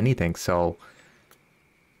rent or anything. So,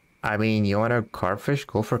 I mean, you want to carp fish?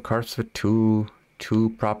 Go for carps with two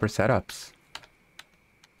proper setups.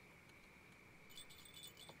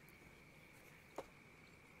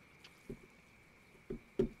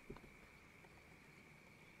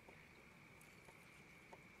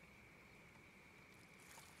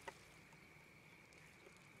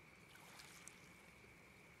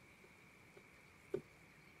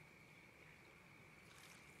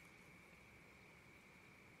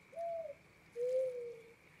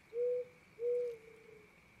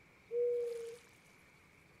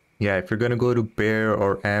 Yeah, if you're gonna go to Bear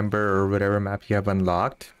or Amber or whatever map you have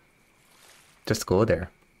unlocked, just go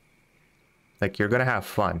there. Like, you're gonna have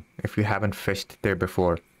fun if you haven't fished there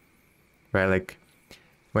before, right? Like,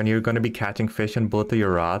 when you're gonna be catching fish on both of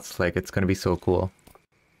your rods, like, it's gonna be so cool.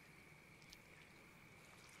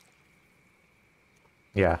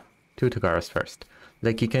 Yeah, 2 Tagaras first.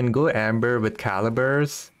 Like, you can go Amber with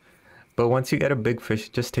calibers, but once you get a big fish,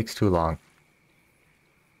 it just takes too long.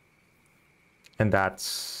 And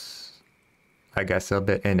that's, I guess, a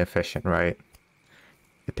bit inefficient, right?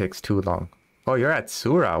 It takes too long. Oh, you're at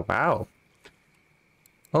Sura. Wow.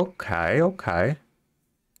 Okay, okay.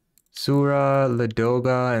 Sura,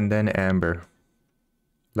 Ladoga, and then Amber.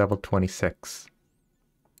 Level 26.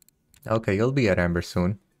 Okay, you'll be at Amber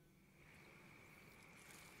soon.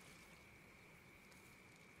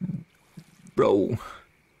 Bro.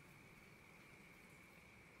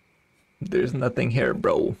 There's nothing here,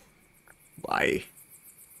 bro. Why?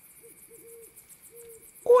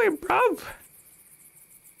 Oi, bruv.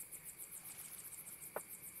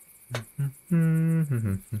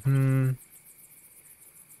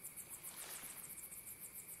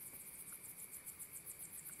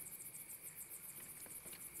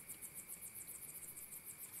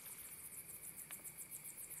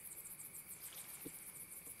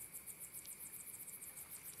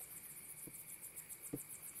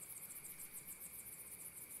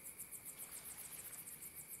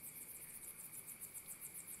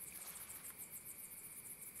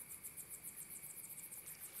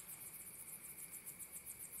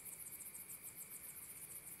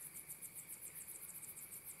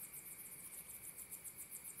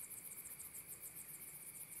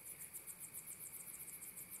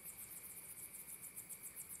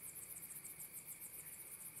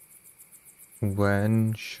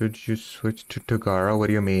 When should you switch to Tagara? What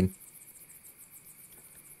do you mean?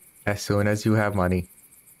 As soon as you have money.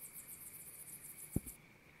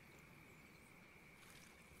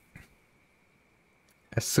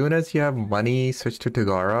 As soon as you have money, switch to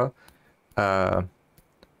Tagara.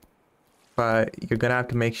 But you're gonna have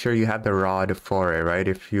to make sure you have the rod for it, right?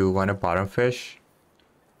 If you want a bottom fish,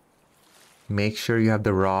 make sure you have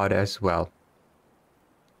the rod as well.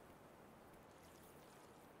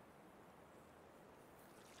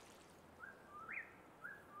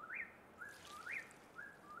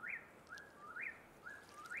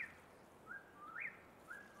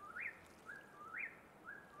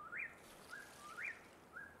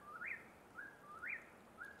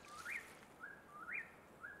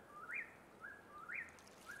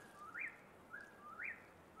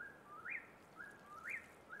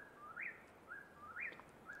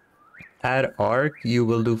 At Arc, you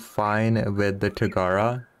will do fine with the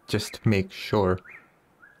Tagara. Just make sure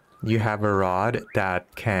you have a rod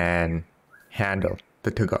that can handle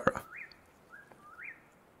the Tagara.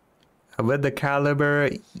 With the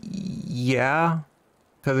caliber, yeah,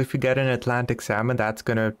 because if you get an Atlantic salmon, that's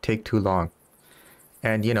gonna take too long.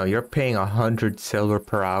 And you know, you're paying 100 silver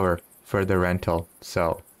per hour for the rental,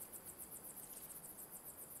 so.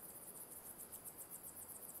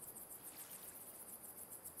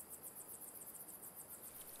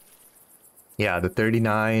 Yeah, the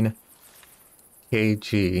 39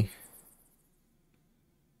 kg.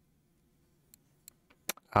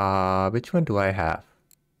 Which one do I have?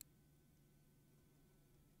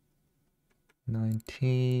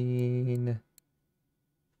 19.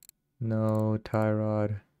 No, tie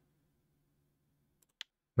rod.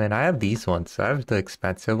 Man, I have these ones. I have the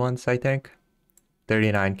expensive ones, I think.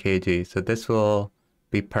 39 kg. So this will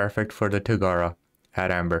be perfect for the Tagara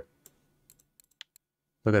at Amber.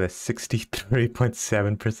 Look at the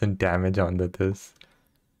 63.7% damage on this.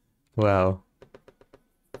 Wow.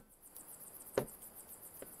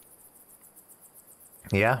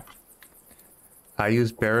 Yeah. I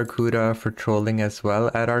use Barracuda for trolling as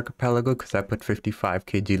well at Archipelago because I put 55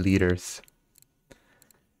 kg liters.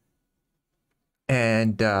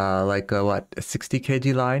 And like a what, a 60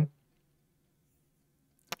 kg line?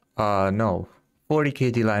 No, 40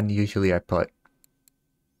 kg line usually I put.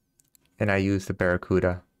 And I use the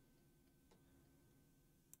Barracuda.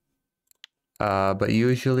 But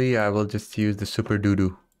usually I will just use the Super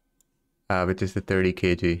Doodoo, which is the 30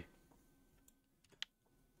 kg.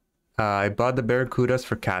 I bought the Barracudas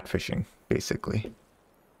for catfishing, basically.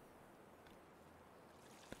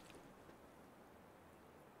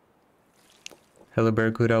 Hello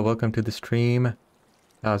Barracuda, welcome to the stream.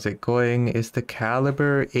 How's it going? Is the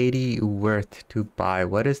Caliber 80 worth to buy?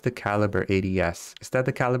 What is the Caliber 80S? Is that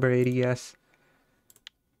the Caliber 80S?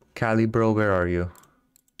 Calibro, where are you?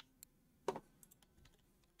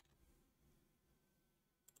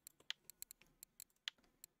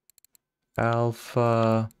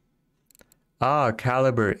 Alpha. Ah,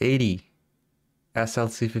 Caliber 80.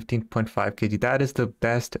 SLC 15.5 kg. That is the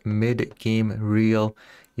best mid-game reel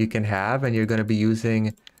you can have, and you're going to be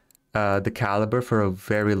using the Caliber for a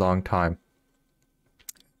very long time.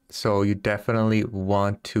 So you definitely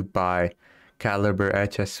want to buy Caliber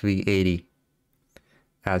HSV 80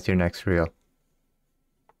 as your next reel.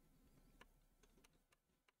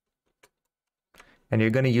 And you're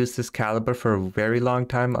going to use this Caliber for a very long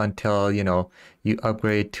time until, you know, you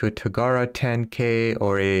upgrade to a Tagara 10K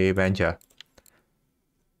or a Venja.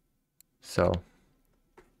 So.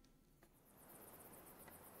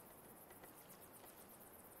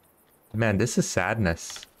 Man, this is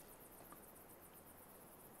sadness.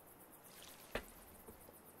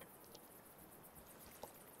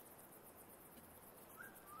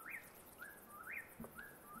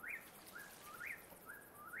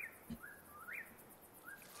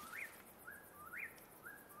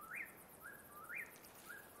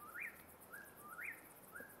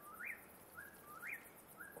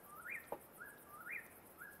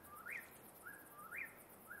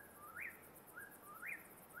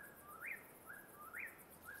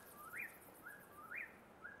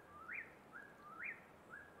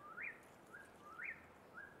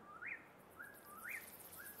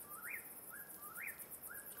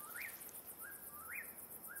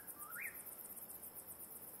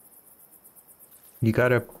 You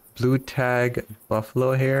got a blue tag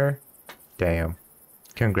buffalo here? Damn.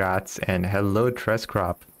 Congrats and hello Tress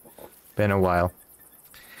Crop. Been a while.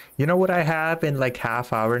 You know what I have in like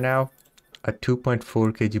half hour now? A 2.4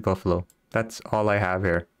 kg buffalo. That's all I have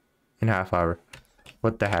here in half hour.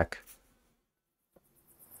 What the heck?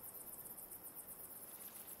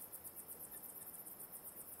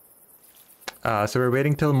 So we're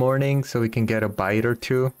waiting till morning so we can get a bite or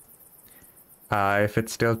two. If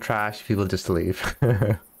it's still trash, we will just leave.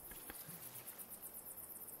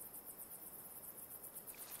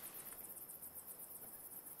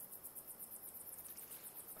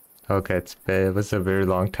 Okay, it was a very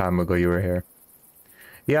long time ago you were here.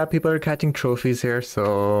 Yeah, people are catching trophies here,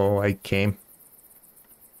 so I came.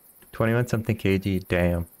 21 something kg,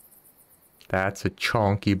 damn. That's a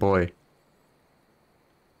chonky boy.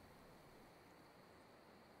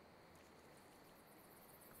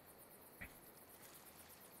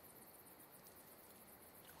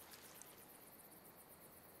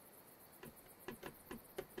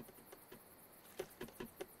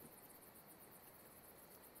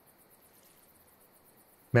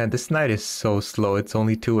 Man, this night is so slow. It's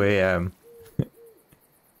only 2 a.m.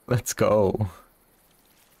 Let's go.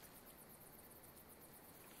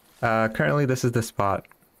 Currently this is the spot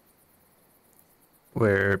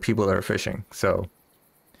where people are fishing, so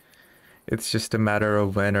it's just a matter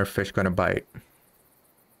of when are fish gonna bite.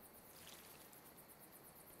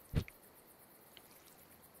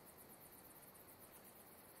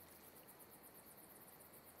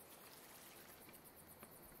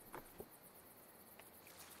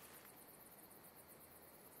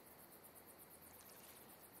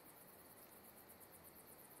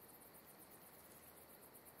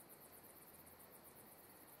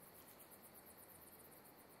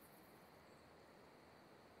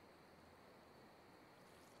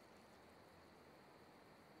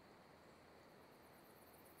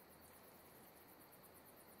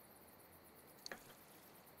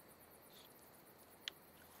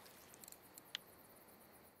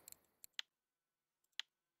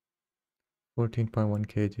 14.1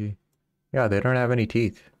 kg. Yeah, they don't have any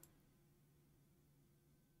teeth.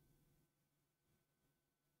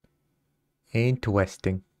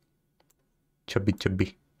 Interesting. Chubby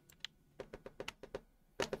chubby.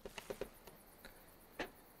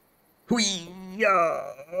 Hoo-yah!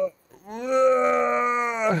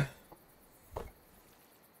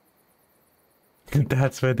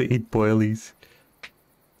 That's why they eat boilies.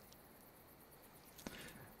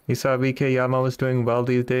 You saw BK Yama was doing well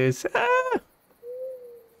these days?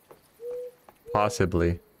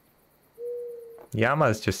 Possibly. Yama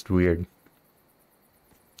is just weird.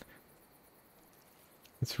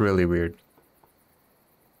 It's really weird.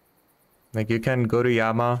 Like, you can go to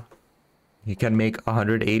Yama, you can make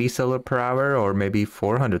 180 silver per hour or maybe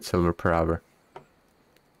 400 silver per hour.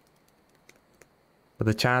 But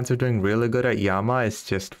the chance of doing really good at Yama is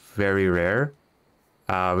just very rare,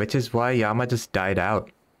 which is why Yama just died out.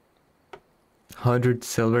 100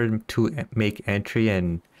 silver to make entry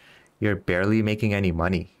and you're barely making any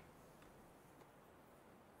money.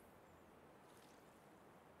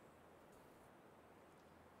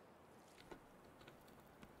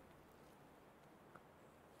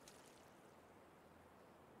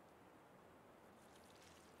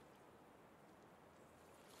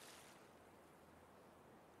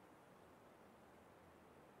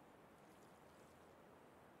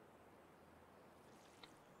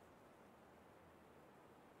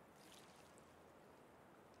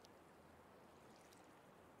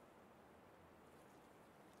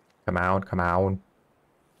 Come on, come on.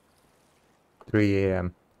 3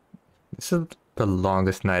 a.m. This is the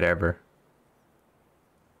longest night ever.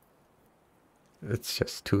 It's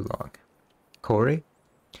just too long. Corey?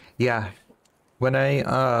 Yeah. When I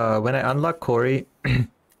unlocked Corey,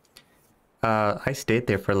 I stayed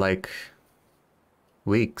there for like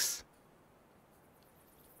weeks.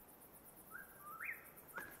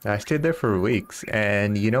 I stayed there for weeks,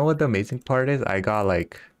 and you know what the amazing part is? I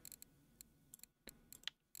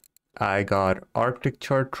got Arctic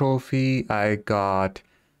Chart trophy, I got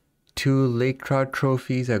 2 Lake Trout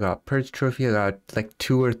trophies, I got Perch trophy, I got like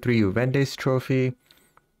 2 or 3 Vendays trophy.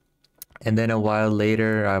 And then a while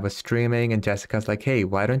later, I was streaming, and Jessica's like, "Hey,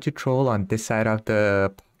 why don't you troll on this side of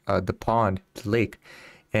the pond, the lake?"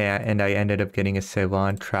 And I ended up getting a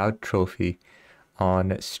Sevan Trout trophy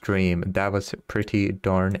on stream. That was pretty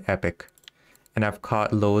darn epic. And I've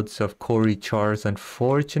caught loads of Cory chars.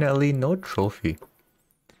 Unfortunately, no trophy.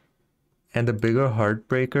 And the bigger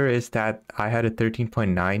heartbreaker is that I had a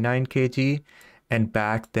 13.99 kg, and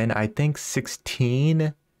back then I think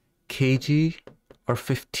 16 kg or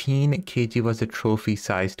 15 kg was a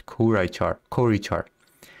trophy-sized Cory char.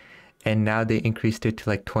 And now they increased it to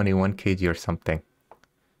like 21 kg or something.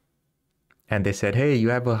 And they said, hey,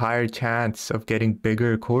 you have a higher chance of getting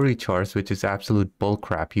bigger Cory chars, which is absolute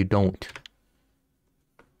bullcrap. You don't.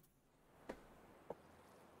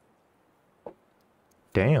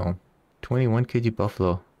 Damn. 21 kg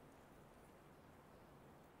buffalo.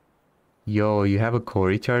 Yo, you have a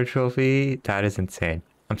Korichar trophy? That is insane.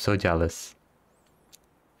 I'm so jealous.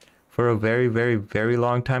 For a very, very, very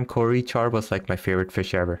long time, Korichar was like my favorite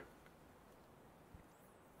fish ever.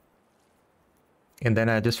 And then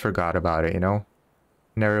I just forgot about it, you know?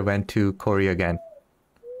 Never went to Kori again.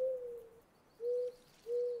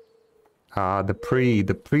 The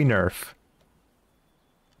pre-nerf.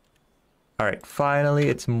 Alright, finally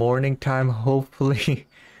it's morning time. Hopefully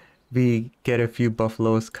we get a few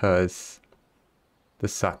buffaloes, cause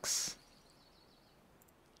this sucks.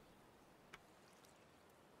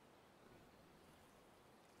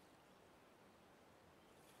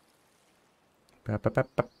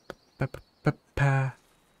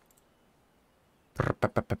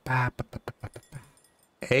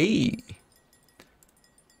 Hey!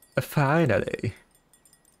 Finally.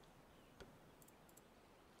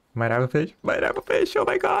 Might have a fish. Might have a fish. Oh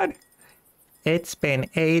my god. It's been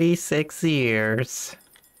 86 years.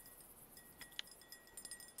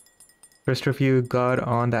 First trophy you got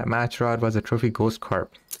on that match rod was a trophy ghost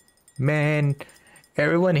carp. Man,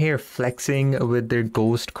 everyone here flexing with their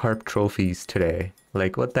ghost carp trophies today.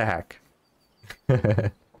 Like, what the heck?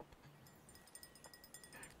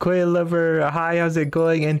 Quail lover, hi, how's it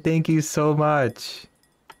going? And thank you so much.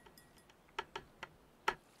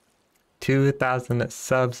 2,000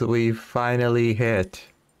 subs we finally hit.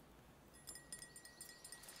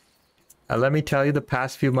 Let me tell you, the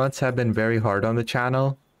past few months have been very hard on the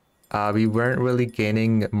channel. We weren't really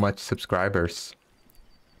gaining much subscribers.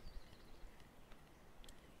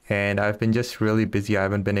 And I've been just really busy. I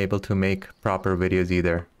haven't been able to make proper videos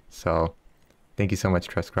either. So, thank you so much,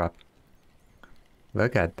 Trust Crop.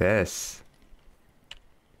 Look at this.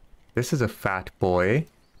 This is a fat boy.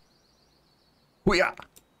 Hoo-yah!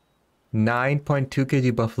 9.2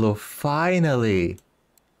 kg buffalo, finally!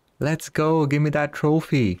 Let's go, give me that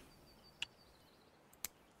trophy.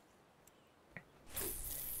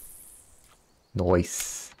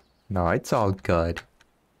 Nice. No, it's all good.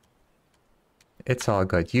 It's all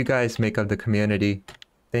good. You guys make up the community.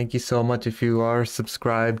 Thank you so much if you are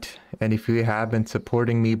subscribed, and if you have been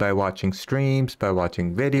supporting me by watching streams, by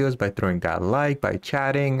watching videos, by throwing that like, by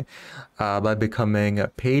chatting, by becoming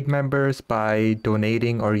paid members, by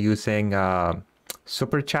donating or using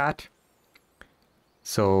super chat.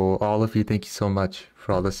 So all of you, thank you so much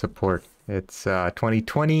for all the support. It's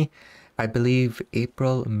 2020. I believe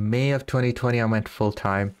May of 2020 I went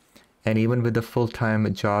full-time, and even with the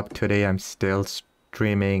full-time job today I'm still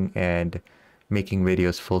streaming and making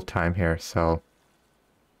videos full-time here, so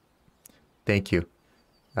thank you.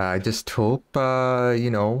 I just hope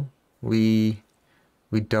you know, we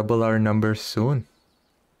double our numbers soon.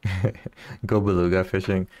 Go beluga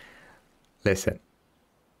fishing. Listen,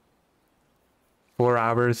 4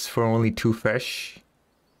 hours for only 2 fish,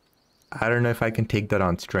 I don't know if I can take that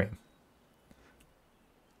on stream.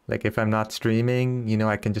 Like, if I'm not streaming, you know,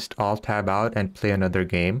 I can just alt tab out and play another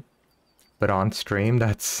game, but on stream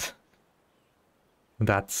that's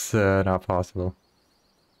not possible.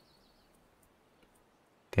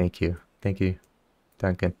 Thank you,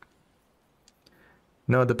 Duncan.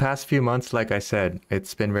 No, the past few months, like I said,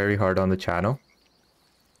 it's been very hard on the channel.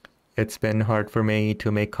 It's been hard for me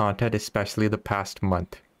to make content, especially the past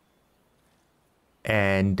month.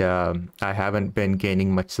 And I haven't been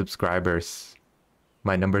gaining much subscribers.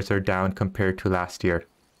 My numbers are down compared to last year.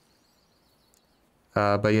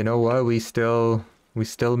 But you know what? We still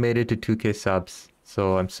made it to 2K subs,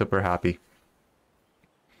 so I'm super happy.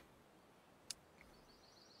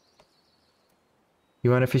 You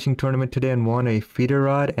won a fishing tournament today and won a feeder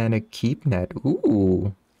rod and a keep net.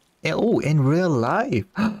 Ooh. Oh, in real life.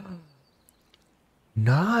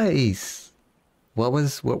 Nice. What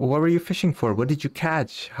were you fishing for? What did you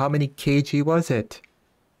catch? How many kg was it?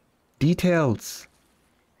 Details.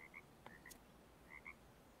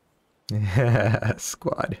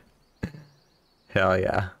 Squad. Hell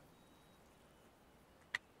yeah.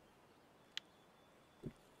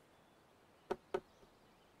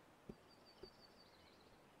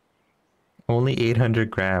 Only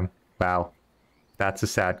 800 gram. Wow. That's a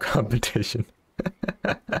sad competition.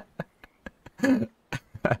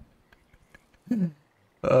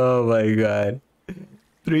 Oh my god.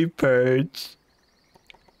 3 perch.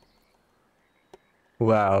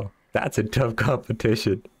 Wow. That's a tough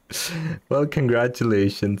competition. Well,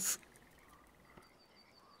 congratulations.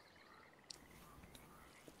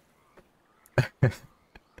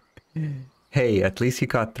 Hey, at least you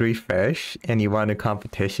caught 3 fish and you won a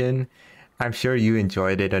competition. I'm sure you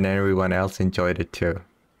enjoyed it and everyone else enjoyed it too.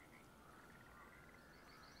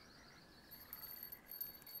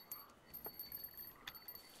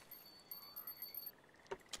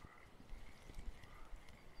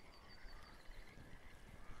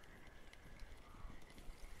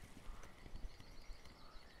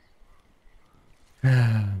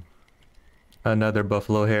 Another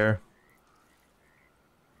buffalo hair.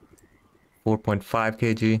 4.5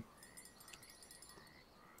 kg.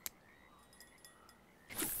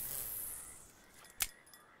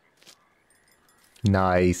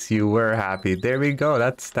 Nice, you were happy. There we go.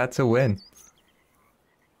 That's a win.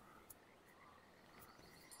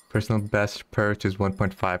 Personal best perch is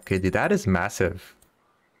 1.5 kg. That is massive.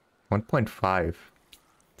 1.5.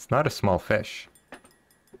 It's not a small fish.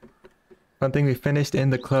 One thing, we finished in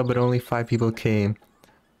the club, but only 5 people came.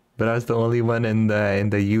 But I was the only one in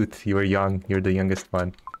the youth. You were young. You're the youngest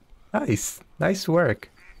one. Nice. Nice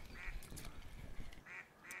work.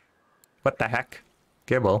 What the heck?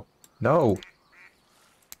 Gibble. No.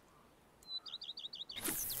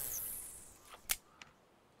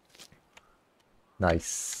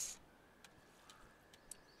 Nice.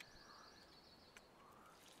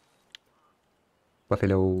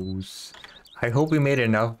 Buffaloes. I hope we made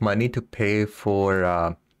enough money to pay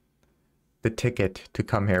for the ticket to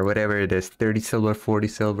come here. Whatever it is. 30 silver, 40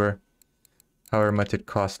 silver. However much it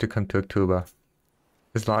costs to come to October.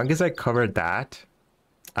 As long as I cover that,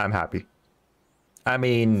 I'm happy. I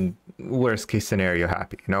mean, worst case scenario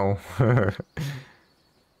happy, you know?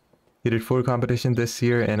 We did 4 competitions this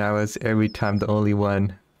year and I was every time the only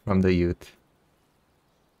one from the youth.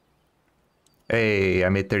 Hey, I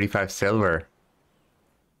made 35 silver.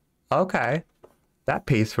 Okay. That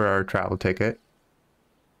pays for our travel ticket.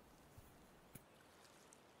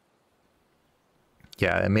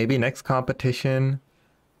 Yeah, and maybe next competition,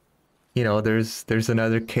 you know, there's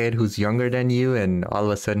another kid who's younger than you and all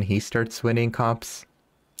of a sudden he starts winning comps.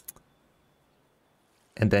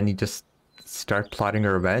 And then you just start plotting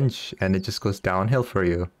a revenge and it just goes downhill for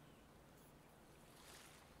you.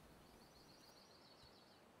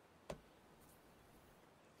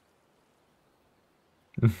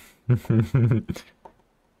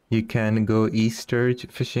 You can go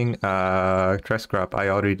Sturg fishing Tress crop. I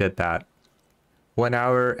already did that. 1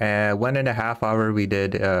 hour and 1.5 hour we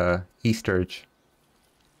did Sturg.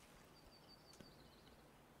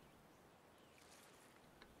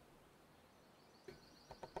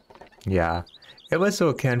 Yeah, it was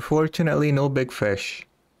okay. Unfortunately, no big fish.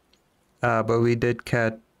 But we did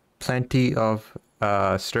catch plenty of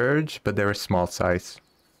sturge, but they were small size.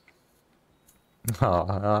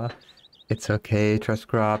 Aw, it's okay, trust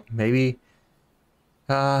crop. Maybe,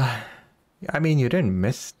 I mean, you didn't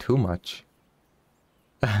miss too much.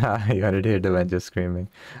 You wanted to hear the Avengers screaming.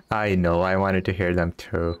 I know, I wanted to hear them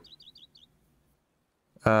too.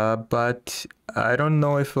 But I don't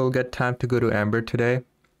know if we'll get time to go to Amber today.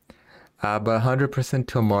 But 100%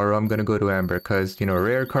 tomorrow I'm gonna go to Amber because, you know,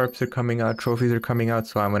 rare carps are coming out, trophies are coming out,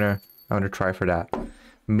 so I'm gonna try for that.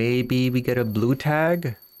 Maybe we get a blue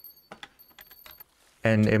tag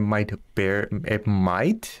and it might.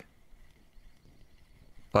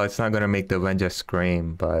 Well, it's not gonna make the Avenger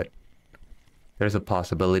scream, but there's a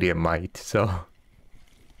possibility it might, so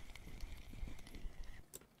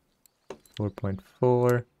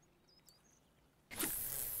 4.4.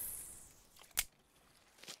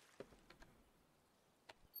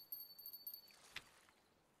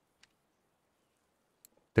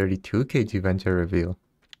 32 kg venture reveal.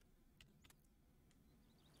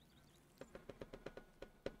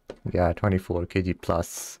 Yeah, 24 kg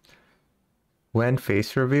plus. When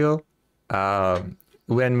face reveal,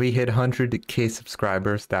 when we hit 100k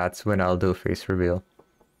subscribers, that's when I'll do face reveal.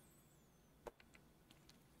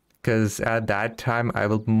 Because at that time, I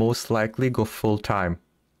will most likely go full time.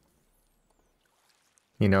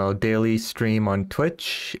 You know, daily stream on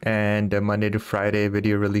Twitch and Monday to Friday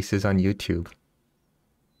video releases on YouTube.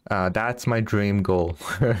 That's my dream goal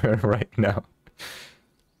right now.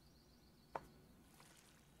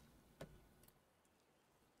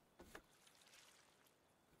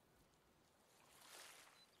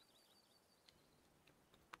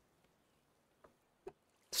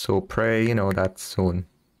 So pray, you know, that's soon.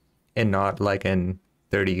 And not like in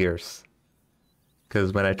 30 years.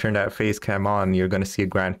 Because when I turn that face cam on, you're gonna see a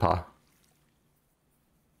grandpa.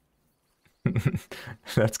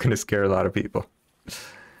 That's gonna scare a lot of people.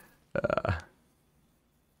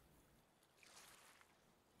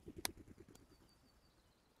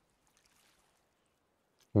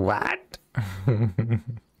 What?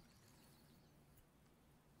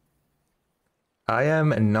 I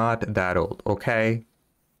am not that old, okay?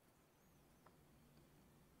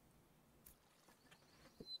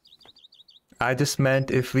 I just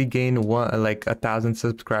meant if we gain like 1,000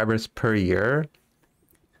 subscribers per year,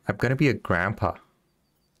 I'm gonna be a grandpa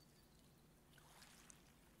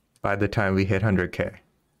by the time we hit 100k.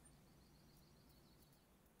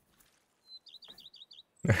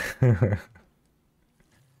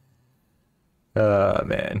 Oh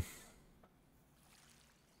man.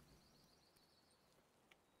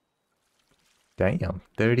 Damn,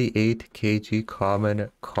 38 kg common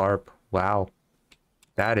carp. Wow,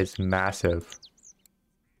 that is massive.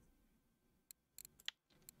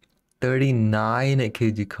 39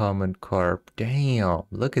 kg common carp. Damn,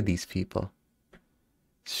 look at these people.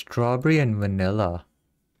 Strawberry and vanilla.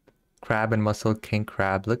 Crab and mussel, king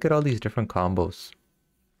crab. Look at all these different combos.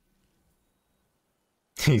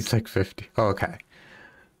 He's like 50. Okay.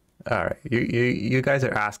 All right. You guys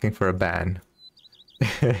are asking for a ban.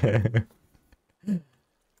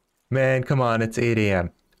 Man, come on. It's 8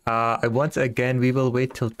 a.m. Once again, we will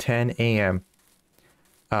wait till 10 a.m.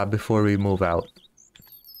 Before we move out.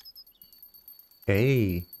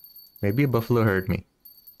 Hey, maybe a buffalo heard me.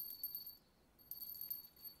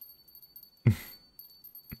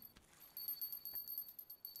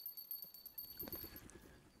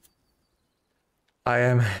 I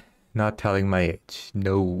am not telling my age.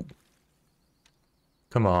 No.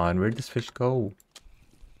 Come on, where'd this fish go?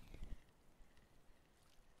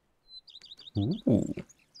 Ooh.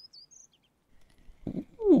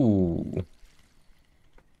 Ooh.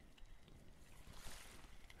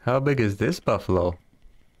 How big is this buffalo?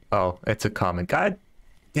 Oh, it's a common. God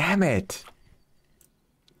damn it!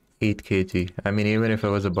 8 kg. I mean, even if it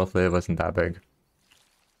was a buffalo, it wasn't that big.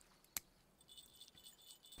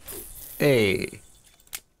 Hey!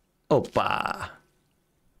 Opa!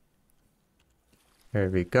 There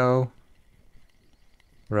we go.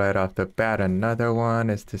 Right off the bat, another one.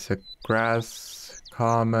 Is this a grass,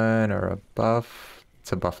 common, or a buff?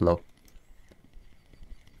 It's a buffalo.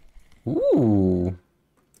 Ooh!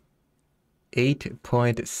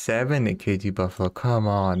 8.7 kg buffalo. Come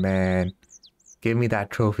on, man. Give me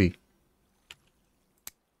that trophy.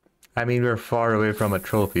 I mean, we're far away from a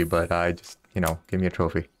trophy, but I just, you know, give me a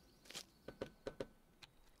trophy.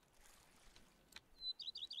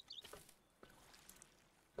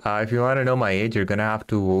 If you want to know my age, you're gonna have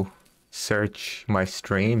to search my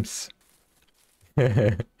streams.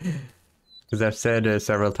 Because I've said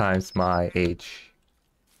several times my age.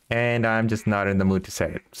 And I'm just not in the mood to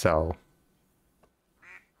say it, so...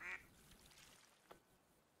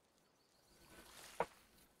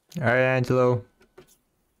 Alright, Angelo.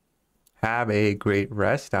 Have a great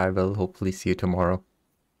rest. I will hopefully see you tomorrow.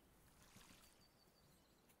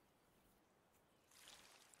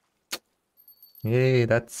 Yay,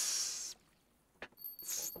 it's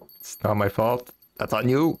not my fault. That's on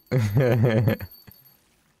you.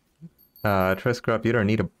 Trust Crop, you don't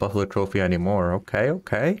need a buffalo trophy anymore. Okay,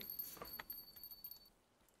 okay.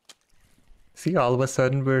 See, all of a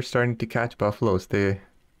sudden we're starting to catch buffaloes. They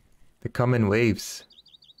come in waves.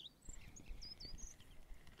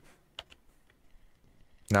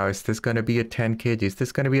 Now, is this gonna be a 10 kg? Is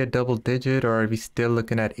this gonna be a double digit, or are we still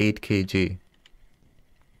looking at 8 kg?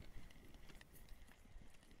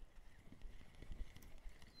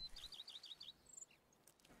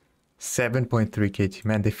 $7.3 kg.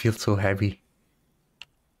 Man, they feel so heavy.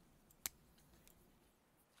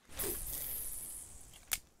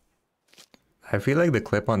 I feel like the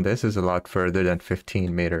clip on this is a lot further than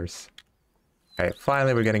 15 meters. Okay,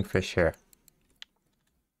 finally we're getting fish here.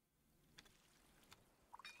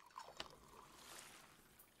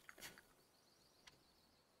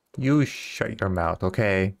 You shut your mouth,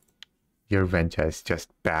 okay? Your venture is just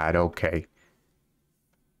bad, okay?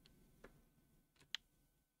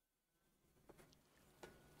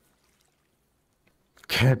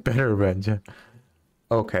 Get better venture.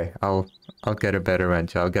 Okay, I'll get a better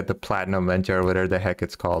venture. I'll get the platinum venture or whatever the heck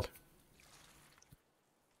it's called.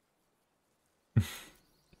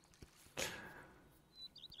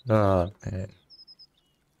 Oh man.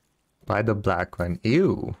 Buy the black one.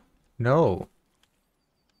 Ew. No.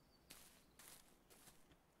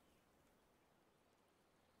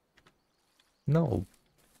 No.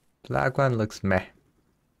 Black one looks meh.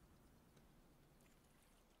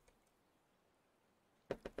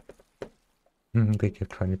 They give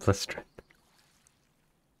 20 plus strength.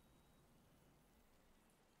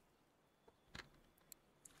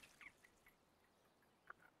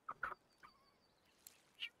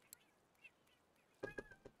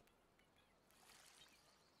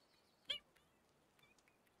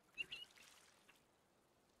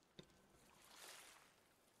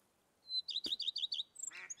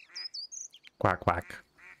 Quack, quack.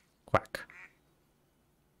 Quack.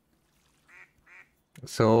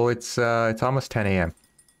 So it's almost 10 a.m.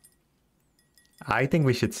 I think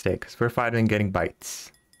we should stay because we're fighting getting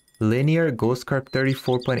bites. Linear Ghost Carp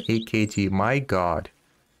 34.8 kg. My god.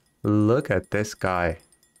 Look at this guy.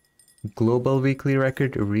 Global weekly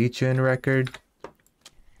record, region record.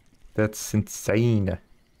 That's insane.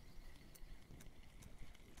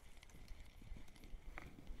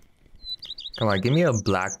 Come on, give me a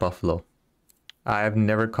black buffalo. I've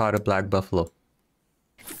never caught a black buffalo.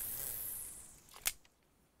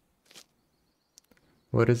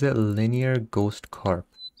 What is it? Linear ghost carp.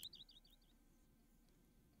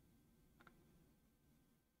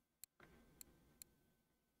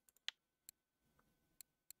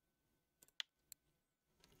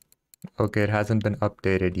 Okay, it hasn't been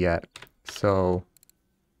updated yet. So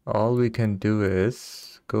all we can do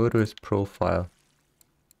is go to his profile.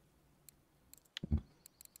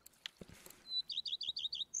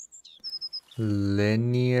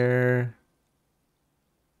 Linear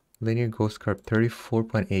ghost carp,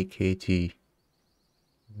 34.8 kg.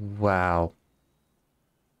 Wow.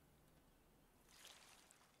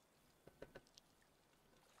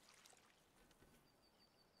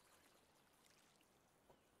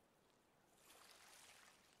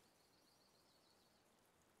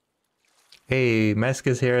 Hey, Mesk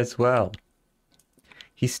is here as well.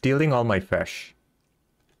 He's stealing all my fish.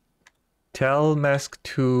 Tell Mesk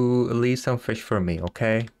to leave some fish for me,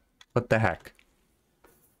 okay? What the heck?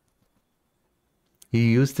 You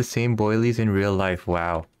use the same boilies in real life,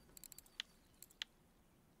 wow.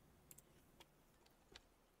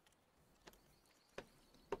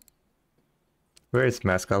 Where is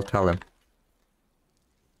Mesk? I'll tell him.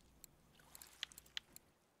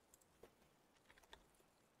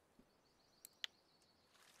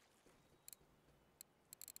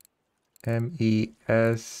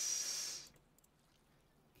 Meskutis.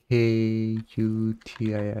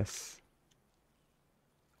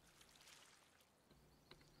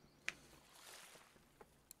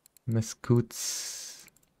 Meskuts.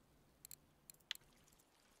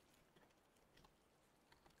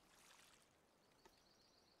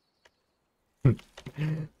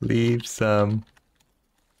 Leave some.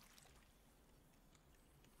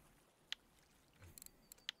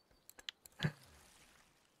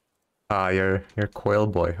 Ah, you're Quail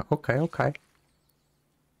Boy. Okay, okay.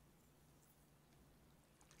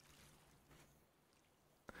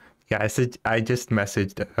 Yeah, I just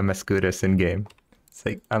messaged a Mescutus in game. It's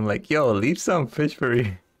like I'm like, yo, leave some fish for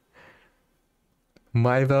me.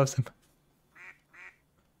 My love some.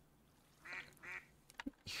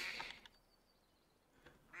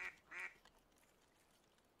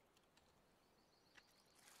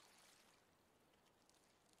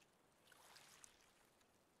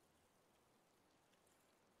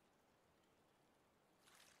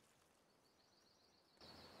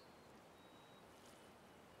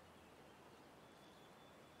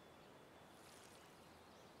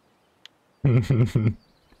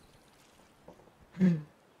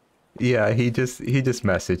 Yeah, he just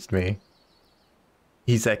messaged me.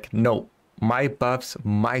 He's like, no, my buffs,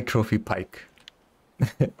 my trophy pike.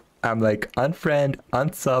 I'm like, unfriend,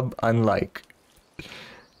 unsub, unlike.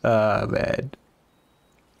 Ah, man.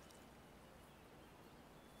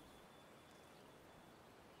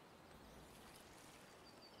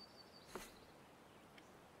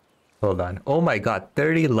 Hold on. Oh my god,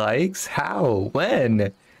 30 likes? How?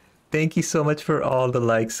 When? Thank you so much for all the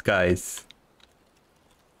likes, guys.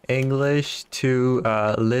 English to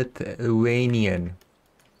Lithuanian.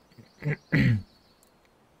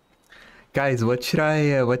 Guys, what should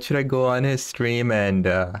I go on his stream and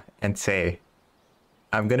say?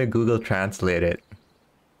 I'm gonna Google translate it.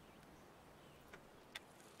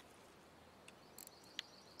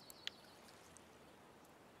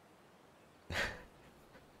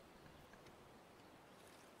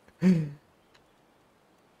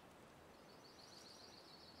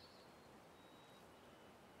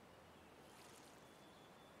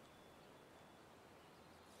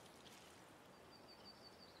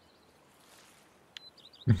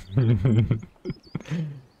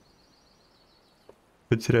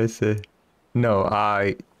 What should I say? No,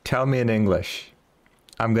 I tell me in English.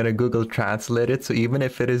 I'm gonna Google translate it, so even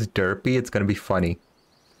if it is derpy, it's gonna be funny.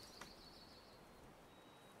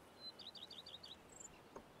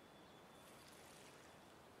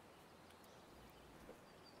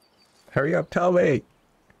 Hurry up, tell me.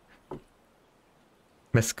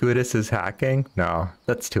 Mescutus is hacking? No,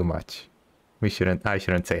 that's too much. I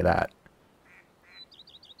shouldn't say that.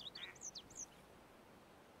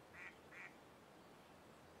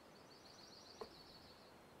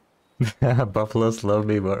 Buffaloes love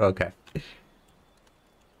me more. Okay.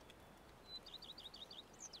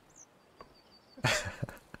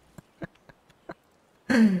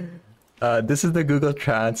 This is the Google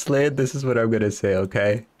Translate. This is what I'm gonna say,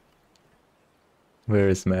 okay? Where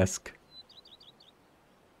is Mesk?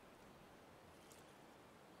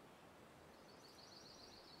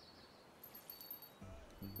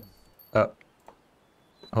 Oh,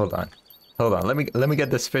 hold on. Hold on. Let me get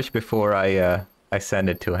this fish before I send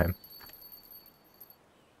it to him.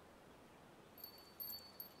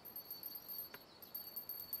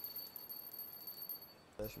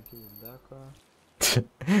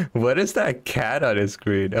 What is that cat on his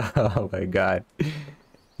screen? Oh my god.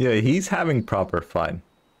 Yeah, he's having proper fun.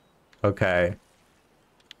 Okay.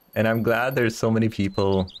 And I'm glad there's so many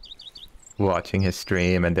people watching his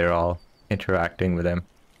stream and they're all interacting with him.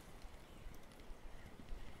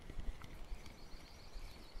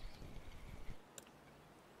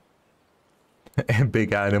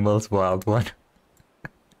 Big animals, wild one.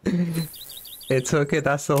 It's okay,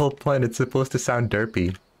 that's the whole point. It's supposed to sound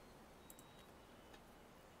derpy.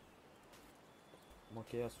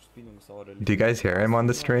 Do you guys hear him on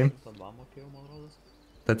the stream?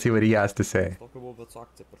 Let's see what he has to say.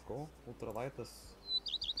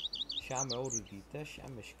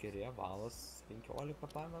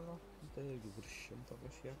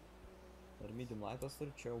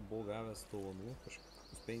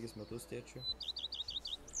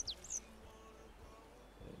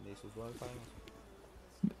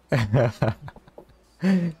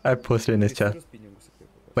 I posted in his chat.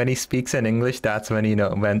 When he speaks in English, that's when you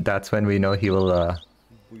know that's when we know he will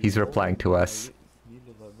he's replying to us.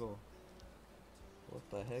 What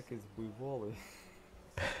the heck is buivoli?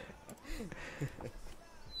 I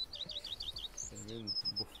mean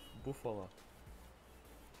buffalo.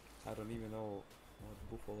 I don't even know what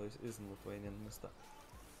buffalo is in Lithuanian, mister.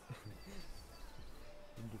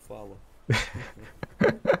 Buffalo.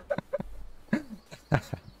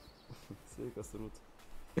 Sveikas Rūt.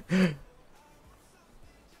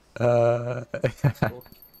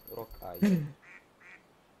 Rock eye.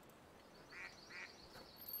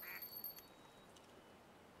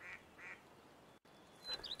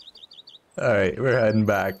 Alright, we're heading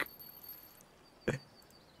back.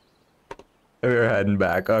 We're heading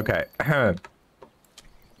back, okay.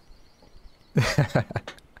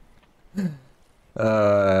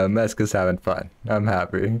 Meska's having fun. I'm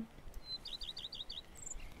happy.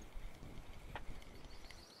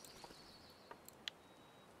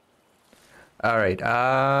 Alright,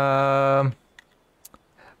 I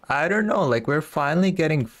don't know, like we're finally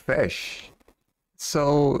getting fish.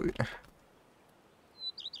 So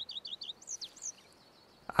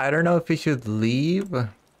I don't know if we should leave.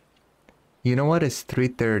 You know what? It's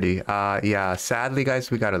 3:30. Yeah, sadly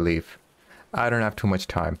guys, we gotta leave. I don't have too much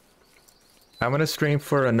time. I'm gonna stream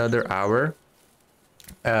for another hour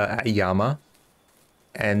at Yama,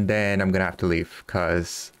 and then I'm gonna have to leave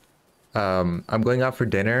because I'm going out for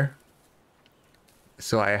dinner,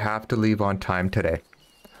 so I have to leave on time today,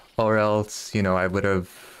 or else you know I would have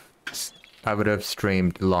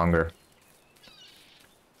streamed longer.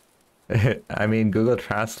 I mean, Google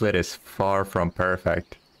Translate is far from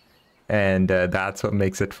perfect, and that's what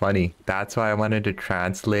makes it funny. That's why I wanted to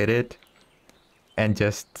translate it and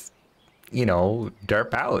just, you know,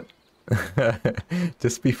 derp out.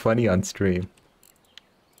 Just be funny on stream.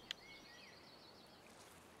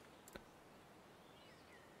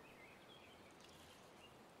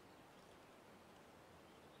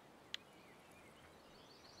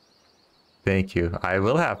 Thank you. I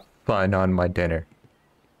will have fun on my dinner.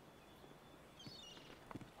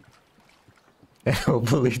 And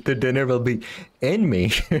hopefully the dinner will be in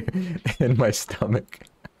me, in my stomach.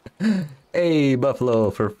 Hey, Buffalo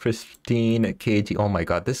for 15 kg. Oh my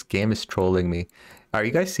god, this game is trolling me. Are you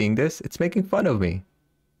guys seeing this? It's making fun of me.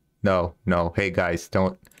 No, no. Hey guys,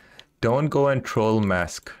 don't go and troll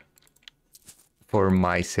Mask for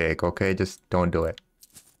my sake, okay? Just don't do it.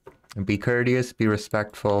 Be courteous, be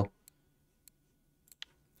respectful,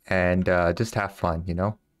 and just have fun, you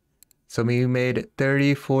know? So we made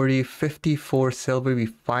 30, 40, 54 silver. We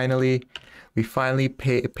finally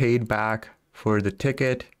paid back for the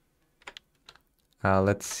ticket.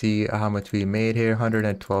 Let's see how much we made here.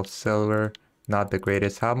 112 silver. Not the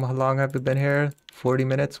greatest. How long have we been here? 40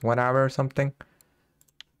 minutes? 1 hour or something?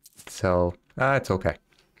 So, it's okay.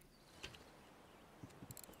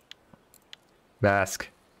 Bask,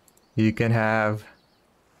 you can have...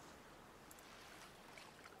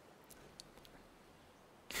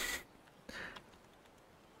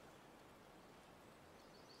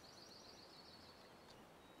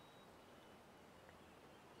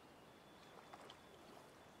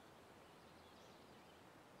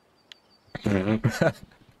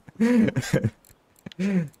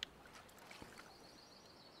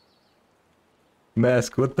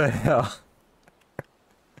 Mask, what the hell?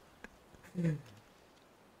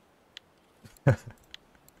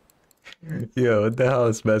 Yo, what the hell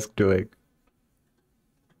is Mask doing?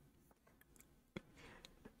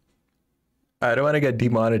 I don't want to get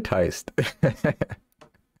demonetized.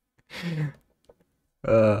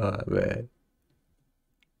 Oh, man.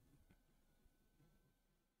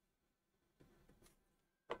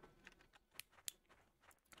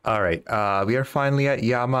 All right, we are finally at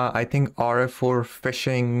Yama. I think RF4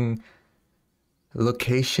 fishing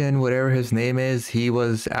location, whatever his name is, he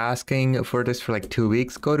was asking for this for like 2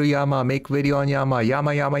 weeks. Go to Yama, make video on Yama,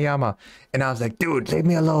 Yama, Yama, Yama. And I was like, dude, leave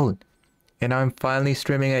me alone. And I'm finally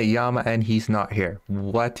streaming at Yama and he's not here.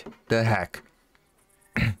 What the heck?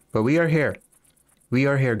 But we are here. We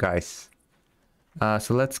are here, guys.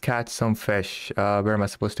 So let's catch some fish. Where am I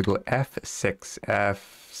supposed to go? F6.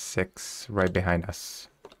 F6, right behind us.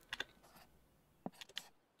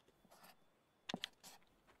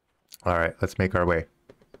 All right, let's make our way.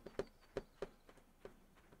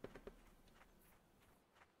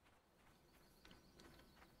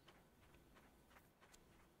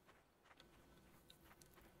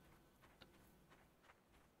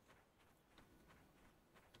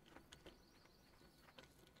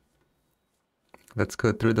 Let's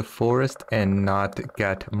go through the forest and not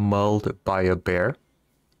get mauled by a bear.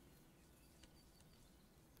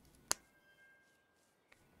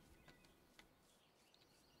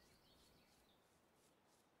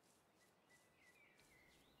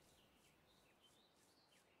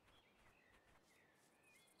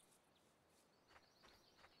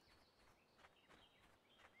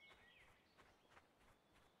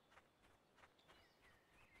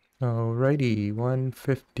 Alrighty,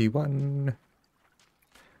 151.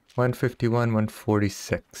 151,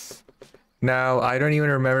 146. Now, I don't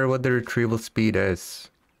even remember what the retrieval speed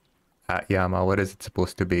is at Yama. What is it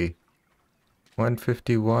supposed to be?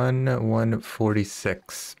 151,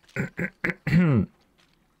 146. Damn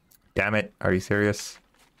it. Are you serious?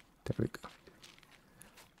 There we go.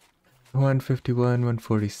 151,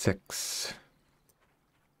 146.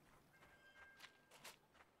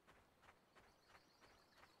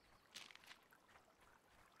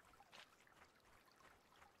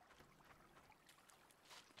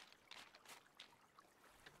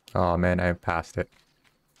 Oh man, I passed it.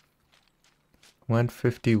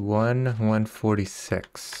 151,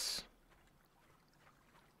 146.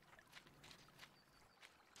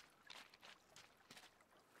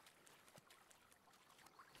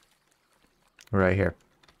 Right here.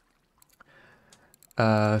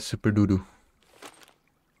 Super doo-doo.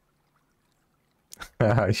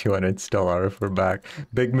 She want to install RF, we're back.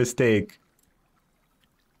 Big mistake.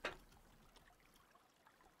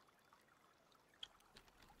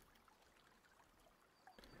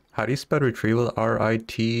 How do you spell retrieval?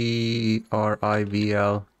 R-I-T-R-I-V-L.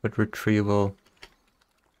 But retrieval.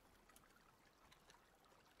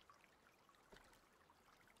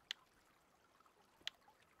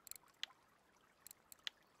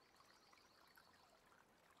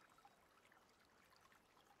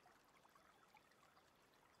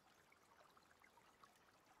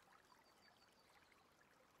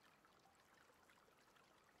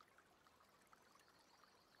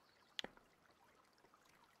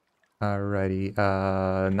 Alrighty,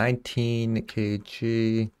 19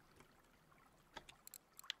 kg.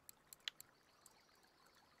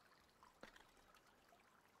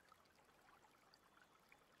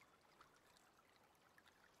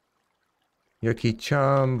 Yuki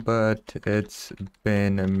Chum, but it's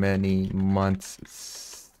been many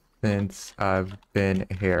months since I've been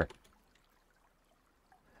here.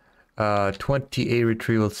 28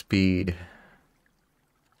 retrieval speed.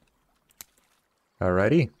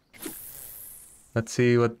 Alrighty. Let's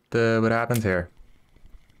see what happens here.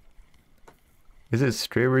 Is it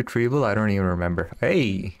straight retrieval? I don't even remember.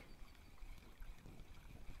 Hey!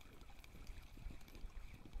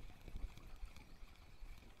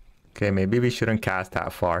 Okay, maybe we shouldn't cast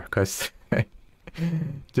that far, because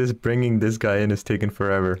just bringing this guy in is taking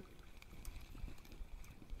forever.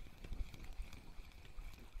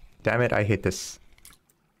 Damn it, I hate this.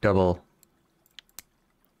 Double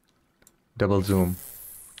zoom.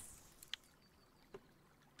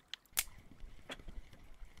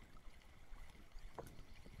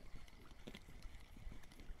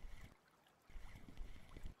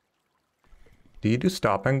 Do you do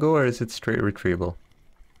stop and go or is it straight retrieval?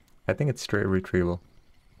 I think it's straight retrieval.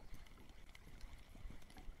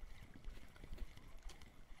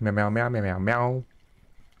 Meow meow meow meow meow meow.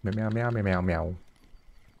 Meow meow meow meow meow.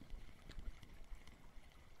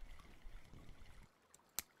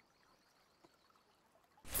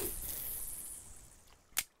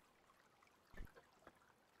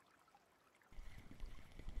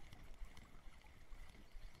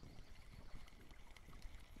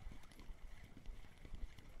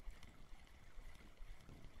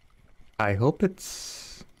 I hope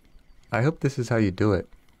this is how you do it.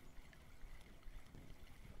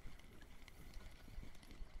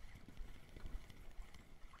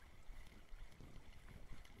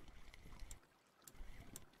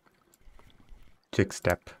 jig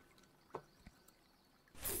step?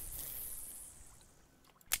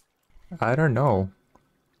 I don't know.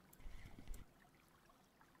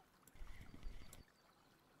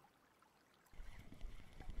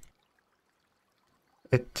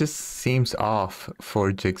 It just seems off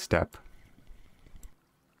for jig step.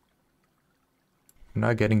 I'm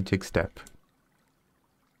not getting jig step.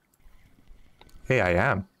 Hey, I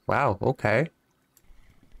am. Wow, okay.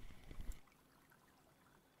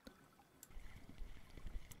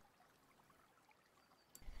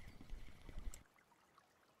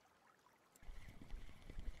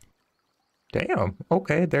 Damn.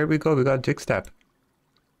 Okay, there we go. We got jig step.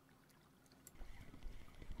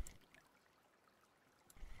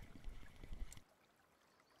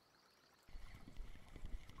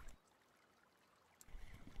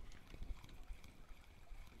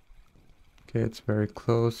 Okay, it's very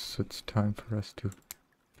close. So it's time for us to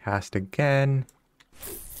cast again.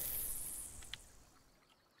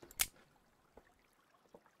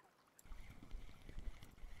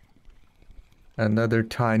 Another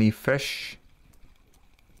tiny fish.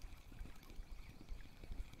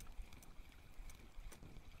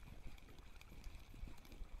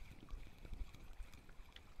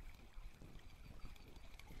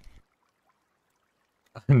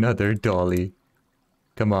 Another dolly.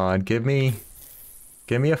 Come on, give me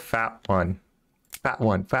a fat one. Fat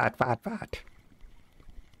one, fat, fat, fat.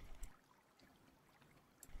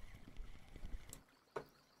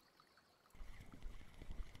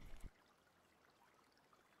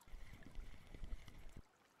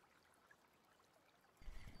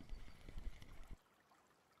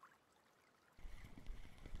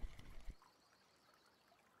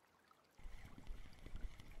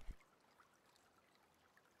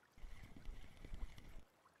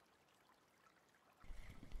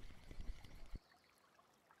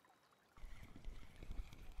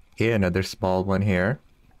 Okay, another small one here.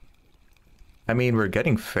 I mean, we're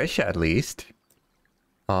getting fish at least.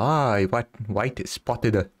 Ah, what white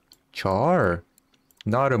spotted char.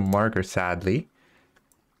 Not a marker, sadly.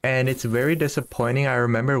 And it's very disappointing. I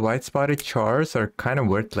remember white spotted chars are kind of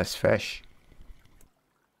worthless fish.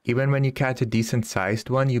 Even when you catch a decent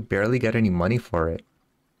sized one, you barely get any money for it.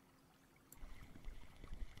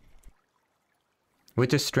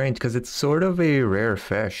 Which is strange because it's sort of a rare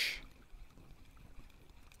fish.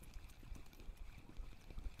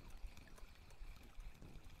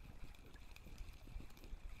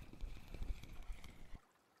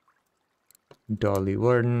 Dolly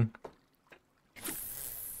Warden.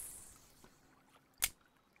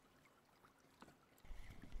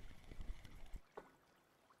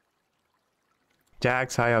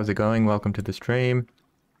 Jax, hi, how's it going? Welcome to the stream.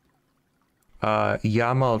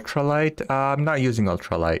 Yama Ultralight. I'm not using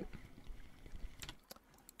Ultralight.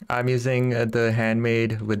 I'm using the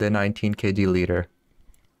handmade with the 19 kg liter.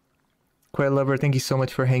 Quail Lover, thank you so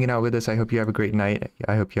much for hanging out with us. I hope you have a great night.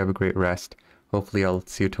 I hope you have a great rest. Hopefully I'll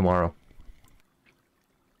see you tomorrow.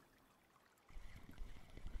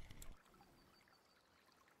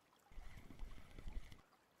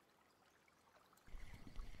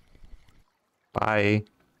 Bye.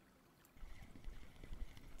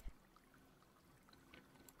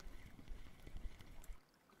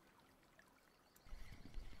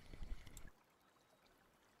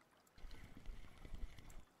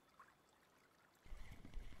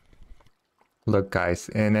 Look guys,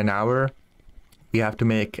 in an hour, we have to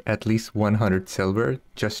make at least 100 silver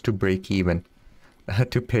just to break even.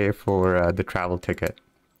 To pay for the travel ticket.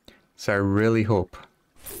 So I really hope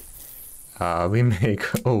we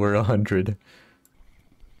make over 100.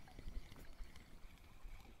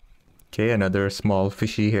 Okay, another small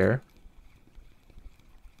fishy here.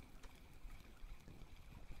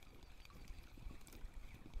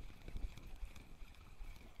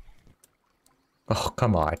 Oh,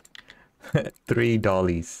 come on. 3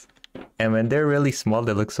 dollies. And when they're really small,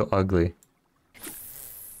 they look so ugly.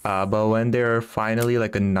 But when they're finally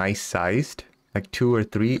like a nice sized, like 2 or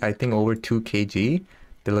 3, I think over 2 kg,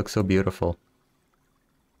 they look so beautiful.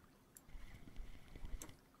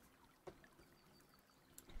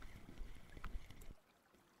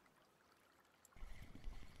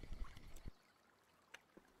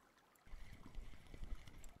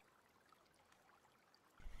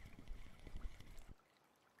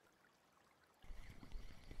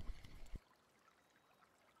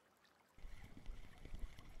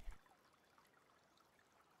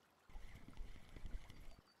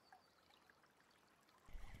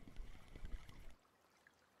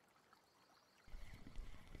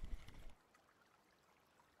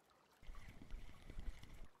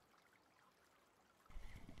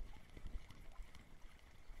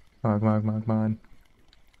 Come on, come on, come on, come on.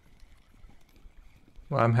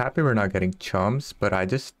 Well, I'm happy we're not getting chums, but I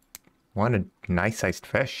just want a nice sized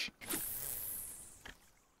fish.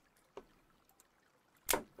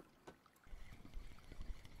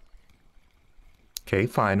 Okay,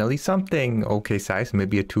 finally something okay size,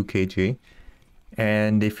 maybe a 2 kg.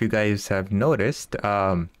 And if you guys have noticed,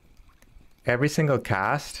 every single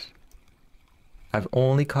cast, I've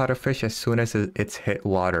only caught a fish as soon as it's hit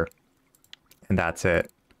water. And that's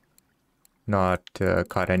it. Not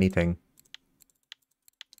caught anything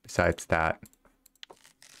besides that.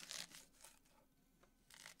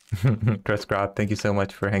 Chris Crop, thank you so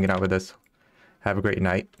much for hanging out with us. Have a great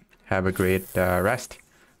night. Have a great rest.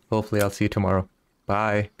 Hopefully I'll see you tomorrow.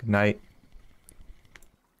 Bye. Good night.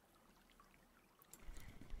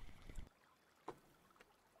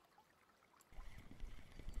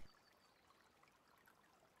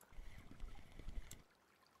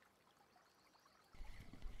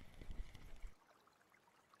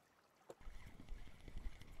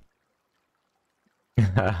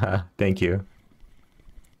 Thank you.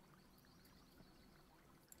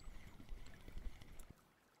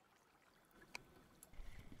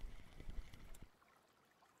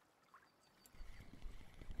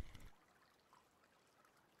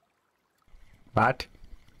 What?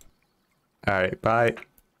 Alright, bye.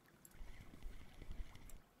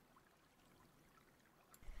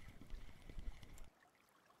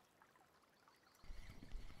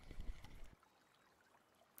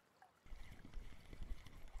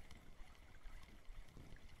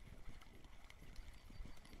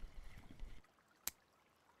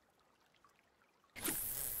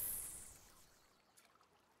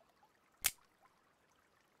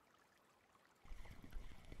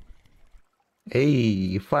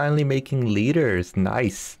 Hey, finally making leaders.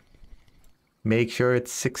 Nice. Make sure it's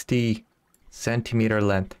 60 centimeter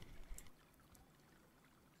length.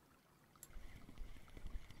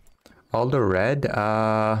 All the red,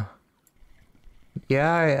 yeah,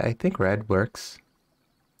 I think red works.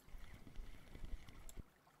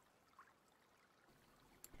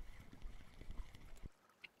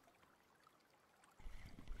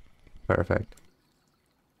 Perfect.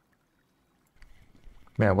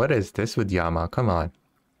 Man, what is this with Yama? Come on.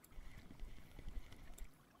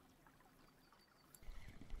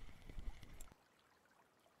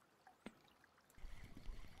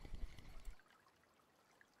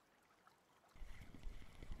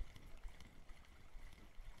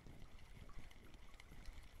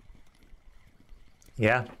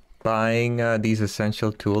 Yeah, buying these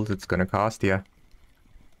essential tools, it's gonna cost you.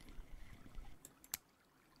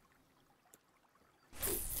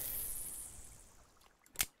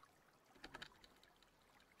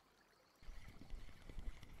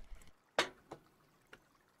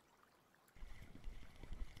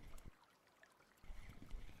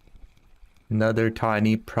 Another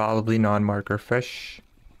tiny, probably non-marker fish.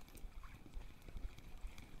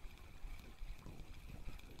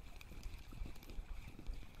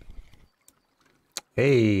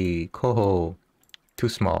 Hey, coho. Too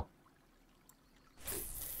small.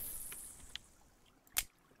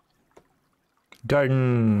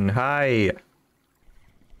 Darden, hi.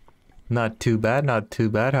 Not too bad, not too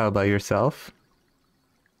bad. How about yourself?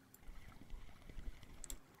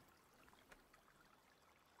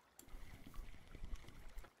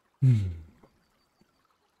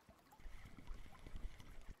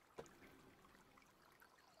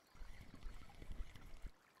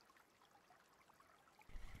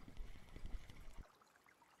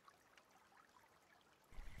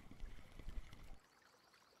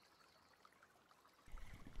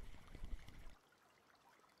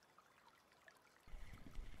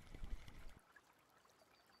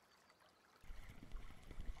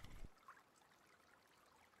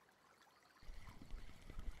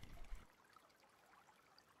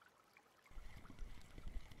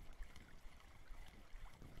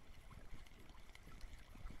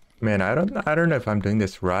 Man, I don't know if I'm doing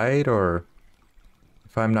this right or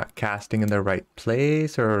if I'm not casting in the right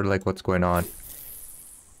place or like what's going on.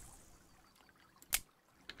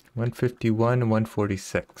 151,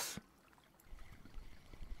 146.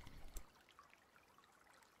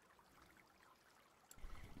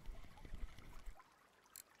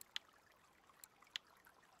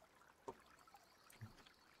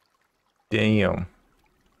 Damn.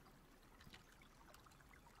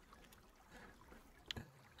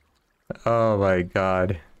 Oh my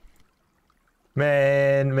god.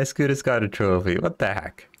 Man, Mescuda's got a trophy. What the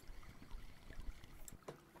heck?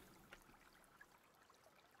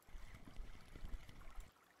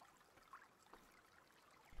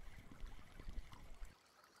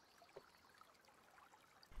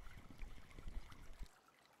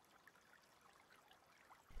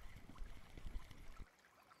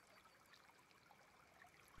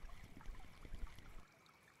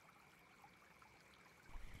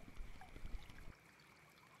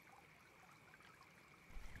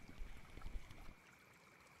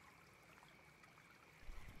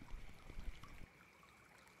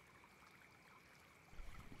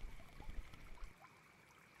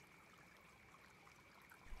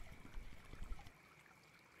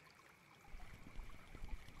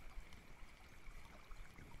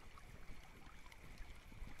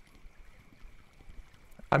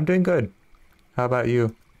 I'm doing good. How about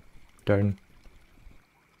you, Darn?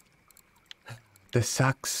 This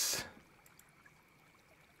sucks.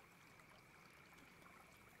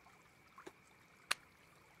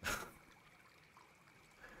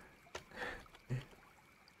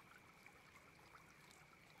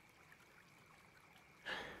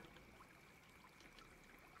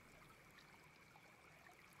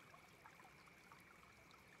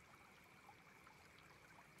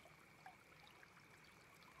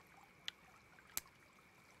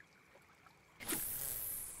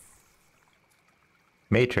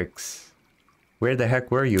 Matrix, where the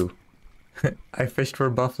heck were you? I fished for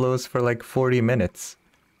buffaloes for like 40 minutes.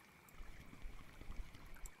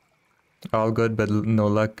 All good, but no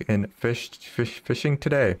luck in fishing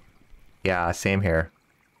today. Yeah, same here.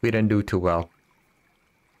 We didn't do too well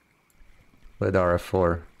with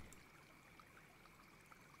RF4.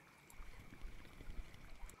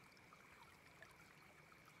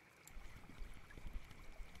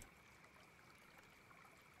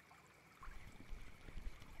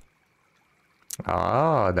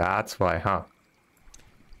 Oh, that's why, huh?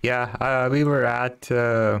 Yeah, we were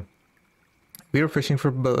fishing for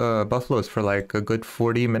buffaloes for like a good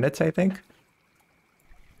 40 minutes, I think.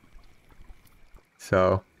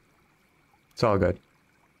 So, it's all good.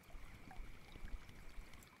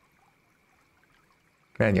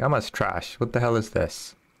 Man, Yama's trash. What the hell is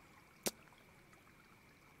this?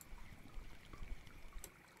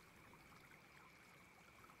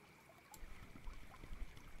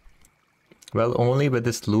 Well, only with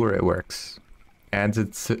this lure it works. And the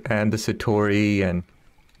Satori and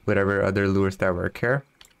whatever other lures that work here.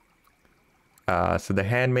 So the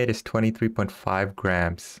handmade is 23.5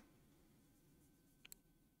 grams.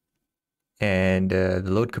 And the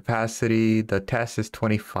load capacity, the test is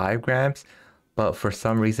 25 grams. But for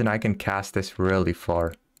some reason, I can cast this really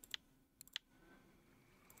far.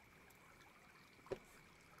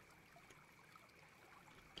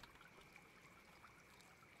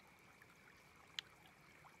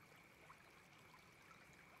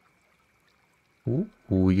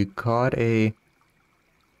 Ooh, you caught a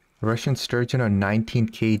Russian sturgeon on 19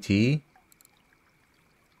 kg?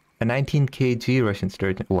 A 19 kg Russian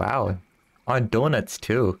sturgeon. Wow. On donuts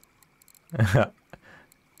too.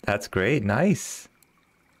 That's great. Nice.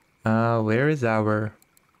 Where is our...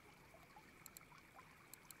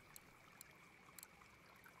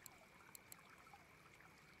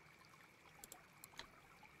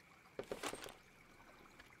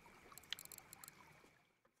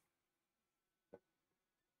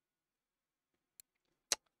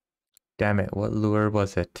 Damn it, what lure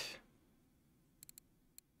was it?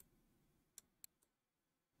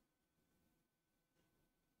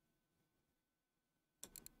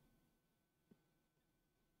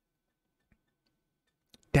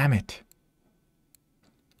 Damn it.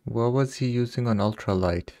 What was he using on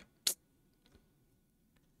ultralight?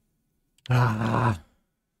 Ah,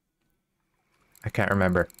 I can't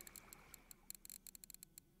remember.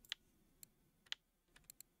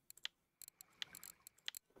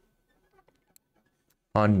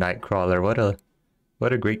 On Nightcrawler,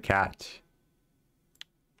 what a great catch.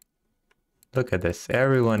 Look at this.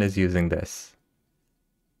 Everyone is using this.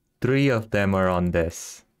 3 of them are on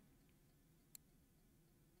this.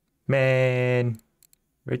 Man,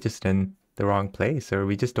 we're just in the wrong place, or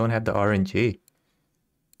we just don't have the RNG.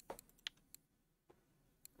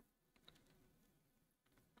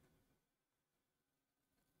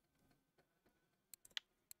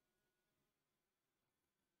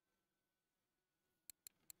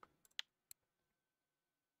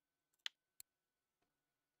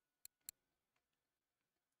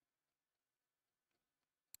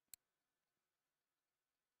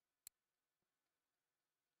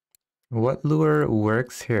 What lure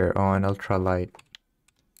works here on ultralight?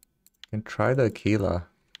 You can try the Aquila.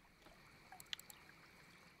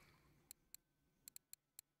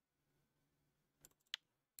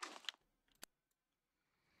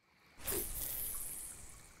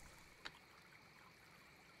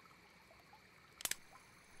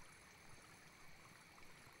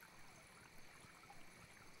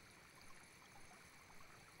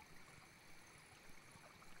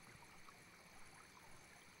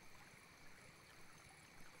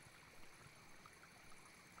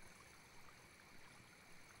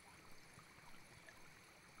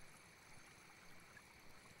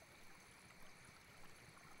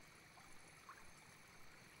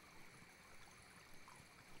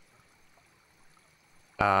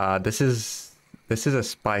 This is a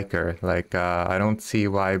spiker. Like, I don't see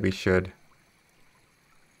why we should.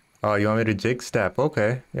 Oh, you want me to jig step?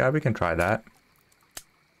 Okay, yeah, we can try that.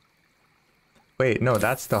 Wait, no,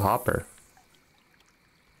 that's the hopper.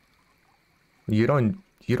 You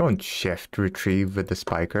don't shift retrieve with the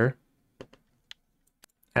spiker.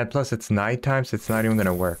 And plus it's nighttime, so it's not even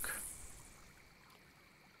gonna work.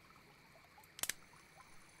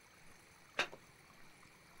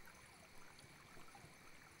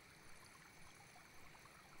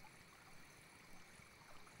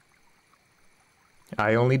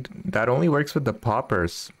 That only works with the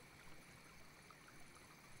poppers.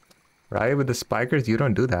 Right? With the spikers, you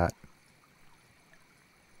don't do that.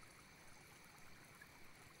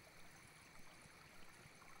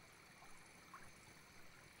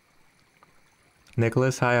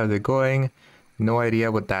 Nicholas, hi, how's it going? No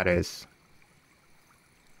idea what that is.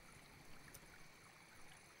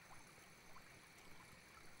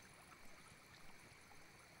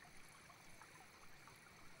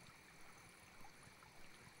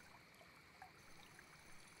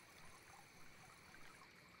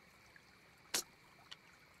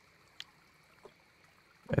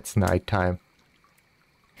 It's nighttime.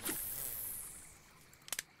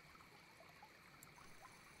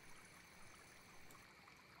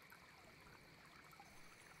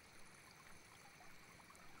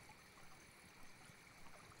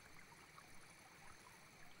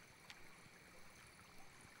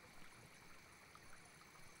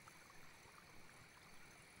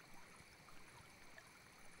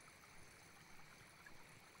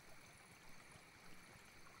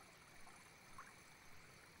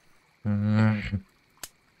 Mm.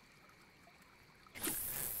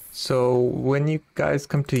 So when you guys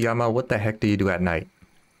come to Yama, what the heck do you do at night?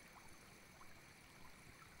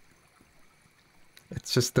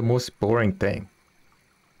 It's just the most boring thing.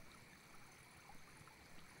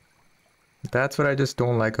 That's what I just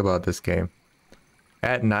don't like about this game.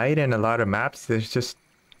 At night in a lot of maps, there's just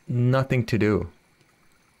nothing to do.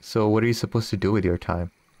 So what are you supposed to do with your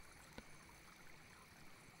time?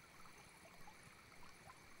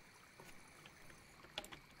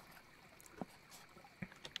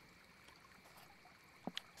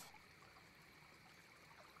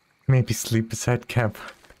 Maybe sleep beside camp.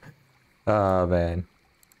 Oh man.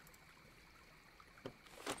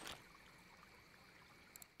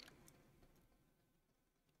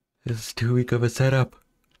 This is too weak of a setup.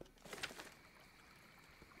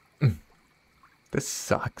 This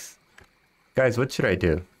sucks. Guys, what should I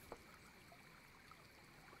do?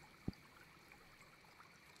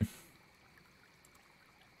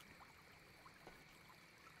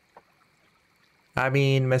 I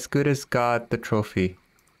mean, Mescuta's got the trophy.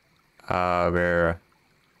 Where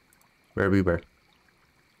we were.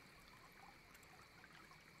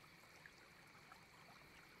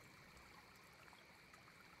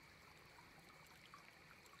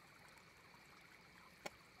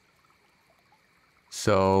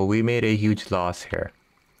 So we made a huge loss here.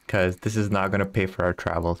 Because this is not gonna pay for our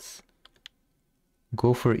travels.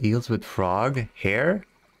 Go for eels with frog? Hair?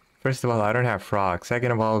 First of all, I don't have frog.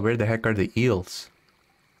 Second of all, where the heck are the eels?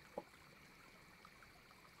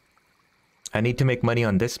 I need to make money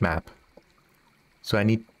on this map. So I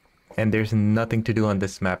need... And there's nothing to do on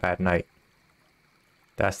this map at night.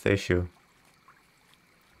 That's the issue.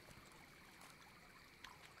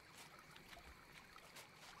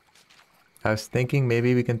 I was thinking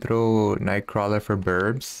maybe we can throw Nightcrawler for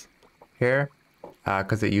burbs here.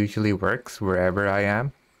 Because it usually works wherever I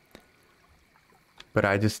am. But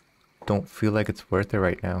I just don't feel like it's worth it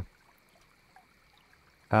right now.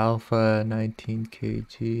 Alpha 19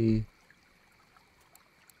 kg.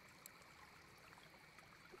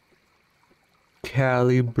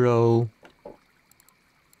 Cali, bro.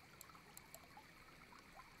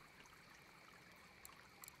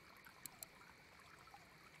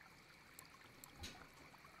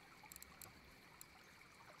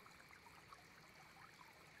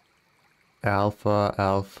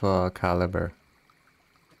 Alpha caliber.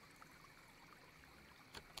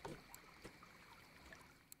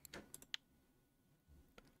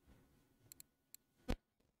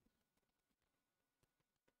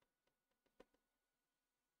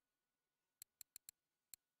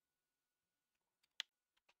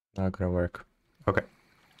 Not gonna work. Okay.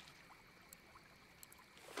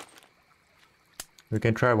 We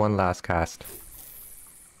can try one last cast.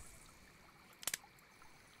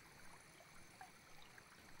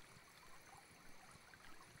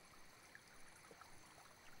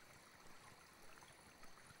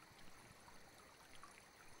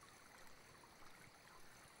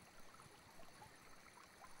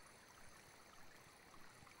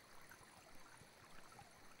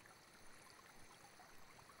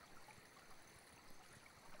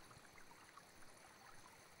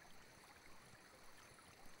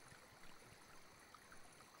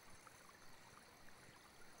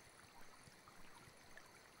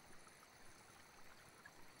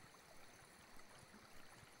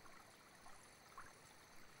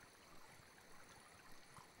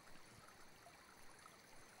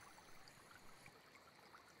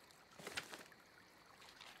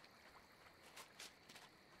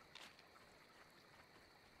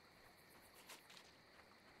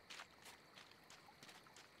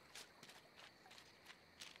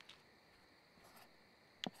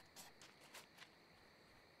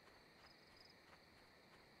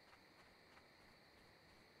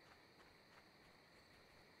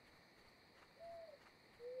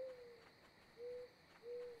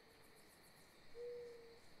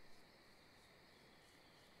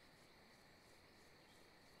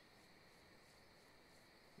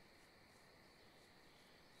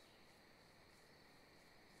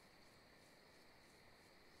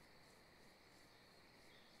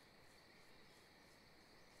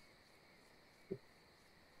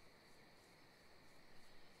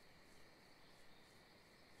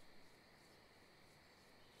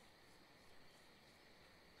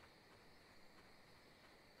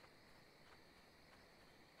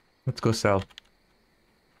 Let's go sell.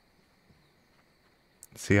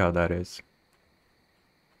 See how that is.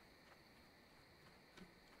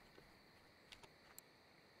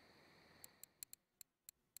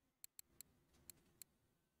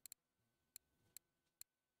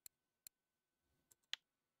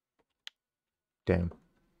 Damn.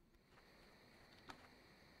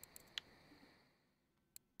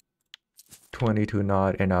 22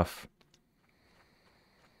 not enough.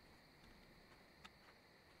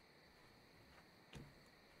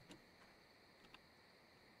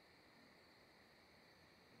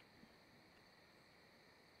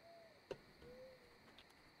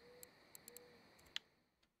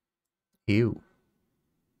 Ew.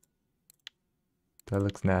 That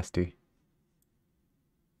looks nasty.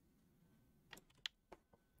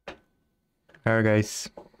 Alright guys.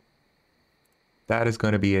 That is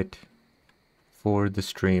gonna be it for the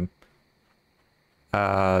stream.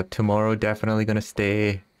 Tomorrow definitely gonna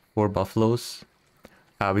stay for buffaloes.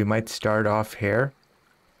 We might start off here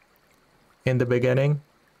in the beginning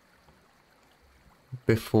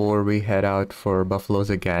before we head out for buffaloes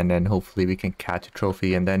again, and hopefully we can catch a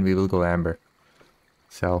trophy, and then we will go amber.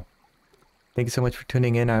 So thank you so much for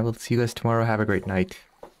tuning in. I will see you guys tomorrow. Have a great night.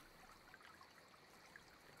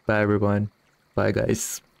 Bye everyone. Bye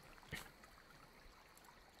guys.